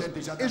scriptures.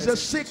 It's a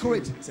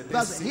secret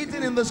that's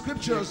hidden in the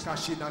scriptures.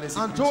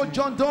 And told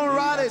John, don't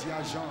write it,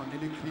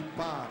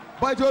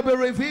 but it will be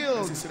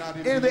revealed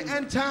in the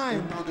end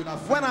time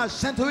when I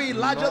sent to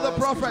Elijah the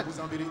prophet.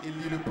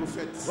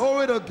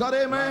 Glory to God,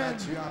 amen.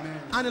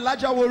 And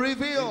Elijah will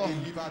reveal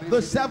the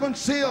seventh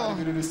seal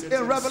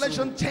in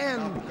Revelation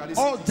 10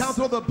 all down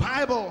through the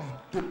Bible.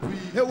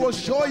 It will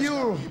show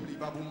you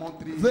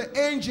the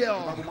angel.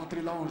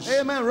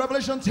 Amen.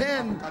 Revelation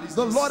 10,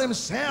 the Lord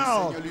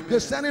himself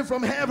descending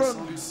from heaven.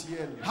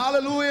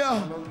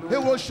 Hallelujah.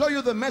 It will show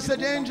you the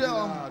message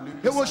angel.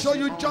 It will show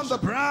you John the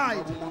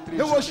bride.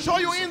 It will show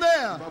you in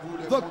there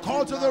the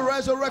call to the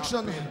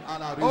resurrection.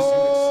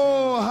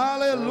 Oh,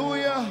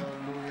 hallelujah.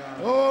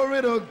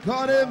 Glory to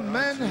God,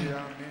 amen.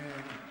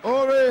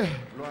 Glory.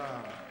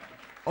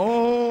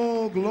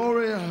 Oh,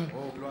 glory.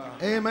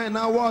 Amen.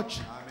 Now watch.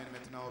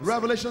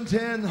 Revelation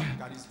 10,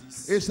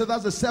 it says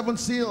that's the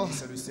seventh seal.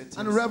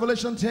 And in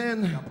Revelation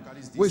 10,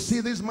 we see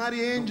this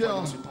mighty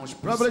angel.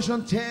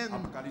 Revelation 10,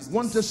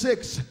 1 to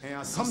 6,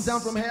 come down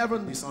from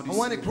heaven. And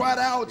when he cried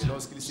out,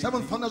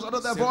 7 thunders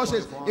uttered their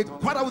voices. He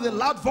cried out with a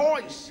loud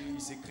voice.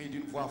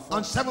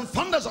 And 7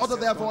 thunders uttered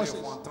their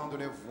voices.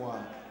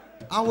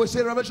 And we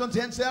see Revelation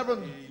 10,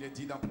 7.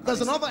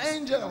 There's another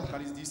angel,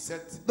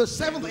 the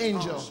seventh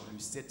angel.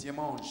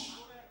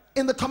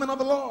 in the coming of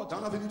the Lord.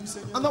 Dans la venue du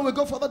Seigneur. And then we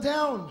go further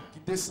down.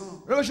 Qui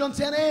descend. Revelation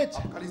 10:8.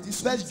 Apocalypse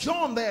 10, There's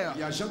John there. Il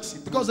y a Jean qui s'y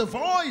trouve. Because the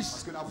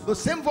voice, the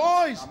same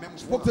voice,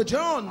 spoke to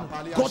John.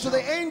 Go to the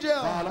angel.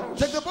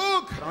 Take the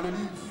book. Dans le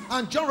livre.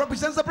 And John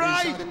represents the Et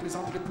Jean bride.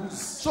 représente l'épouse.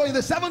 So in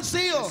the seventh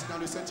seal, Dans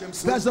le septième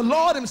sceau. there's the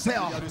Lord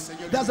himself.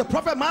 There's the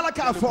prophet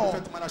Malachi 4.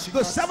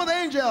 The seventh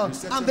angel.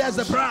 And there's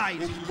the bride.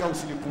 Et il y a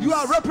aussi l'épouse. You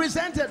are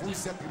represented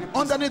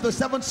underneath the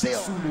seventh seal.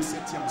 Sous le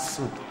septième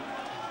sceau.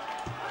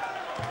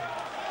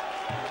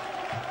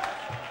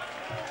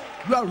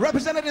 You are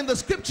represented in the Vous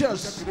scriptures.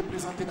 êtes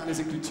représenté dans les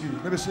Écritures.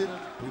 Let me see.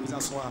 Vous vous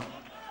asseoir.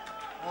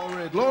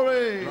 Glory,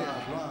 glory, Gloire,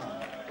 gloire,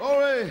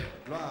 glory.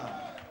 gloire.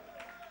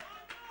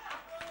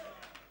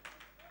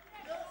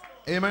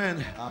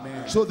 Amen.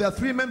 Amen. So there are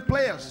three main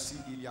players Ainsi,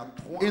 il y a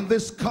trois. in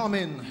this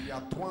coming. Il y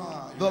a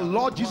trois. The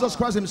Lord Jesus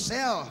Christ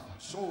himself,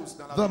 Choses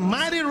dans la the vie.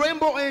 mighty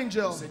rainbow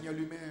angel. Le Seigneur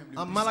lui-même. Le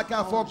And puissant Malachi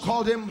 4 ange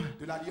called him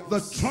de l'Alliance.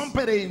 the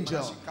trumpet angel.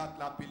 Malachi 4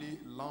 l'a appelé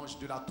l'ange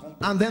de la trompette.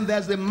 And then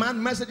there's the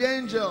man message Il y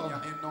angel. a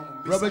un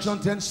homme Revelation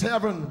messager.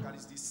 10:7,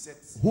 Apocalypse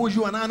 17. who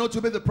you and I know to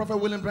be the prophet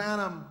William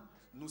Branham,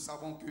 Nous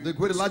savons que the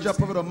great Elijah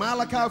prophet of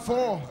Malachi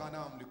 4.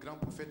 Branham, le grand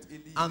prophète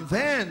Élie, And le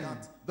then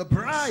prophète, the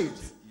bride,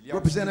 il y a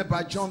represented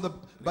by aussi John, l'épouse,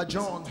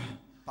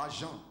 par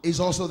Jean. is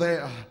also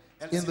there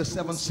Elle in se the trouve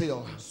seventh aussi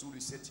seal. sous le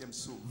septième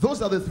sceau.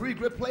 Those are the three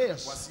great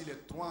players Voici les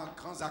trois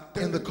grands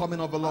acteurs in the coming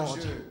of the Lord.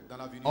 majeurs dans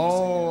la venue du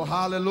Oh, Seigneur.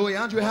 hallelujah.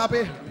 Aren't you happy?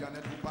 Alléluia,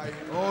 n'êtes-vous pas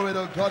heureux? Glory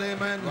to God,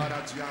 amen. Gloire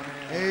à Dieu,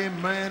 amen.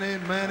 Amen,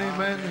 amen,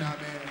 amen.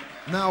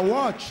 Amen. Now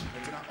watch,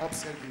 Maintenant,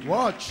 observez.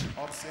 watch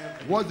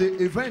Observez. what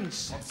the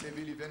events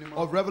Observez l'événement.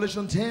 of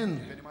Revelation 10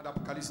 L'événement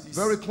d'Apocalypse 10.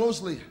 very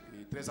closely.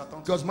 Et très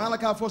attentif. Because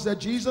Malachi 4 said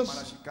Jesus,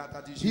 Malachi 4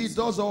 a dit he Jésus.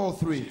 does all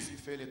three. Jésus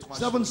fait les trois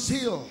Seven choses.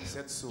 seal,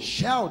 Sept sceaux.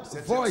 shout,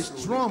 Septième voice,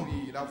 sceau, trump. le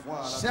cri, la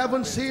voix, la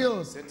Seven trompette.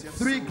 seal, Septième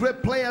three sceau.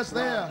 great players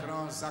Trois there.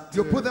 grands acteurs.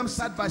 You put them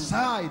side by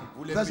side.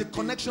 Vous les There's a mettez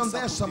connection tous à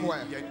there côté.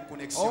 somewhere. Il y a une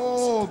connexion.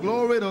 Oh,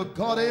 glory to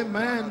God,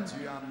 amen.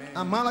 Dieu, amen.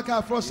 And Malachi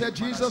 4 said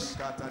Jesus, Malachi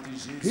 4 a dit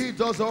Jésus. he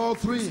does all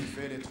three. Il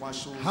fait les trois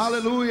choses.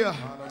 Hallelujah.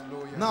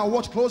 Alléluia. Now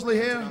watch closely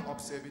here,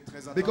 Observez très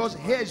attentivement. because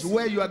here's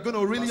where you are going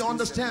to really Parce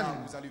que c'est là understand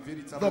où vous allez the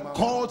véritablement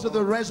call to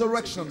the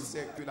resurrection.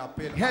 c'est que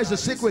l'appel à Here's la the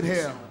secret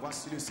here. résurrection.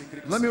 Voici le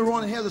secret. Let me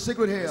run here, the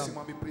secret here.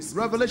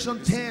 Revelation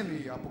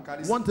 10,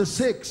 1 to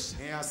 6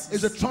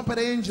 is a trumpet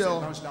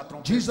angel,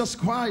 Jesus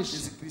Christ.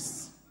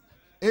 Jésus-Christ.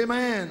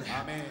 Amen.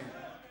 Amen.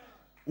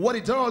 What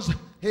he does,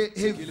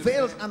 he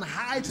veils and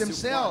hides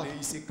himself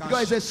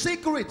because it's a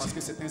secret. Parce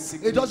que c'est un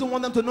secret. He doesn't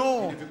want them to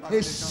know.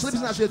 He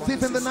sleeps as a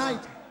thief in the night.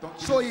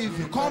 So he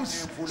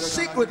comes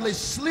secretly,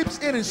 sleeps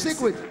in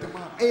secret.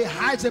 He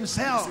hides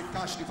himself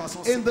Cache de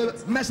façon in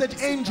the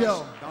message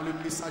angel dans le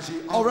messager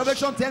of ange.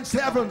 Revelation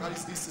 10:7.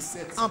 Apocalypse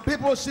 17. And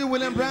people see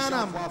William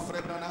Branham. Voir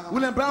Frère Branham.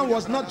 William Branham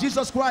was not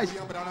Jesus Christ.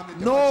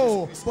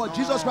 No, but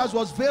Jesus Christ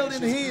was veiled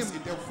in him Jésus-Christ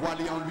était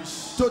voilé en lui.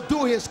 to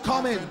do his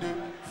coming.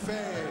 De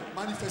faire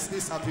manifester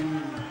sa venue.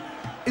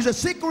 It's a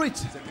secret.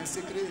 C'est un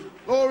secret.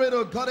 Glory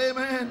to God,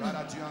 amen. Gloire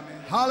à Dieu,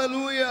 amen.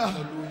 Hallelujah.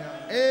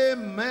 Alléluia.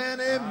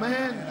 Amen,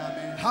 amen.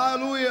 Amen.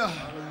 Hallelujah.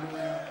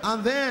 Alléluia.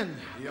 And then,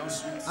 Et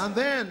ensuite, and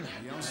then,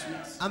 et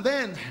ensuite, and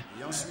then,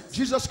 et ensuite,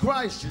 Jesus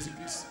Christ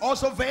Jésus-Christ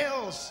also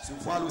veils. se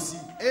voile aussi.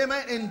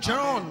 Amen. In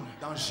John.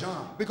 Dans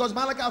Jean, Because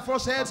Malachi 4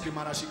 said, parce que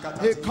Malachi 4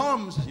 a he dit,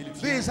 comes. il vient,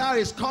 This is how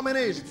his coming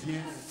is.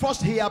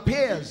 First he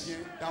appears,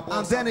 d'abord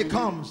and then he sa venue,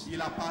 comes.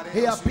 il apparaît,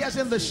 He ensuite appears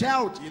in the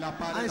shout. il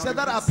apparaît And he dans said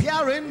that l'église.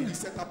 appearing Il dit,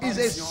 cette is a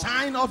apparition,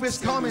 sign of his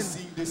c'est le coming.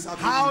 signe de sa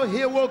venue. How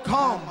he will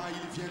come. Comment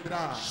il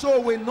viendra. So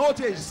we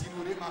notice Si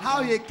nous remarquons,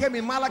 how he came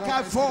in Malachi comment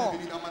est-ce qu'il 4. est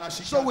venu dans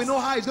Malachi So we 4. know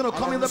how he's going to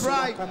come Alors in the nous saurons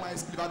bride. comment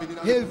est-ce qu'il va venir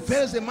dans He l'église.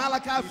 veils in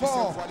Malachi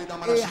 4.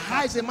 He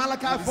hides in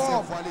Malachi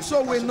 4.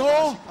 So we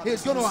know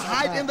he's going to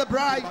hide in the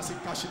bride. Il va se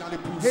cacher dans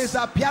l'épouse. He's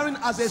appearing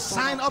as a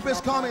sign of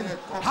his coming.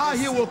 How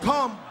he will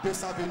come. De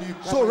sa venue.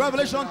 So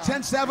Revelation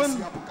 10:7,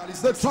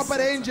 the trumpet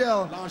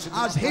angel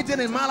has hidden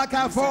in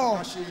Malachi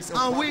 4.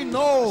 And we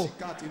know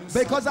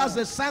because as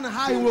the sign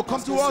how he will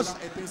come to us.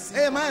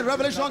 Amen.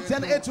 Revelation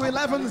 10:8 to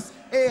 11,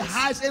 he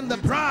hides in the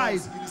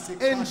bride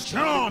in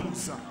John.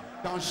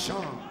 Dans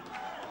Jean.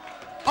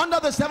 Under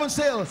the seventh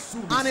seal,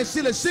 and it's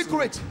still a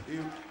secret.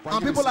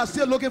 And people are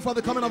still looking for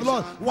the coming of the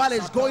Lord while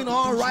it's going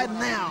on right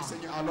now.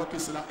 Seigneur, alors que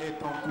cela est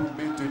en cours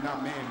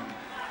maintenant même.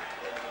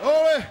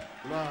 Glory.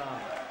 Gloire.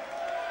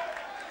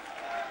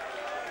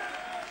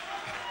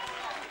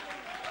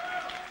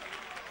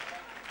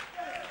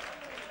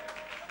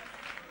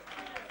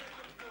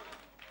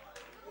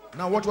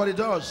 Now watch what he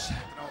does.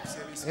 Maintenant,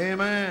 observez ce-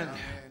 Amen.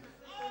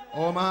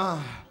 Oh my.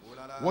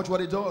 Watch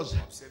what he does.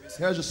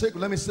 Here's the secret.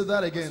 Let me say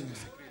that again.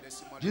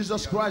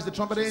 Jesus Christ, the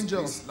trumpet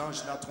angel.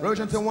 L'ange de la trompette.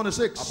 Revelation 10 1 to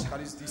 6.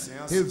 Apocalypse 10 et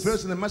 1. He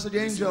veils in the message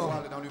angel.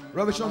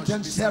 Revelation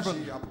 10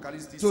 7.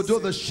 To do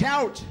the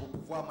shout, Pour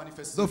pouvoir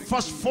manifester the le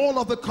first cri, fall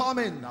of the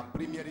coming. la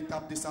première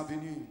étape de sa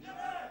venue.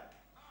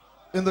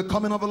 in the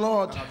coming of the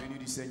Lord.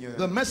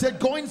 The message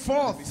going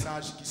forth,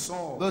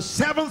 the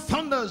seven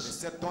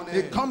thunders,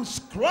 it comes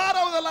cried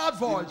out with a loud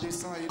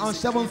voice, and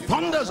seven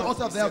thunders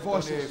utter their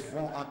voices.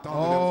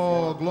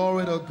 Oh,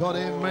 glory to God.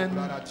 Amen.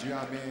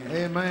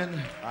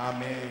 Amen.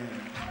 Amen.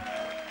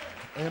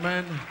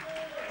 Amen.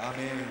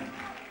 Amen.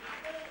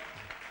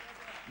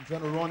 I'm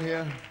trying to run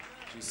here.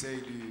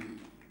 J'essaie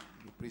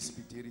de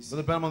précipiter ici.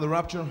 Brother Bam on the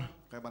rapture.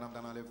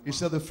 He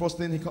said the first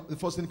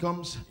thing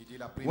comes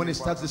when he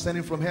starts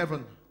descending from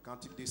heaven.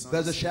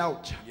 There's a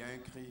shout.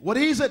 What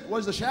is it? What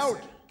is the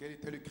shout?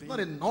 Not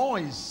a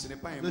noise.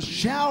 The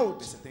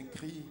shout.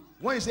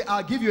 When you say,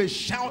 I'll give you a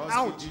shout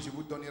out,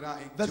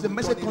 there's a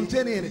message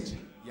contained in it.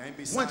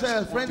 When you tell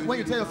your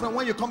friend,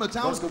 when you come to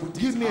town,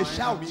 give me a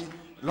shout.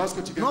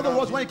 In other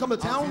words, when you come to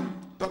town,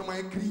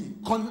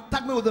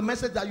 contact me with the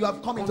message that you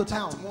have come into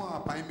town.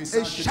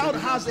 A shout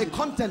has a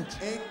content.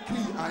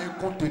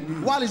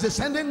 While it's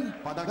descending,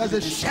 there's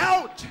a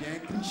shout.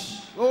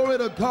 Glory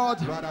to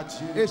God.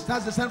 It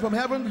starts to descend from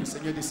heaven.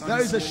 There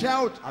is a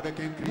shout.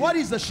 What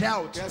is the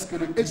shout?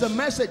 It's a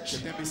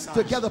message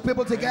to gather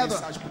people together.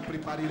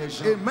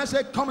 A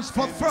message comes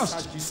forth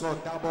first.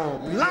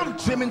 Lamp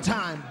trimming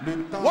time.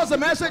 What's the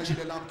message?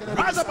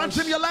 Rise up and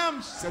trim your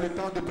lamps.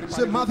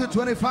 Say Matthew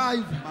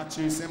 25.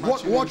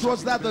 What watch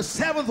was that? The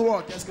seventh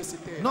watch.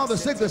 Not the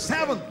sixth, the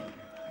seventh.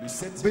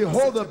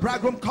 Behold, the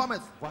bridegroom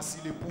cometh.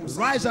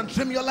 Rise and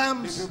trim your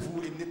lamps.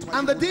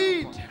 And the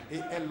deed.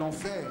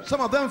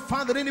 Some of them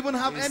found they didn't even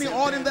have any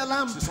oil in their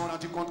lamp.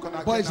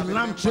 But it's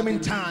lamp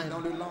trimming time.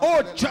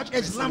 Oh, church,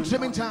 it's lamp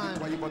trimming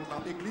time.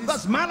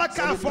 That's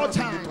Malachi 4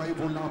 times.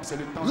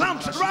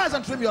 Lamps, rise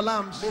and trim your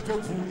lamps.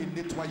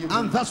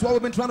 And that's what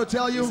we've been trying to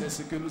tell you.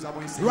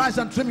 Rise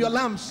and trim your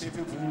lamps.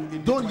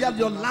 Don't let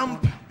your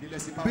lamp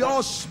be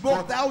all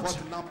smoked out.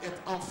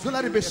 Don't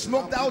let it be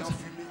smoked out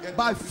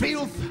by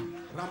filth,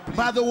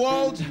 by the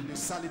world,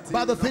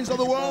 by the things of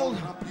the world,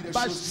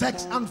 by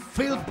sex and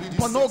filth,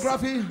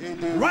 pornography.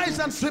 Rise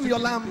and trim your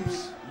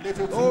lamps.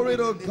 Glory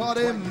to God,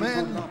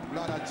 amen.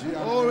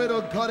 Glory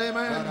to God,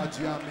 amen.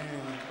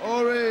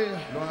 Glory.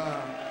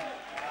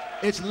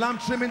 It's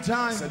lamp trimming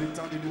time.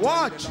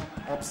 Watch.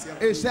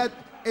 It said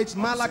it's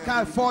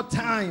Malachi 4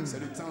 times.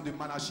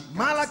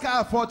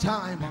 Malachi 4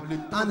 times.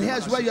 And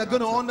here's where you're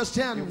going to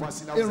understand.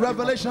 In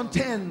Revelation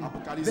 10,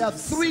 there are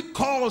 3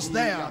 calls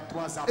there.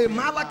 A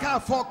Malachi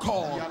 4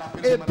 call,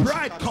 a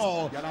bride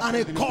call, and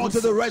a call to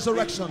the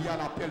resurrection.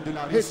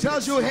 It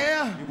tells you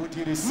here,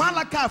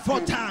 Malachi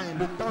 4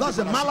 times. That's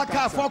a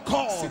Malachi 4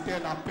 call.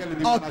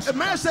 A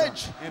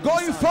message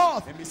going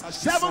forth.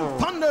 7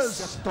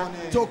 thunders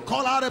to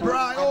call out a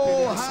bride.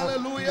 Oh,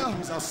 hallelujah.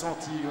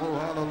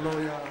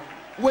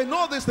 We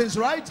know these things,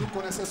 right?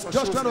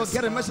 Just trying to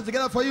get a message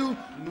together for you.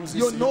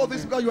 You know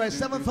this because you are a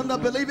 7th thunder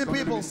believing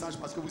people.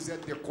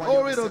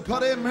 Glory to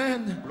God,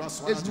 amen.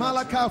 It's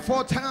Malachi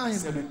 4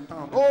 times.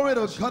 Glory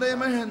to God,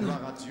 amen.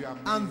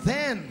 And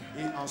then,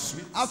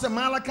 after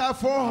Malachi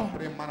 4,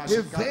 he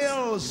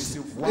veils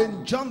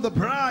in John the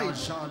bride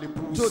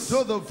to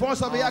do the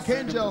voice of the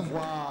archangel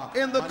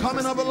in the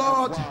coming of the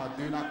Lord.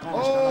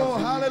 Oh,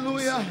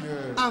 hallelujah.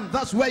 And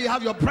that's where you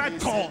have your bride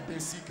call.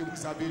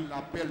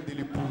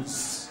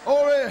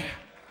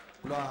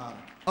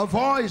 A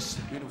voice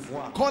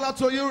call out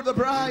to you, the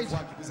bride.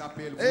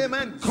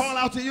 Amen. Call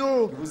out to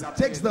you.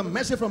 Takes the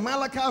message from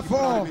Malachi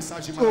 4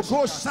 to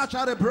go search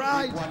out a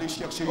bride.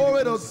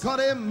 Glory to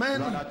God,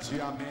 amen.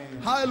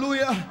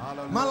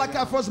 Hallelujah. Malachi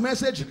 4's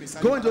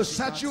message going to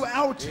search you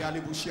out.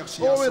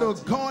 Glory to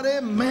God,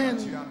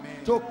 amen.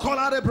 To call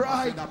out a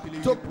bride,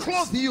 to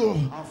clothe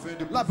you,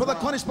 like Brother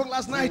Connie spoke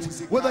last night,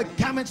 with the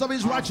garments of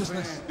his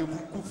righteousness.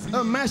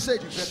 A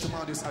message,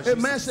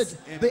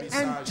 the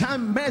end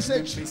time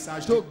message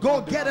to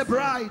go get a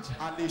bride.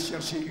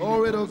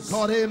 Glory to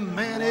God,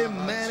 amen,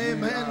 amen,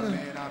 amen.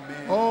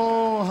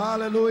 Oh,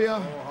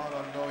 hallelujah.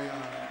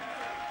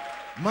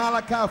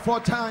 Malachi 4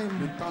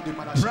 time,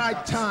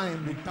 bride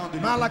time.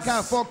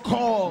 Malachi 4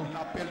 call,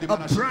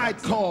 a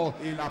bride call,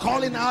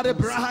 calling out a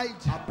bride.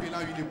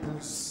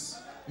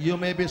 You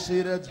may be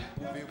seated.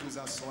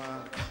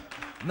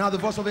 Now the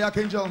voice of the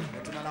archangel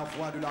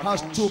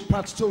has 2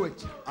 parts to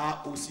it.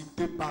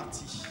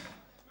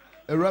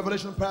 A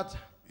revelation part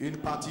and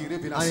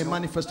a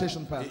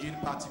manifestation part.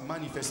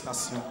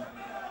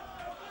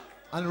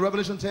 And in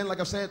Revelation 10, like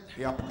I said,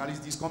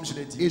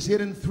 is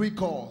hidden 3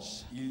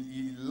 calls.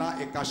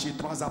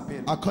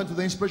 According to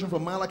the inspiration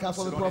from Malachi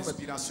for the prophet.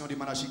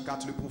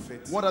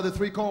 What are the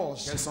 3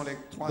 calls?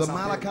 The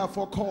Malachi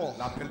 4 call,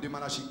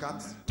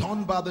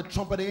 done by the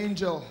trumpet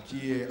angel,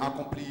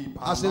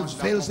 as it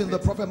fails in the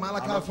prophet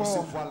Malachi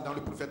 4,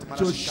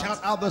 to shout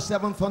out the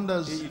 7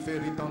 thunders.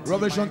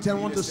 Revelation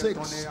 10, 1 to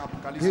 6.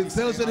 He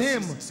fails in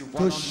him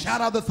to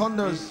shout out the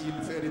thunders.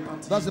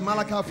 That's the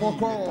Malachi 4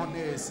 call.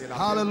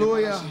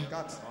 Hallelujah.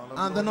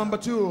 And the number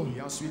 2,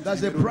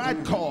 that's the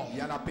bride call.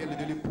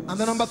 And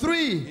the number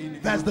 3,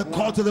 that's the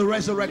call to the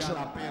resurrection.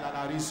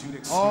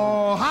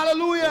 Oh,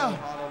 hallelujah.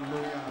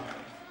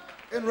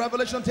 In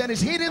Revelation 10,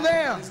 it's hidden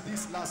there.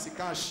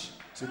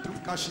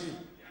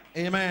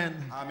 Amen.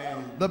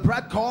 Amen. The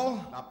bride call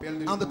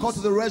and the call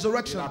to the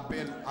resurrection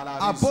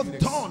are both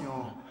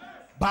done,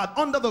 but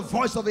under the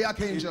voice of the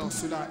archangel.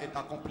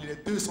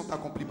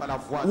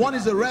 One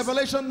is the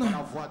revelation,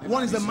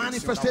 one is the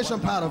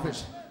manifestation part of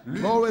it.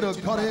 Glory to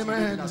God,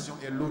 amen.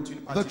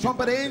 The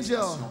trumpet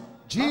angel,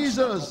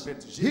 Jesus,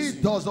 he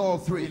does all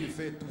three.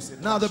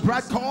 Now the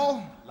bride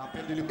call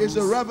is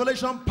the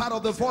revelation part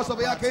of the voice of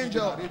the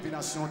archangel.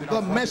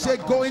 The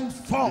message going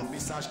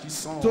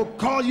forth to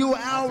call you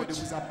out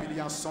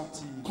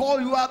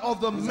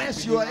of the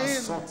mess you are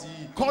in,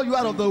 call you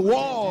out of the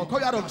wall, call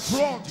you out of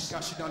drugs.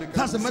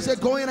 That's the message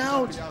going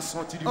out,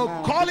 a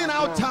calling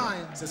out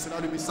time.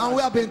 And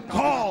we have been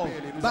called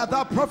by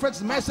that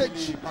prophet's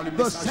message.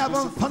 The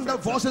seven thunder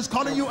voices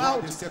calling you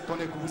out.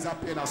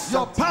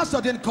 Your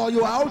pastor didn't call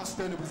you out,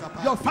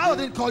 your father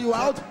didn't call you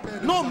out,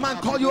 no man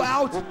called you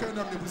out.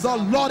 The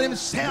Lord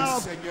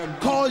himself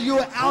called you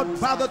out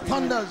by the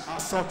thunders.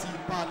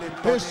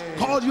 He's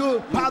called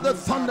you by the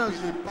thunders.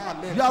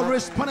 You have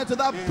responded to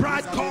that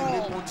bride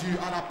call.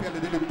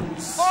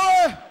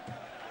 Oh,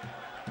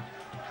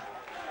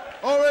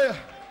 oh,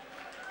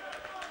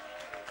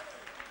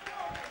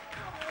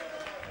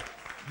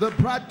 the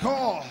bride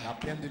call,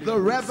 the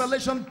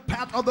revelation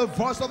part of the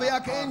voice of the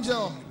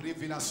archangel,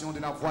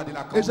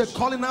 is a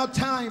calling out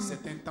time,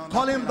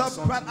 calling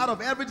the bride out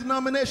of every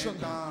denomination,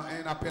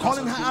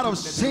 calling her out of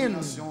sin,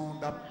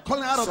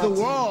 calling her out of the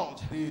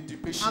world,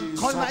 and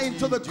calling her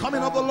into the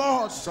coming of the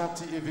Lord.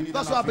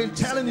 That's what I've been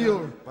telling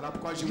you.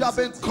 You have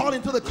been called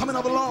into the coming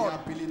of the Lord.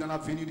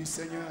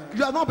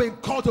 You have not been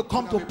called to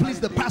come to please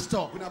the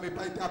pastor. You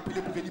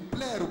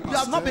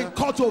have not been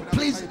called to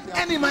please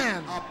any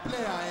man.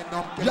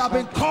 You have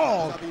been called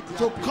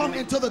to come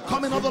into the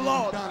coming of the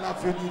Lord,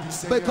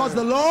 because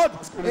the Lord,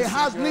 he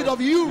has need of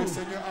you.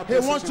 He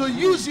wants to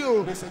use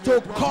you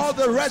to call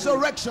the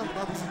resurrection.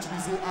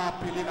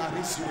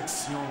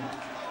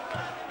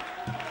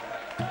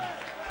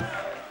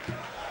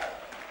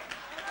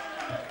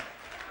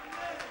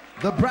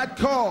 The bride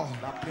call,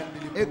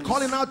 a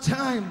calling out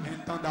time,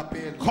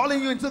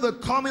 calling you into the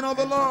coming of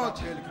the Lord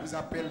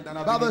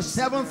by the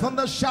seven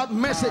thunder shout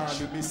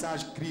message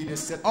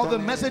of the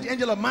message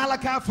angel of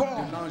Malachi 4.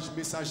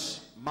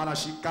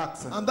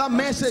 And that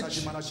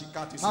message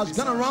has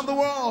gone around the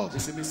world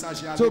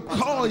to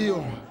call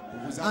you.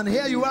 And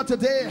here you are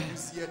today.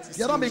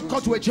 You're not being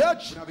called to a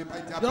church,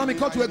 you're not being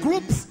called to a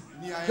group,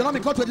 you're not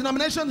being called to a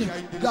denomination. You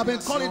have been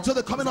called into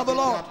the coming of the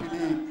Lord.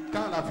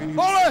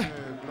 Glory!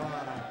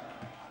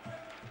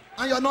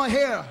 And you're not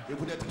here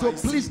to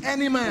please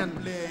any man.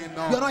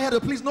 You're not here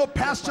to please no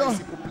pastor,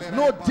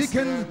 no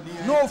deacon,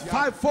 no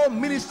 5-4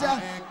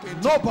 minister,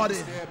 nobody.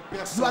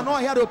 You are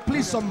not here to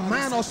please some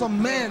man or some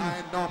men.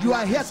 You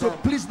are here to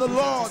please the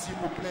Lord.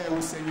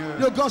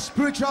 You've got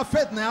spiritual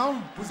faith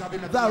now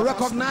that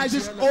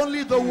recognizes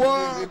only the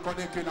word.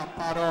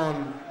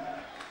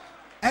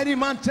 Any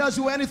man tells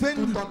you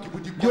anything,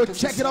 you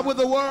check it up with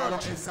the word.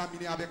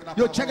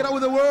 You check it up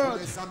with the word.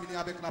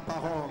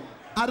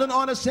 I don't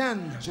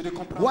understand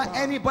why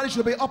anybody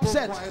should be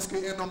upset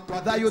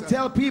that you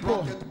tell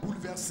people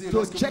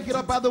to check it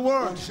up by the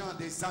word.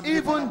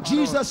 Even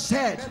Jesus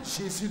said,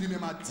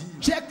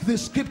 check the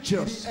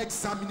scriptures.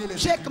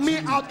 Check me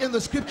out in the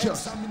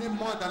scriptures.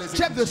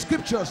 Check the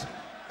scriptures.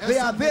 They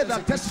are there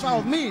that testify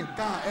of me.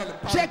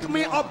 Check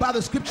me up by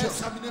the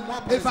scriptures.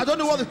 If I don't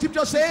know what the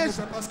scripture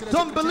says,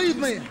 don't believe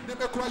me.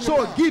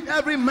 So give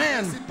every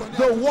man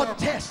the word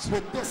test.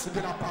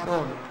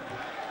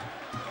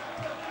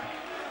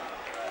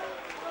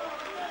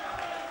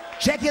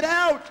 Check it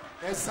out.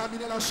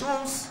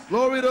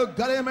 Glory to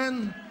God,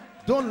 amen.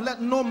 Don't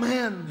let no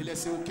man,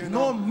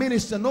 no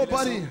minister,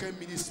 nobody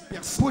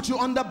put you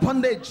under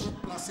bondage.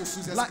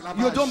 Like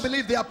you don't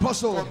believe the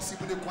apostle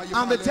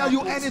and they tell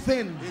you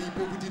anything,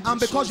 and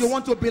because you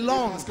want to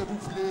belong,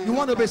 you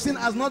want to be seen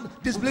as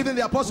not disbelieving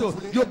the apostle,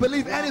 you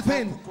believe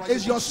anything,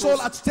 is your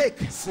soul at stake.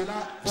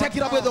 Check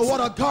it up with the word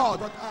of God.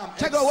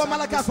 Check out what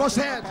Malachi 4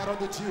 said,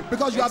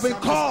 because you have been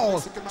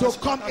called to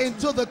come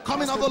into the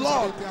coming of the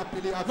Lord,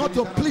 not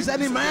to please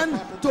any man,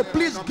 to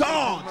please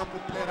God.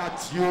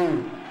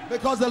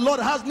 Because the Lord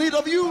has need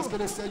of you.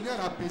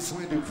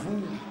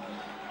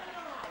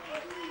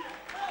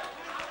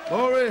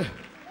 Glory.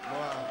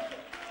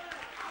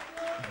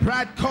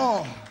 Bride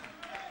call.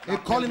 A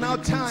calling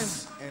out time.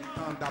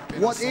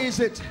 What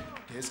is it?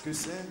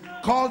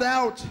 Called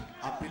out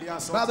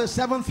by the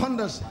seven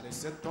thunders.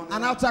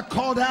 And after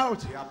called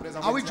out,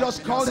 are we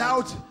just called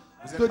out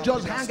to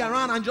just hang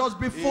around and just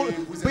be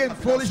in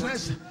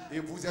foolishness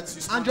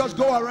and just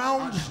go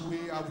around?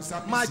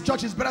 My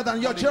church is better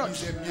than your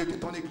church.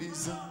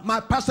 My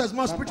pastor is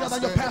more spiritual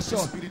than your pastor.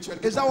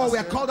 Is that what we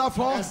are called out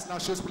for?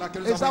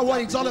 Is that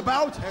what it's all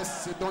about?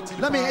 Is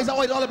that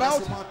what it's all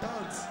about?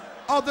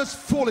 All this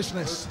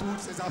foolishness.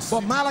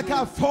 But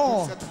Malachi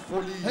 4,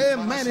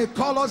 amen, he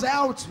called us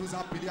out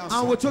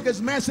and we took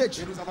his message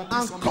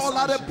and called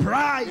out a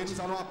bride.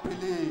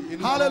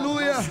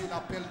 Hallelujah.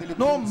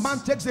 No man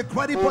takes the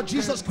credit for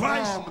Jesus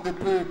Christ.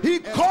 He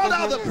called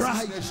out the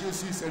bride.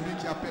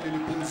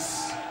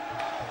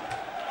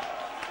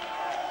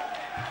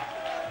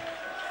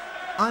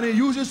 And he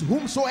uses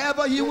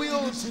whomsoever he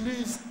wills.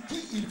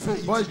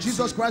 But it's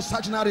Jesus Christ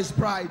searching out his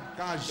bride.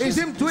 It's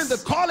him doing the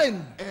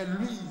calling.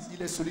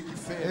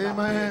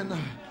 Amen.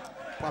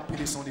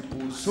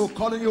 So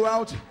calling you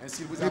out,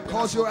 he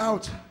calls you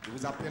out,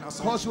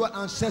 calls you out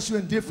and sets you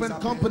in different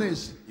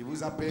companies,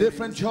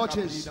 different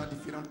churches.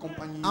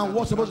 And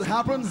what's supposed to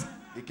happen?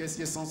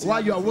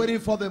 While you are waiting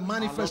for the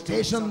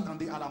manifestation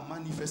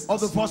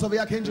of the voice of the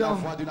archangel,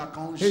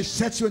 he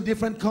sets you in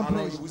different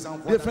companies,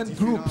 different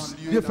groups,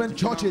 different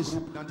churches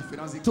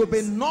to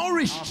be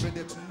nourished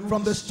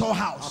from the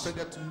storehouse.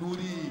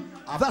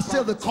 That's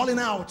still the calling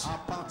out.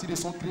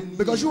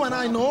 Because you and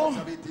I know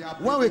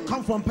when we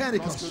come from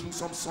Pentecost,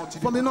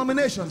 from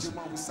denominations,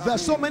 there are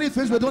so many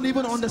things we don't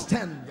even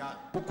understand.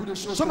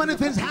 So many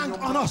things hang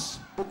on us.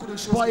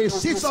 But he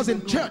sits us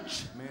in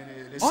church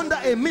under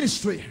a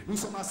ministry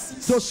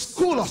to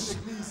school us,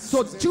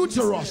 to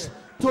tutor us,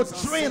 to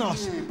train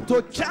us,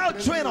 to child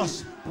train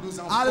us.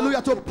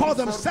 Hallelujah. To pour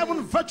them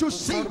 7 virtue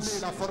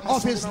seeds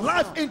of his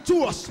life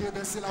into us,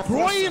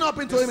 growing up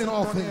into him in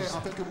all things,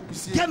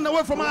 getting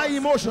away from our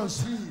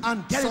emotions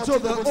and getting to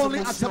the only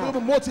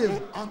acceptable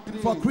motive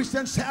for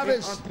Christian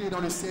service.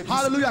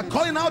 Hallelujah.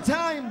 Calling out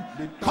time,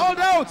 called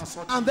out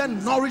and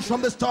then nourished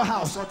from the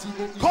storehouse,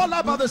 called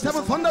out by the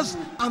 7 thunders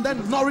and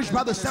then nourished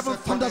by the 7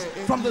 thunders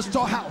from the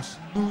storehouse.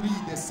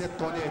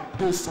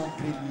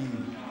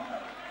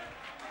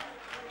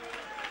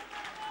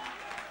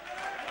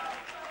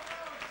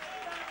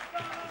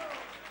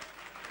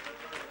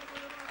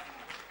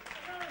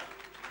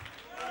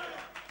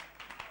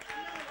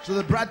 So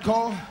the bride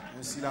call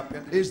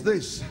is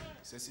this.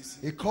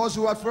 He calls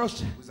you out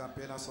first,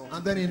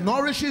 and then he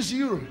nourishes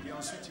you,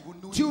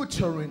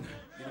 tutoring,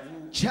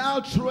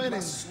 child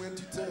training,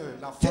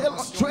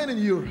 training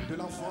you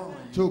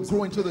to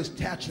grow into the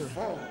stature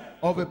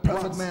of a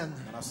perfect man,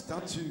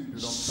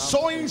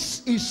 sowing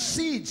his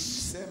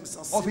seeds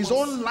of his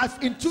own life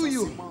into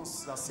you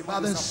by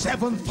the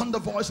 7 thunder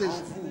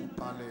voices.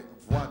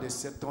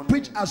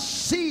 Preach as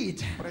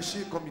seed,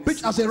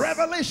 preach as a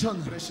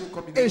revelation,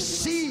 a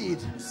seed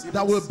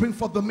that will bring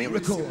forth the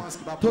miracle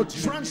to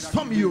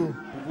transform you,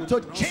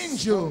 to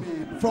change you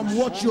from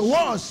what you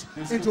was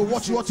into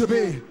what you ought to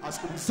be,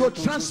 to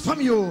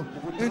transform you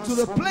into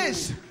the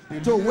place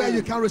to where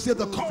you can receive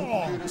the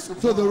call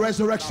to the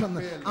resurrection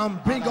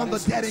and bring on the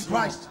dead in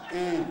Christ.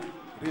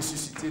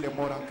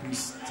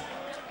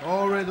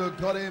 Glory to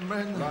God,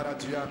 amen.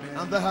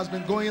 And that has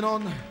been going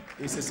on.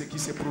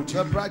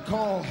 The bride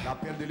call,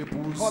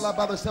 called out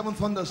by the 7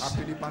 thunders,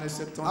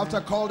 after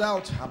called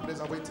out,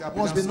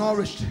 must be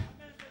nourished.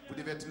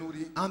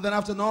 And then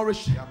after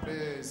nourished,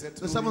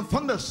 the 7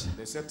 thunders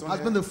has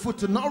been the food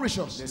to nourish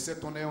us.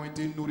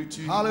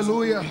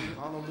 Hallelujah.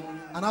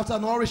 And after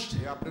nourished,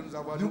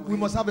 we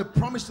must have a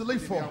promise to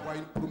live for.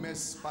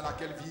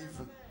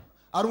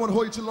 I don't want to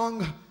hold you too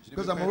long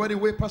because I'm already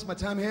way past my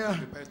time here.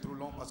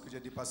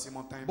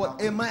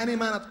 But any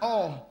man at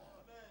all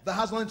that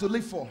has nothing to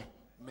live for,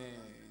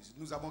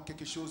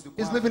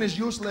 his living is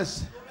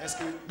useless,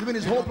 living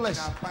is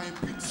hopeless.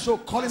 So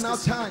calling out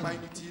time,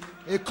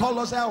 he calls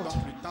us out,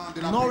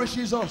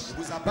 nourishes us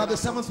by the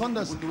 7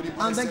 thunders,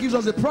 and then gives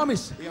us a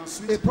promise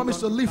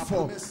to live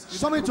for,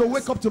 something to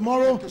wake up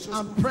tomorrow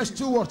and press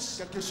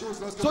towards,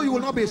 so you will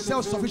not be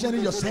self-sufficient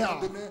in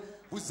yourself.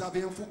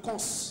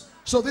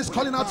 So this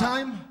calling out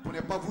time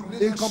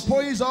is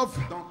composed of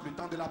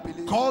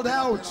called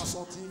out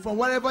from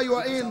wherever you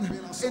are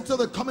into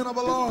the coming of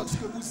the Lord,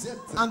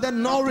 and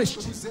then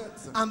nourished,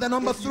 and then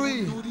number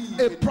 3,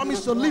 a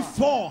promise to live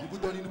for.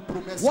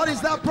 What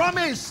is that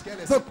promise?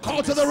 The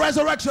call to the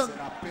resurrection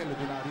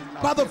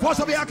by the voice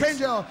of the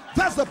archangel.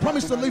 That's the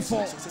promise to live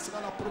for.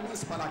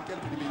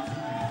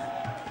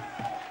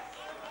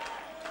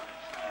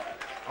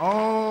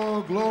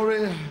 Oh,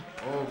 glory.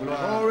 Oh,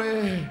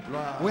 glory.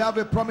 We have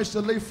a promise to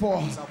live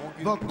for.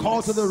 The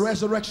call to the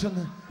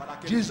resurrection.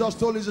 Jesus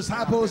told his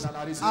disciples,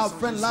 our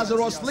friend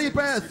Lazarus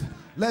sleepeth.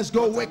 Let's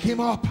go wake him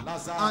up.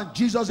 And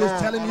Jesus is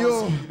telling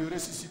you,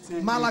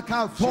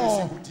 Malachi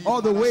 4,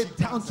 all the way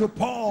down to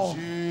Paul,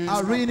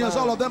 Irenaeus,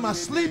 all of them are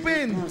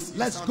sleeping.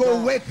 Let's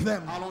go wake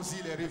them.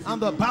 And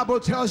the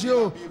Bible tells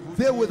you,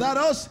 they without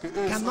us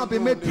cannot be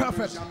made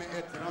perfect.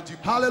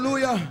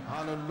 Hallelujah.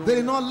 They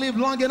did not live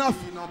long enough,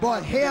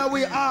 but here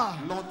we are.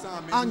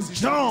 And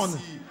John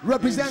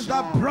represents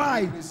that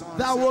bride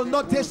that will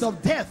not taste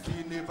of death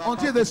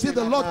until they see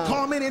the Lord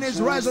coming in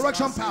his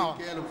resurrection power.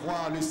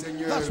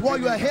 That's what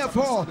you are here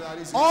for.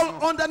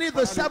 All underneath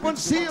the 7th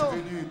seal.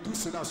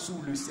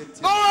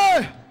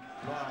 Glory!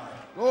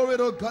 Glory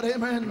to God,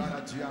 amen.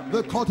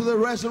 The call to the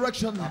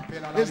resurrection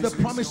is the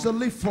promise to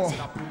live for.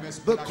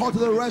 The call to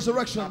the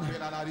resurrection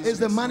is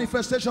the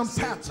manifestation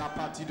path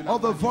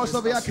of the voice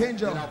of the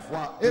archangel.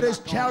 It is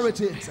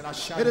charity.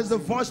 It is the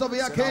voice of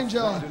the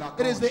archangel.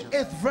 It is the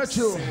 8th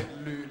virtue.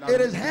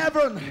 It is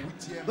heaven.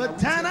 The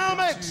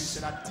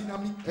dynamics.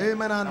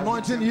 Amen.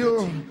 Anointing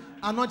you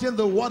anointing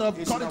the word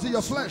of God into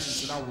your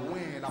flesh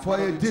for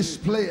a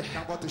display,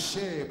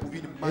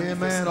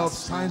 amen, of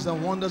signs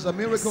and wonders and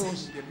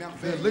miracles.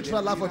 The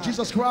literal life of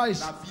Jesus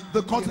Christ,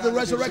 the call to the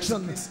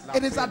resurrection.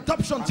 It is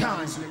adoption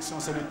time.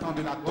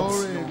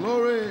 Glory,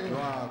 glory.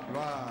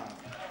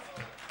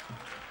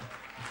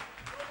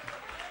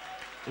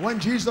 When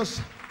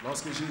Jesus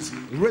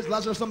raised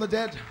Lazarus from the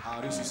dead,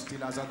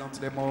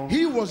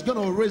 he was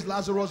going to raise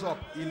Lazarus up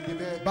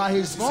by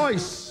his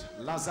voice.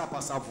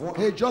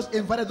 He just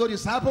invited those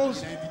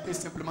disciples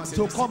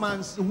to come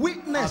and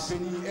witness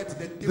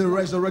the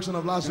resurrection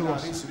of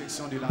Lazarus.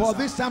 But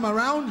this time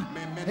around,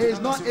 he is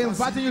not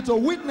inviting you to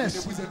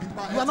witness.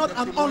 You are not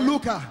an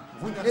onlooker.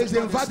 He is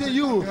inviting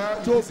you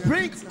to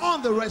bring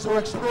on the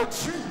resurrection.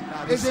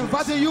 He is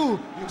inviting you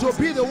to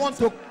be the one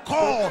to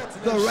call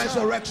the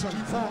resurrection.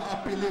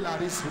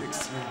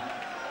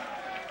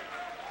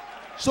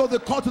 So the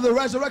call to the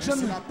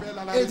resurrection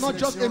is not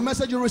just a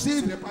message you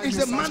receive, it's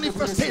a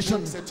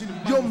manifestation.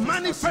 You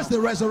manifest the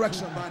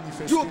resurrection.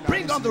 You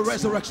bring on the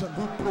resurrection.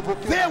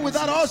 There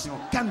without us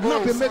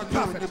cannot be made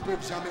perfect.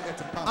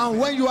 And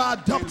when you are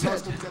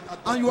adopted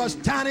and you are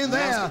standing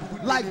there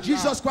like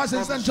Jesus Christ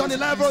in St. John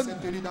 11,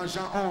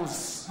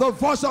 the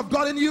voice of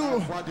God in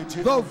you,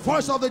 the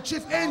voice of the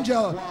chief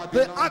angel,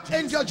 the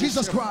archangel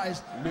Jesus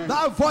Christ,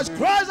 that voice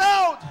cries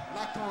out,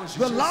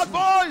 the loud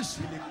voice.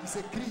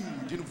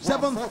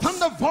 7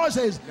 thunder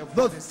voices,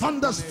 the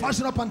thunders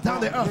flashing up and down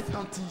the earth,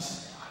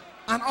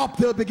 and up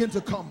they'll begin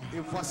to come.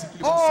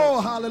 Oh,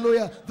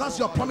 hallelujah. That's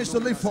your promise to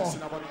live for.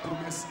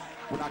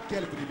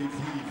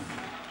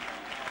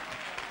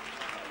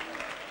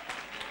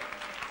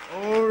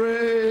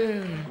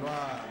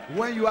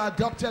 When you are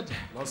adopted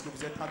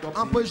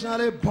and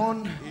personally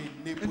born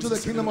into the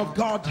kingdom of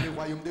God,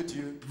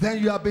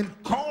 then you have been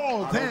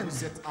called then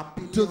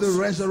to the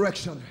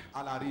resurrection.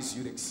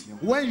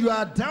 When you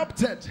are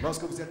adopted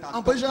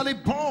and personally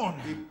born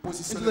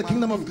into the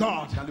kingdom of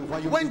God,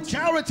 when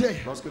charity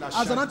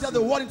has anointed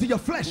the word into your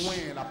flesh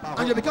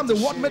and you become the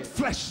word made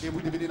flesh,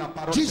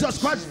 Jesus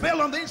Christ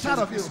fell on the inside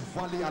of you,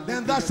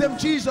 then that same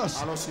Jesus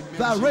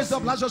that raised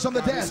up Lazarus from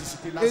the dead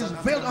is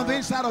veiled on the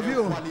inside of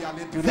you.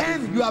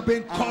 Then you have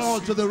been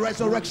called to the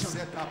resurrection.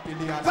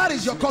 That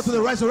is your call to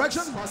the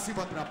resurrection.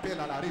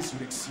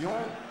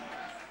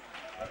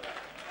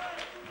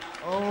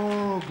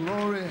 Oh,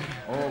 glory.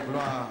 Oh,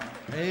 gloire.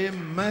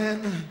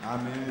 Amen.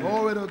 Amen.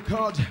 Glory to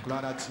God.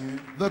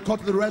 The call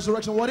to the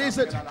resurrection, what is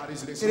it?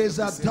 It is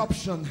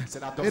adoption.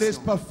 It is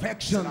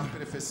perfection.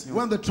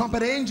 When the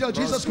trumpet angel,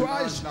 Jesus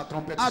Christ,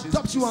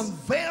 adopts you and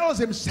veils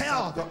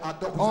himself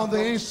on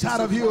the inside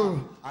of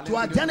you to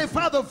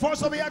identify the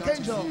voice of the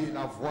archangel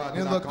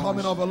in the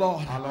coming of the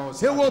Lord.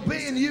 He will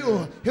be in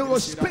you. He will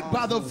speak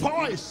by the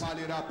voice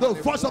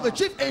of the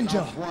chief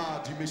angel.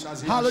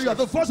 Hallelujah.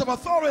 The voice of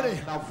authority,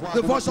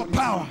 the voice of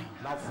power.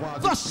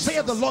 Thus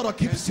saith the Lord, or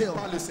keep still.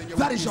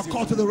 That is your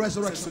call to the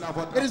resurrection.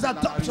 It is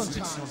adoption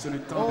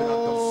time.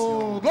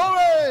 Oh,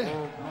 glory!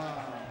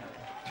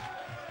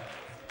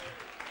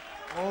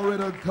 Glory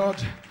to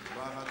God.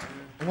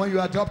 When you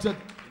are adopted,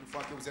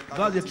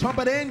 that's the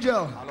trumpet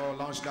angel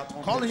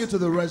calling you to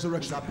the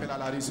resurrection.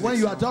 When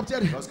you are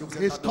adopted,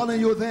 he's calling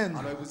you then.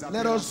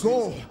 Let us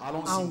go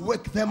and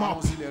wake them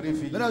up.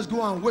 Let us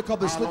go and wake up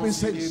the sleeping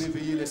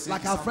saints.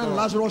 Like our friend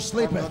Lazarus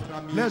sleeping.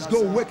 Let's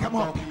go wake him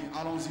up.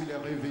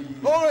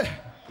 Glory.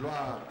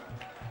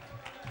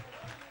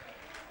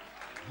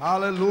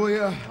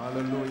 Hallelujah.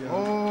 Hallelujah.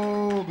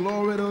 Oh,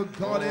 glory to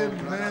God.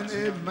 Amen.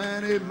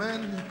 Amen.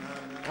 Amen.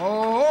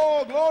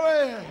 Oh,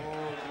 glory.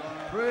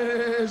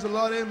 Praise the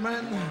Lord.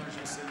 Amen.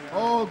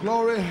 Oh,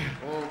 glory.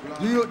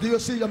 Do you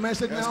see your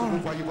message now?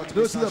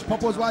 Do you see the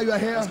purpose why you are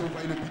here?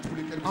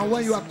 And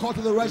when you are called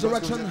to the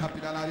resurrection,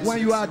 when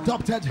you are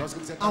adopted,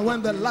 and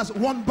when the last,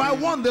 one by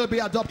one they'll be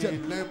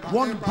adopted.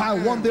 One by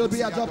one they'll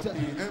be adopted.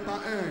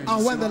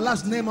 And when the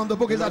last name on the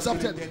book is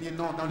adopted,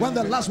 when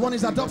the last one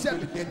is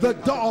adopted, the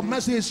door of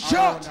mercy is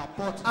shut.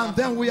 And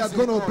then we are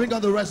going to bring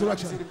on the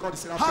resurrection.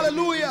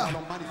 Hallelujah.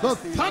 The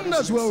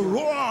thunders will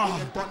roar.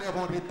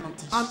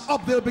 And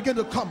up they'll begin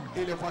to come.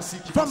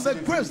 From the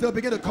graves they'll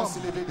begin to come.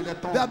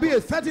 There'll be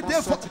a 40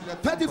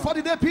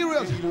 day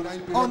period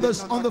on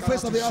the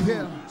face of the earth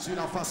here.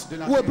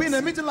 We'll be in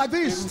a meeting like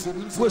this.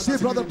 We'll see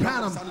Brother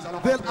Branham.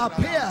 They'll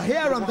appear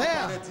here and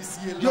there.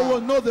 You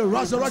will know the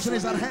resurrection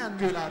is at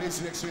hand.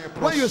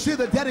 When you see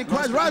the dead in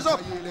Christ rise up,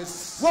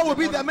 what will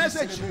be their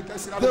message?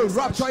 The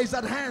rapture is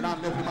at hand.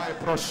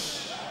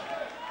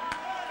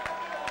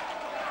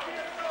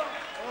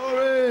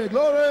 Glory,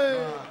 glory.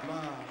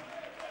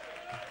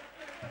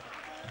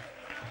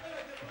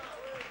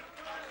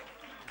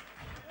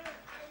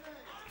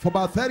 For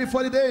about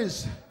 30-40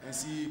 days,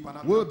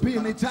 we'll be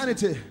in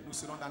eternity,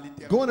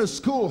 going to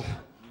school,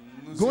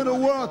 going to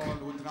work,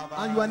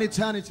 and you are in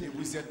eternity.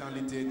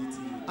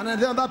 And at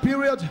the end of that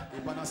period,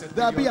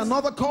 there'll be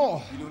another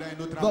call,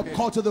 the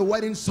call to the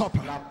wedding supper,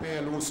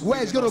 where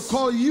He's going to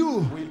call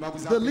you,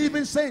 the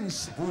living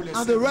saints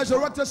and the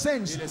resurrected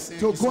saints,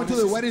 to go into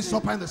the wedding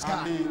supper in the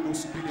sky.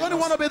 Don't you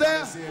want to be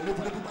there?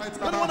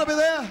 Don't you want to be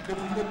there?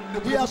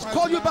 He has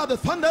called you by the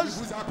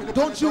thunders.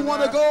 Don't you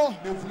want to go?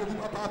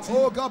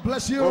 Oh, God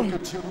bless you.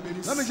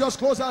 Let me just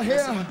close out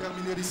here.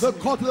 The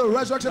call to the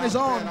resurrection is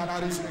on.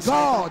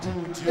 God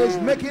is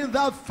making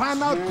that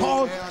final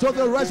call to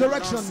the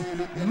resurrection.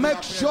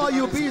 Make sure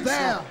you be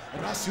there.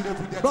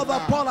 Brother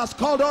Paul has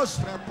called us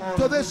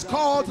to this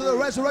call to the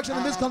resurrection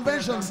in this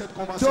convention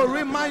to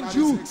remind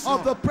you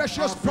of the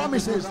precious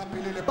promises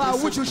by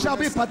which you shall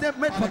be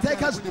made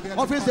partakers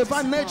of His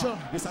divine nature.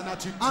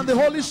 And the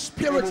Holy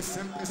Spirit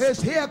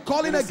is here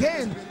calling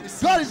again.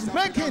 God is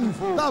making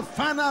the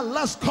final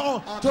last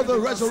call to the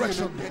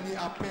resurrection.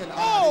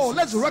 Oh,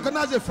 let's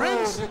recognize it,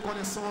 friends.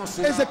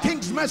 It's the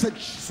King's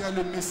message.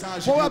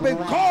 For we have been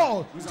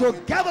called to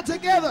gather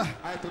together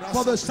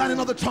for the sounding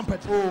of the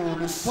trumpet.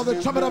 For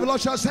the trumpet of the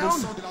Lord shall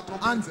sound,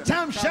 and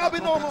time shall be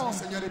no more.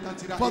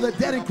 For the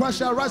dead in Christ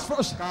shall rise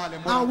first,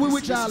 and we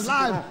which are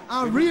alive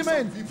and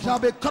remain shall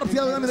be caught up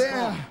together in the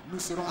air,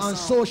 and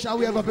so shall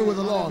we ever be with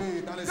the Lord.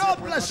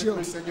 God bless you.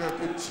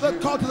 The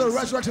call to the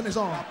resurrection is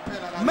on.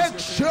 Make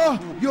sure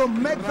you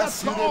make that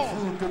call.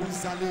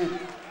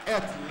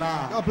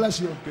 God bless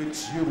you.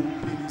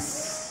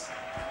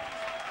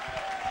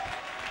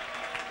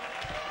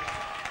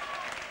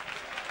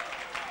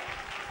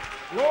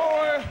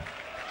 Glory.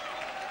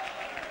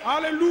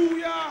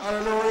 Alléluia.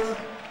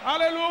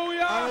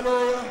 Alléluia.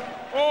 Alléluia.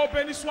 Oh,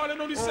 béni soit le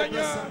nom du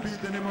Seigneur.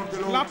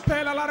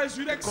 L'appel à la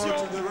résurrection.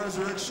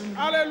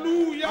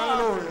 Alléluia.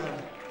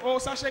 Oh,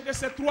 sachez que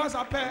ces trois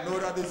appels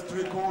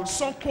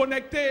sont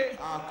connectés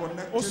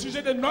au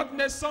sujet de notre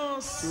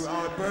naissance,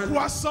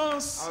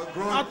 croissance,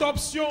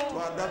 adoption.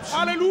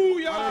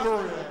 Alléluia.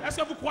 Est-ce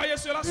que vous croyez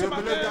cela ce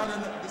matin?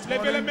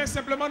 Levez les mains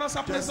simplement dans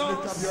sa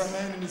présence.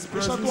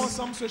 Chantons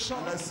ensemble ce chant.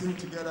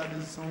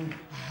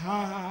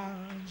 I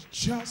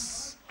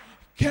just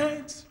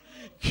can't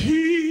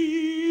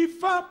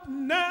give up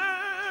now.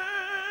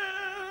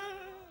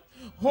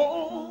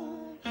 Oh,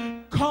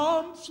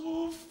 come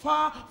too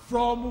far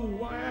from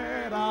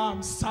where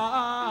I'm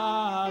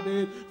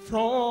started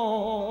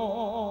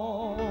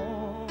from.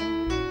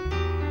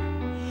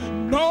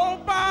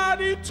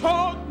 Nobody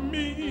told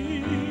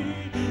me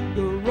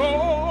the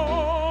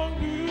road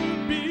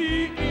would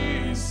be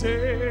easy,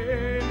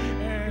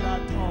 and I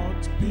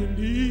don't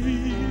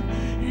believe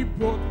He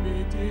brought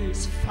me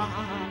this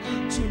far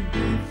to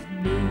leave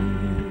me.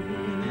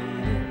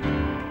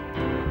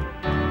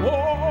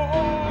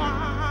 Oh,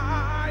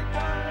 I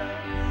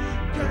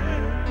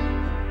can't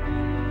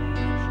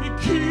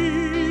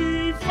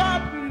give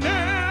up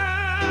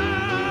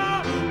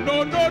now.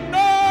 No, no,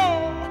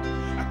 no.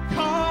 I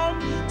come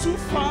too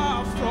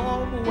far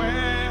from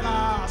where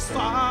I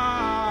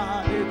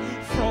started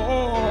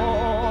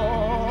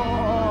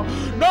from.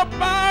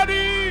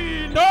 Nobody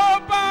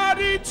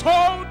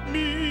told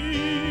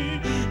me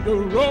the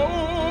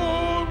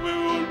road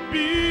will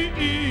be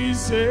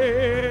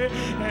easy,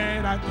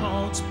 and I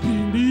can't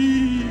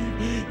believe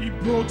He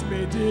brought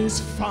me this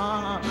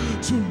far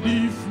to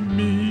leave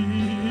me.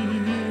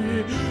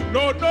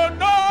 No, no,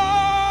 no.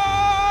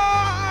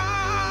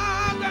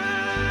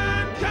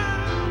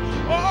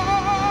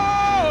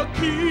 Oh,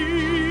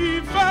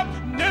 give up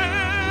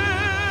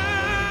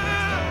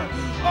now.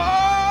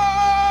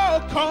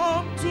 Oh,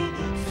 come too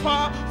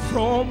far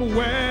from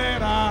where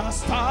I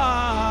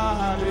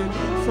started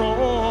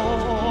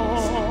from.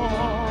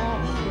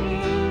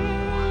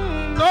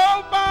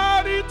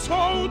 Nobody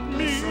told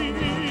me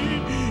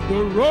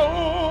the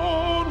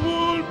road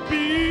would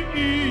be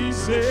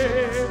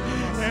easy,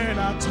 and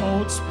I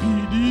don't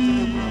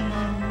believe,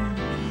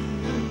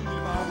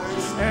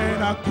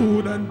 and I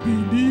couldn't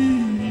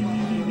believe,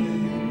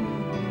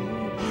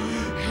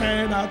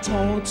 and I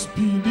don't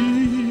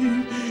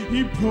believe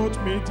He brought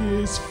me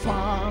this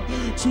far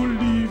to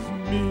leave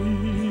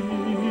me.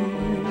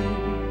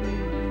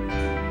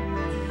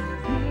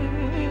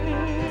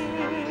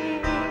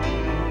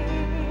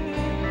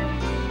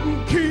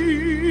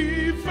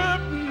 Give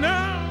up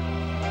now.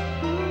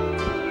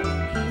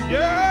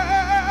 Yeah,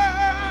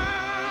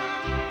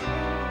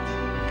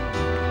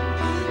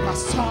 I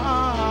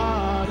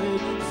started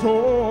from,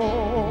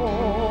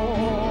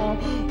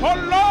 oh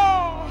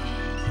Lord,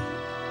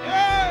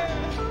 yeah.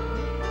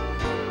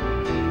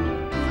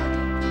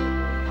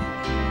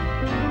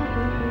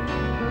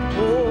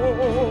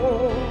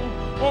 Oh,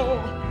 oh,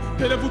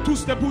 tenez-vous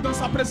tous debout dans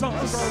sa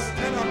présence.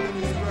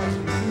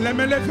 Les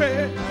mains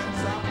levées.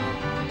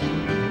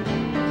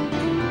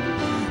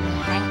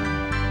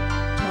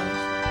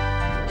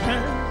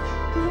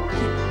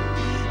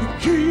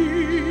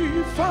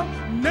 Give up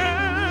now.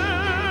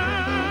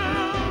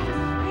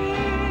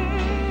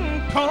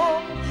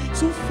 Come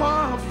too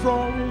far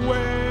from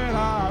where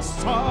I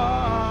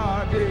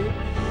started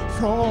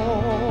from.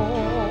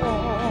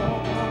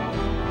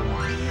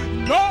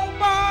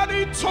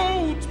 Nobody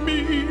told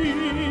me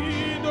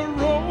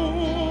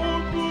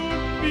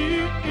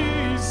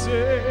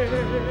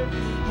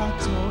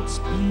not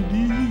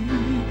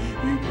believe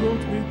He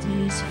brought me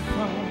this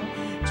far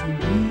to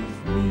leave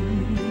me.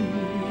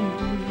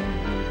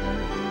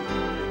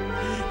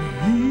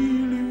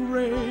 Healing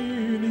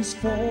rain is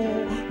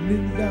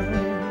falling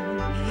down.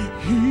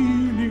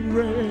 Healing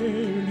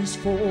rain is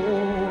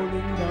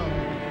falling down.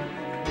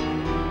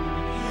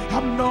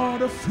 I'm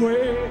not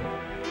afraid.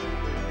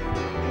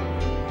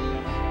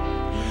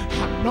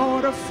 I'm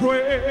not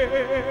afraid.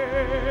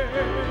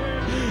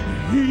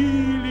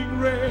 Healing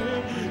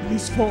rain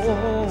is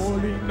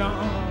falling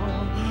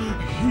down.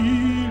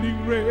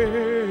 Healing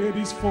rain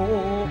is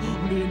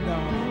falling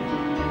down.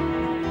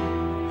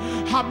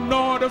 I'm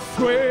not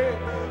afraid.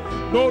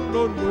 No,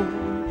 no, no,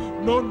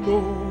 no, no.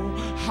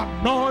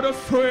 I'm not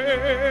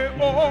afraid.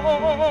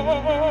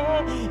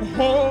 Oh,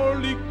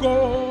 Holy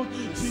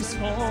Ghost is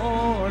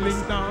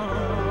falling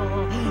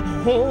down.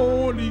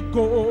 Holy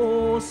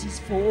Ghost is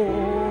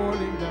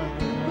falling down.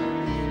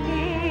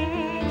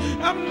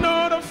 I'm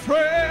not afraid.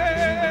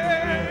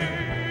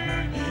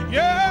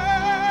 Yeah.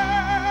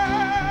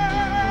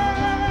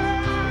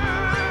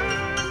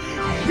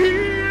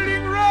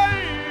 Healing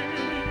rain.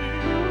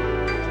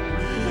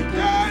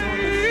 Yeah,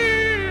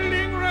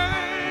 healing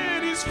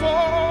rain is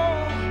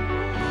falling.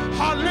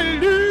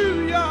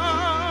 Hallelujah.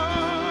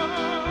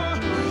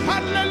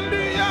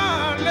 Hallelujah.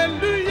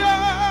 Hallelujah.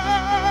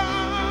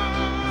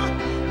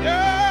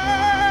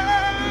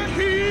 Yeah,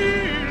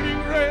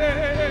 healing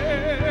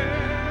rain.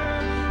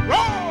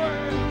 Oh,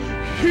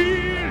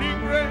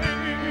 healing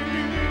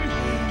rain.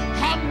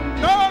 I'm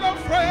not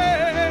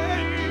afraid.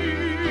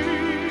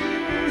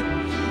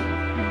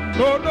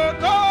 No, no,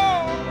 no.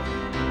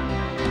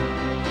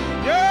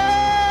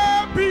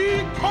 Yeah,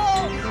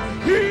 because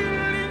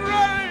healing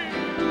rain.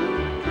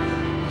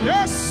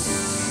 Yes,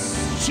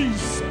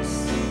 Jesus.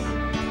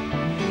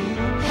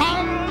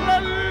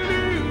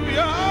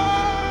 Hallelujah.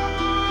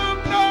 I'm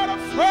not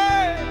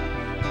afraid.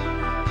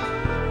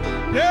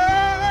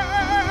 Yeah.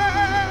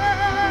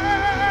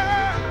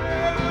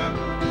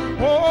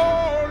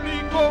 Holy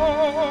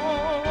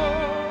Ghost.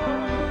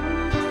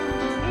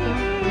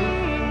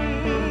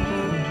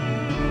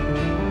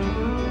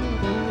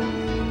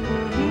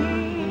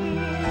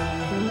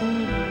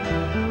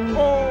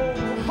 Oh,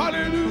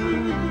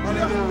 hallelujah.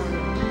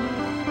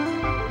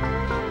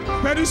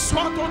 Béni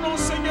soit ton nom,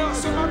 Seigneur,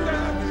 ce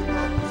matin.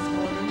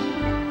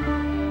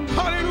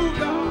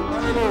 Alléluia.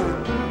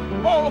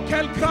 Oh,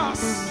 quelle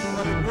grâce.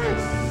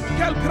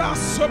 Quelle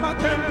grâce ce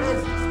matin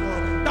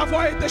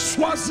d'avoir été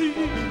choisi,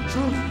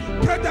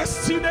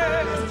 prédestiné.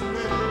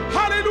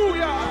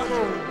 Alléluia.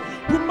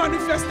 Pour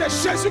manifester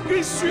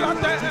Jésus-Christ sur la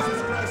terre.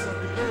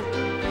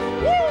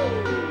 Woo.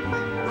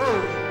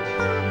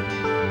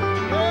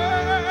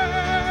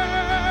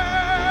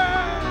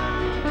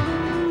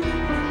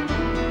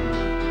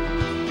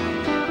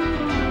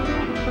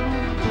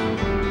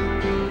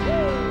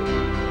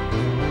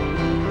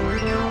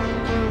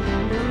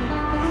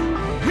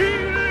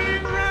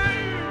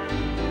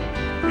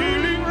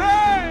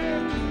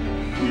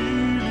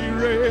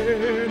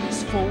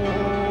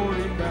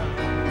 Falling down.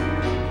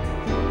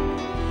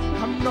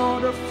 I'm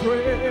not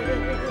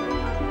afraid.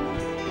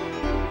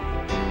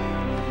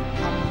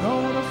 I'm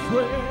not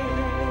afraid.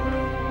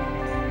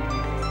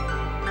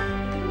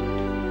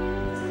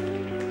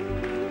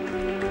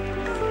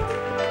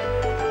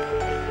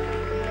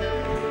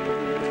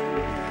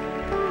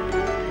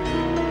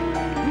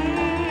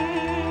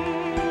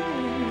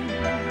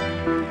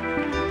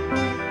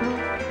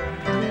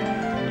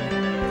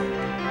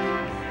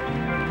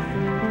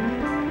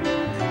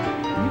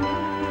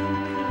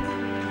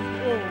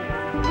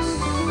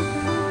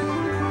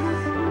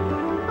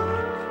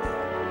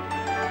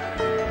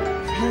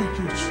 Thank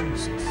you,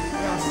 Jesus.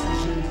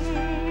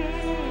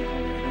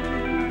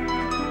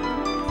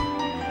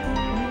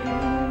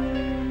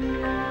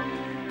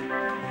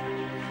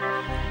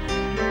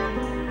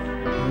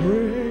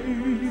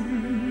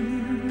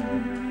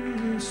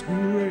 Grace,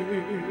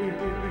 grace,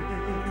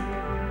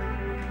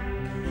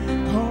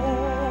 God,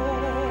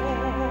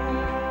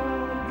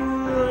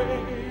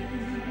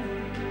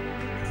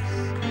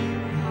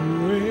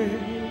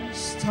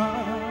 grace,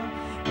 time,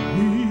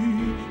 we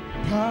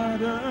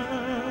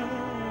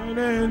pardon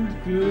and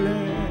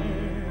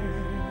cleanse,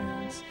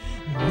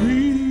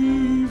 reveal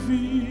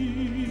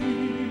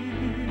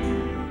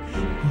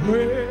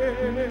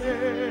grace,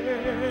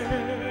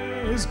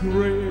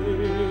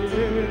 grace,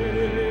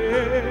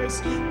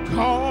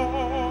 God,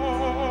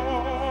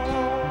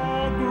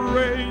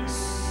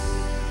 grace,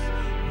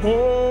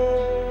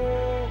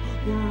 oh,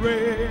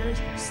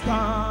 grace,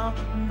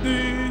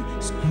 standing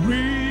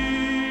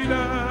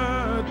greater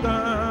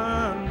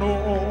than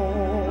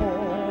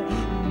all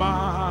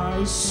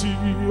my sea,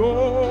 oh,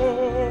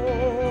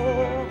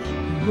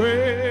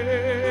 grace,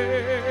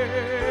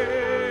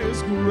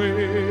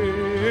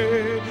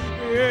 grace,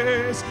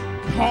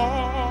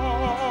 God,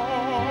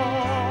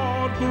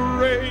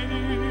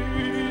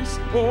 grace,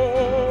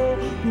 oh,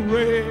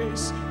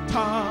 grace,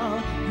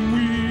 time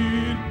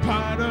will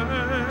pardon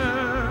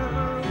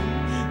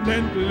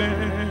and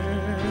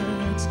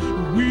cleanse,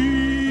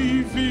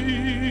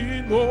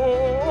 weaving,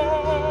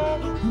 oh,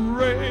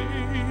 grace.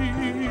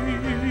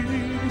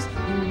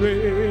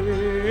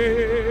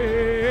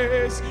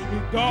 grace,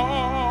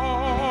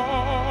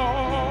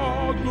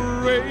 God,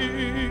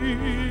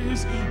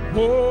 grace,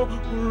 oh,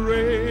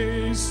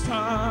 grace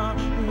that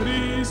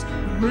is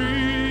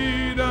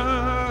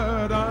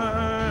greater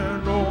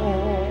than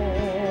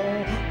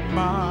all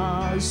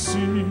my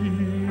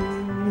sin.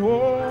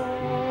 Oh,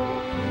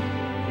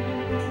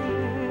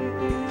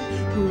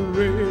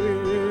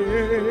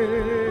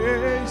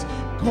 grace,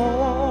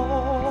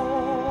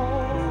 God,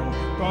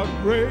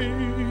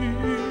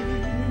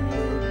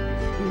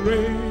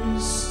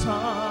 grace,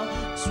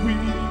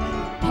 sweet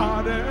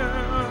pardon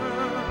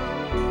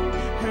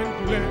and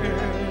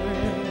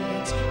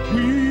cleanse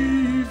we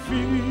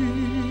feel.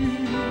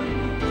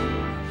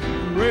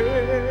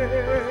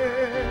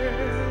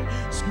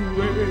 Grace,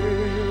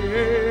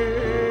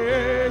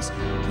 grace,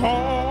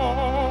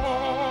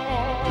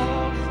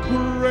 God,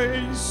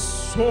 grace,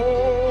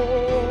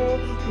 so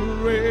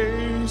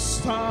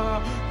grace,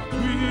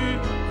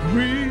 sweet,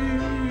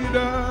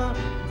 greater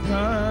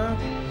than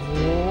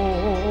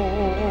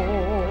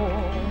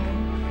all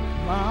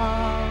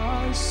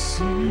my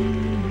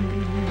sin.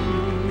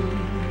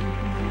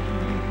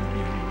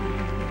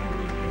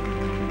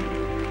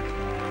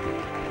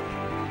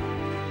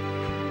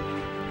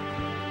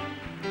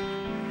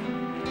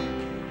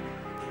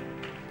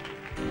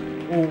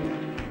 Oh.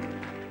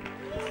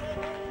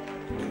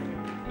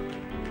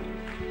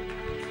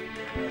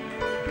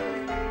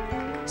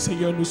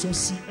 Seigneur, nous sommes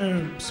si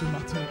humbles ce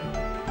matin.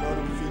 Lord,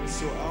 we feel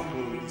so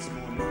humble this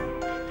morning.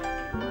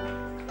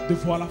 De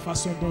voir la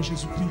façon dont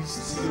Jésus-Christ,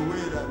 See the way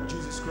that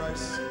Jesus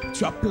Christ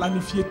tu as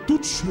planifié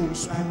toutes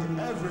choses pour planned nous.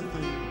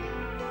 everything.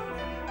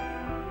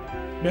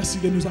 Merci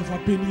de nous avoir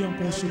bénis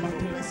encore ce Thank you for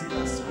matin. blessing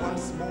us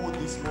once more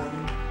this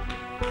morning.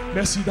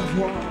 Merci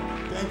d'avoir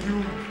Thank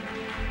you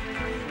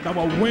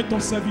oint ton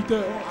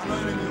serviteur, for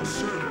anointing your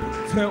servant,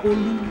 frère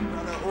Olu,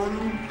 Brother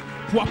Olu,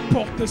 pour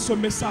apporter ce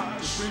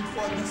message bring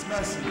forth this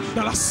message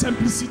dans la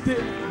simplicité,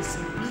 in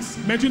simplicity,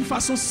 mais d'une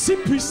façon si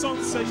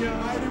puissante, Seigneur,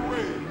 mighty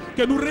way.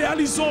 que nous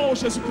réalisons,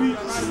 Jésus-Christ,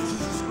 Like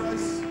Jesus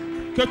Christ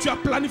que tu as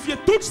planifié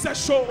toutes ces and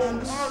choses all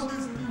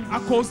these things, à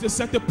cause de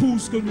cette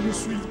épouse que nous nous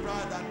suivons.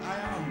 bride that I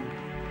am.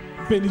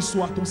 Béni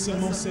soit ton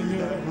Saint-Nom,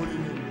 Seigneur. Holy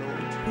name,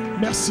 Lord.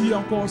 Merci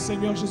encore,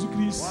 Seigneur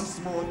Jésus-Christ, Once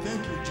more,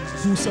 thank you,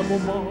 Jesus, pour ce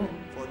moment.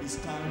 for this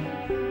time.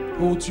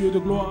 Ô Dieu de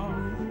gloire,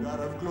 God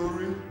of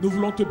glory, nous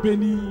voulons te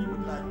bénir we'd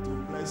like to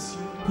bless you.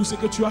 pour ce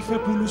que tu as fait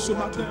pour nous ce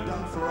What matin. you've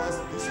done for us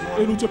this Et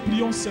morning. nous te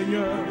prions,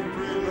 Seigneur, We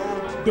pray,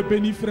 Lord, de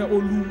bénir frère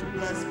Olu,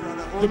 bless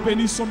Brother de Olu,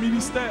 bénir son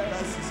ministère,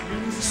 bless his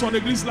ministry. son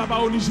église là-bas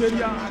au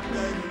Nigeria. Back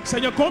there,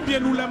 Seigneur, combien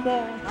nous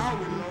l'aimons, how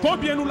we love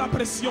combien nous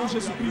l'apprécions,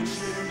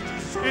 Jésus-Christ.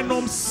 Un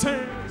homme saint,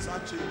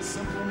 such a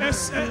simple man,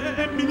 such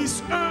un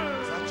ministre. a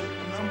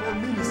humble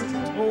ministry.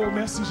 Oh,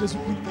 merci Thank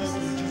Jésus-Christ. you,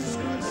 Jesus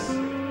Christ.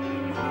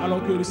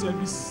 Alors que le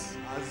service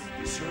As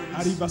the service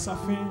arrive à sa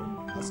fin,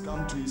 has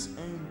come to his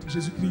end,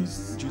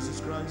 Jésus-Christ,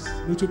 Jesus Christ,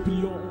 nous te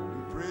prions we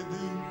pray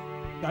thee,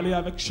 d'aller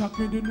avec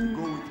chacun de nous,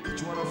 go with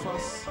each one of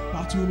us,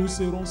 partout où nous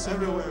serons,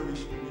 Seigneur, everywhere we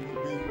will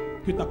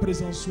be. que ta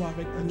présence soit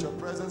avec Let nous. your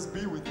presence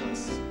be with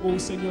us. Oh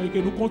Seigneur, et que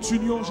nous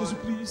continuions,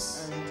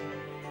 Jésus-Christ, And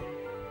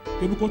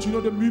que nous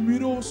continuons de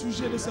murmurer au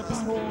sujet de ces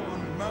paroles,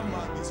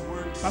 remember these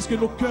words. parce que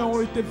nos cœurs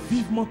ont été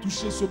vivement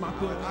touchés ce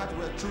matin. Our hearts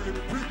were truly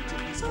pricked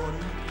this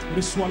morning.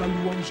 Reçois la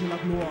louange et la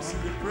gloire. See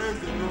the praise,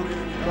 the glory,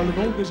 and Dans le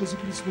nom de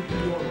Jésus-Christ, nous the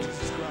prions.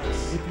 Jesus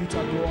Christ. Et pour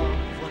ta gloire,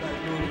 For thy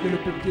glory. que le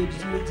peuple de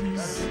Dieu Let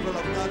dise, the people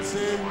of God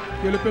say,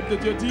 que le peuple de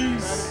Dieu let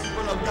dise, the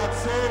people of God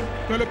say,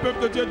 que le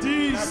peuple de Dieu let the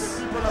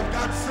dise. people of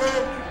God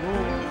say, Oh,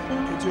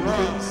 que Dieu vous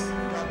bénisse.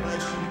 God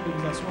bless you. Et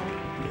vous asseoir.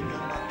 Bring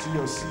them back to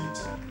your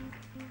seat.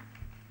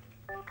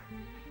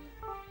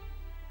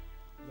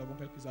 Nous avons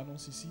quelques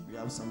annonces ici. We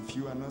have some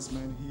few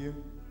announcements here.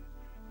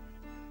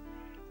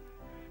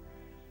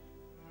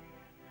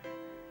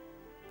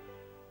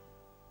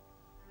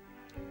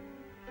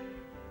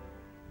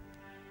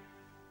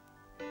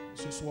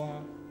 Ce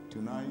soir,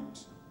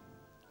 Tonight,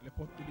 les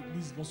portes de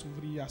l'église vont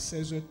s'ouvrir à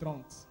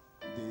 16h30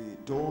 the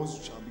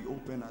doors shall be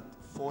open at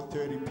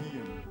 4:30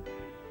 p.m.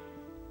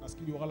 parce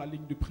qu'il y aura la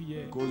ligne de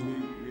prière. because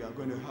we are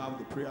going to have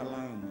the prayer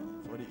line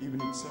for the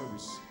evening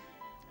service.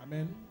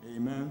 Amen.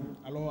 Amen.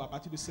 Alors, à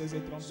partir de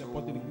 16h30, les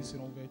portes de l'église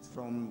seront ouvertes.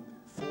 From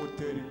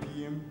 4:30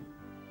 p.m.,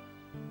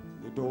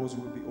 the doors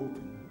will be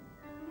open.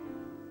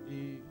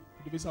 Et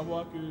vous devez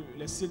savoir que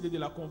les CD de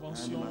la And you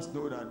convention must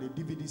know that the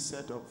DVD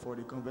set up for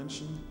the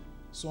convention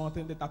sont en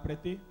train d'être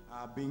apprêtés.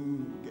 are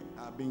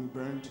being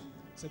burned.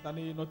 Cette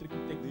année, notre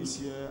équipe This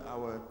technique year,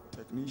 our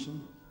technician,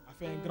 a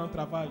fait un grand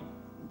travail.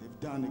 they've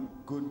done a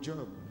good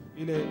job.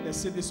 Et les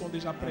CD sont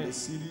déjà And prêts. the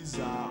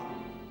CDs are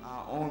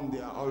on,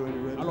 they are already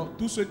ready. Alors,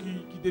 tous ceux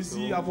qui So,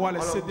 désirent avoir les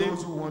all of CD,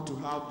 those who want to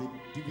have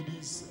the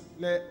DVDs,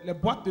 les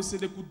boîtes de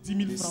CD coûtent 10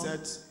 000 the francs.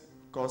 set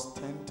cost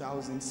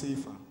 10,000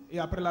 CFA. Et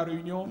après la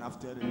réunion, And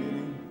after the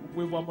meeting, vous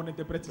pouvez voir mon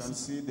interprète you can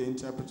ici. see the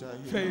interpreter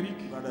Frère here,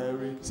 Eric. Brother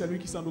Eric. C'est lui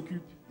qui s'en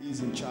occupe.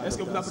 He's in charge Est-ce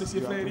que of vous that. appréciez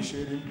You Frère Eric?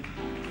 appreciate him?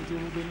 Que Dieu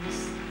vous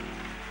bénisse.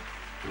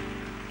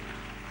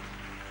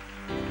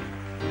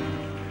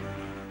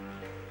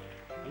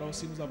 Alors, Alors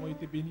si nous avons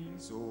été bénis,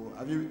 So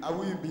have we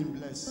been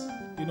blessed?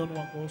 tenons-nous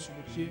encore sur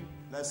nos pieds.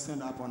 Let's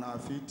stand up on our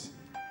feet.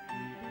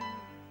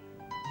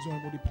 Disons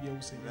un mot de prière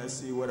au Seigneur. Let's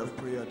say a word of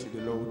prayer to the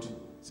Lord.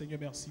 Seigneur,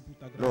 merci pour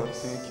ta Lord,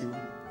 grâce. thank you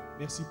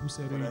Merci pour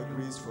ces for thy réunions.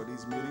 grace for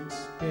these meetings.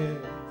 Père,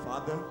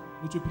 Father,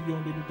 nous te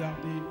prions de nous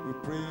garder, we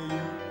pray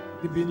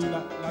de bénir la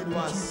keep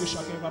nourriture us. que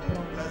chacun va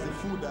prendre. Bless the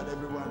food that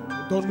everyone.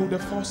 Donne-nous des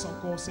forces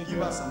encore, Give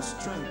Seigneur. us some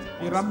strength.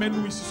 Et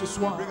ramène-nous ici ce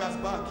soir, Bring us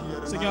back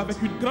here Seigneur, tonight.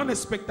 avec une grande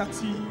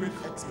expectative. Great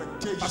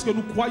expectation. Parce que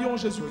nous croyons,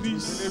 Believe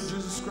Jésus-Christ,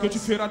 Jesus que tu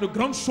Christ. feras de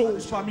grandes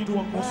choses parmi nous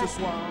encore ce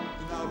soir.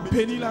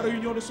 Bénis la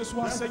réunion de ce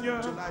soir, Bless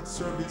Seigneur. tonight's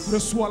service.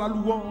 Reçois la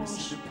louange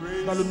Receive the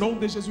praise. dans le nom de In the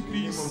name of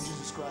Jésus-Christ.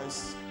 Jesus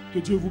Christ. Que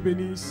Dieu vous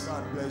bénisse.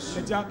 God bless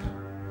Les you. diacres,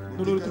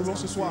 nous nous retrouvons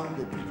ce soir.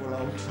 The people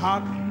out. I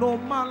know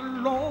my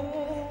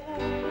Lord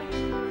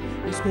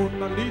is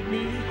gonna lead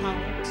me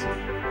out.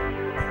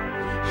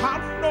 I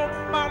know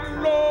my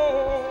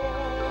Lord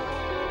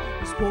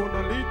is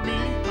gonna lead me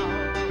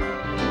out.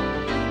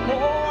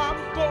 Oh, I'm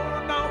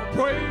gonna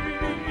pray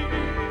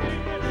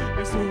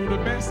and do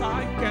the best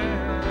I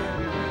can.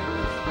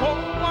 Oh,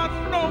 I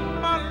know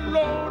my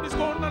Lord is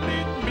gonna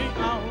lead me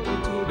out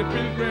to the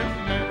pilgrim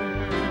land.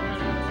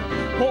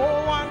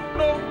 Oh, I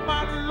know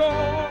my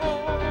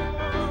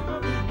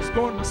Lord is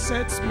gonna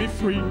set me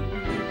free.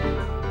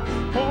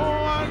 Oh,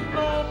 I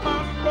know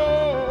my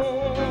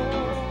Lord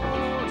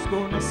is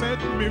gonna set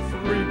me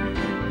free.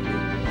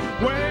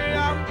 Where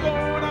I'm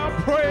gonna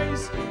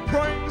praise,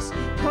 praise,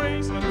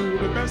 praise, and do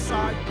the best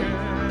I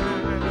can.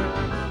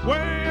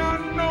 Where I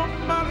know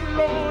my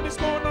Lord is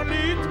gonna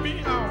lead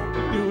me out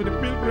to the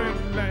pilgrim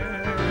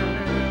land.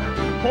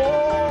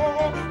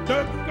 Oh,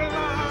 the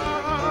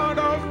cloud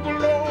of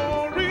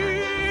glory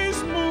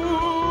is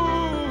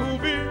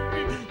moving.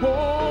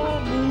 Oh,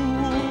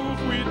 move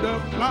with the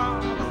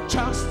cloud,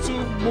 just to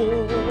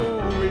move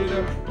with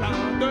the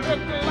cloud. The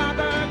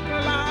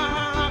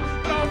cloud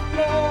of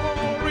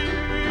glory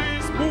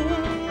is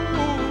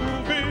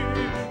moving.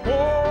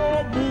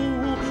 Oh,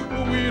 move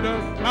with the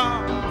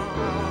cloud.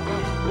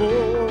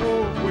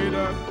 Oh, with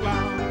the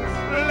cloud.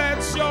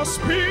 Let your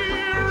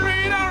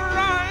spirit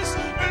arise.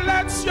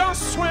 Let your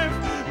strength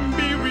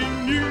be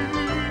renewed.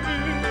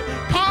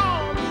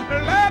 Come,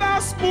 let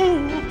us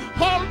move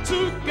all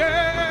together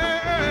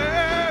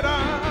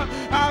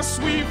as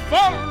we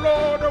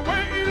follow the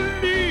way it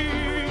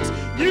leads.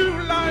 New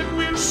life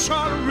we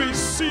shall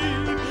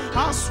receive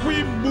as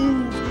we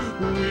move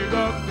with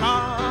the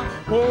cloud.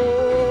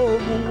 Oh,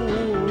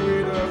 move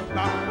with the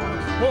cloud.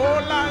 Oh,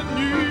 la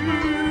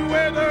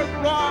nuée de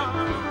gloire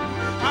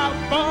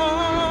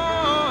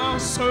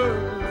avance.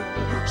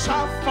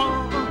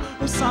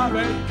 J'avance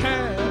avec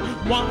elle,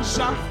 moi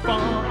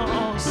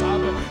j'avance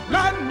avec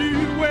la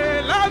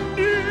nuée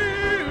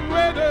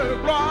de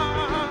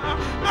gloire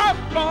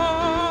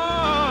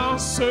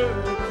avance.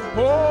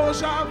 Oh,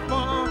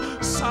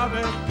 j'avance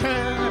avec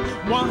elle,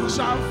 moi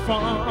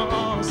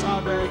j'avance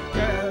avec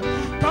elle.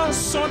 Quand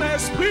son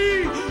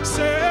esprit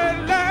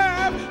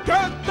s'élève,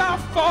 que ta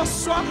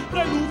force soit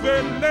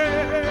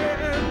renouvelée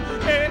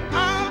et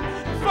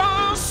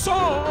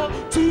avançons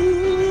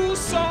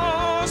tous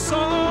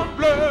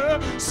ensemble.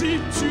 Si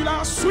tu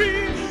la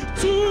suis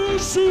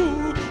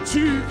toujours,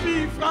 tu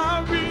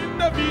vivras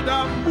une vie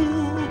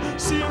d'amour.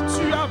 Si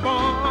tu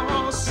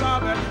avances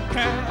avec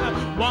elle,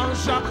 moi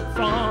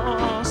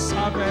j'avance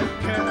avec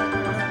elle.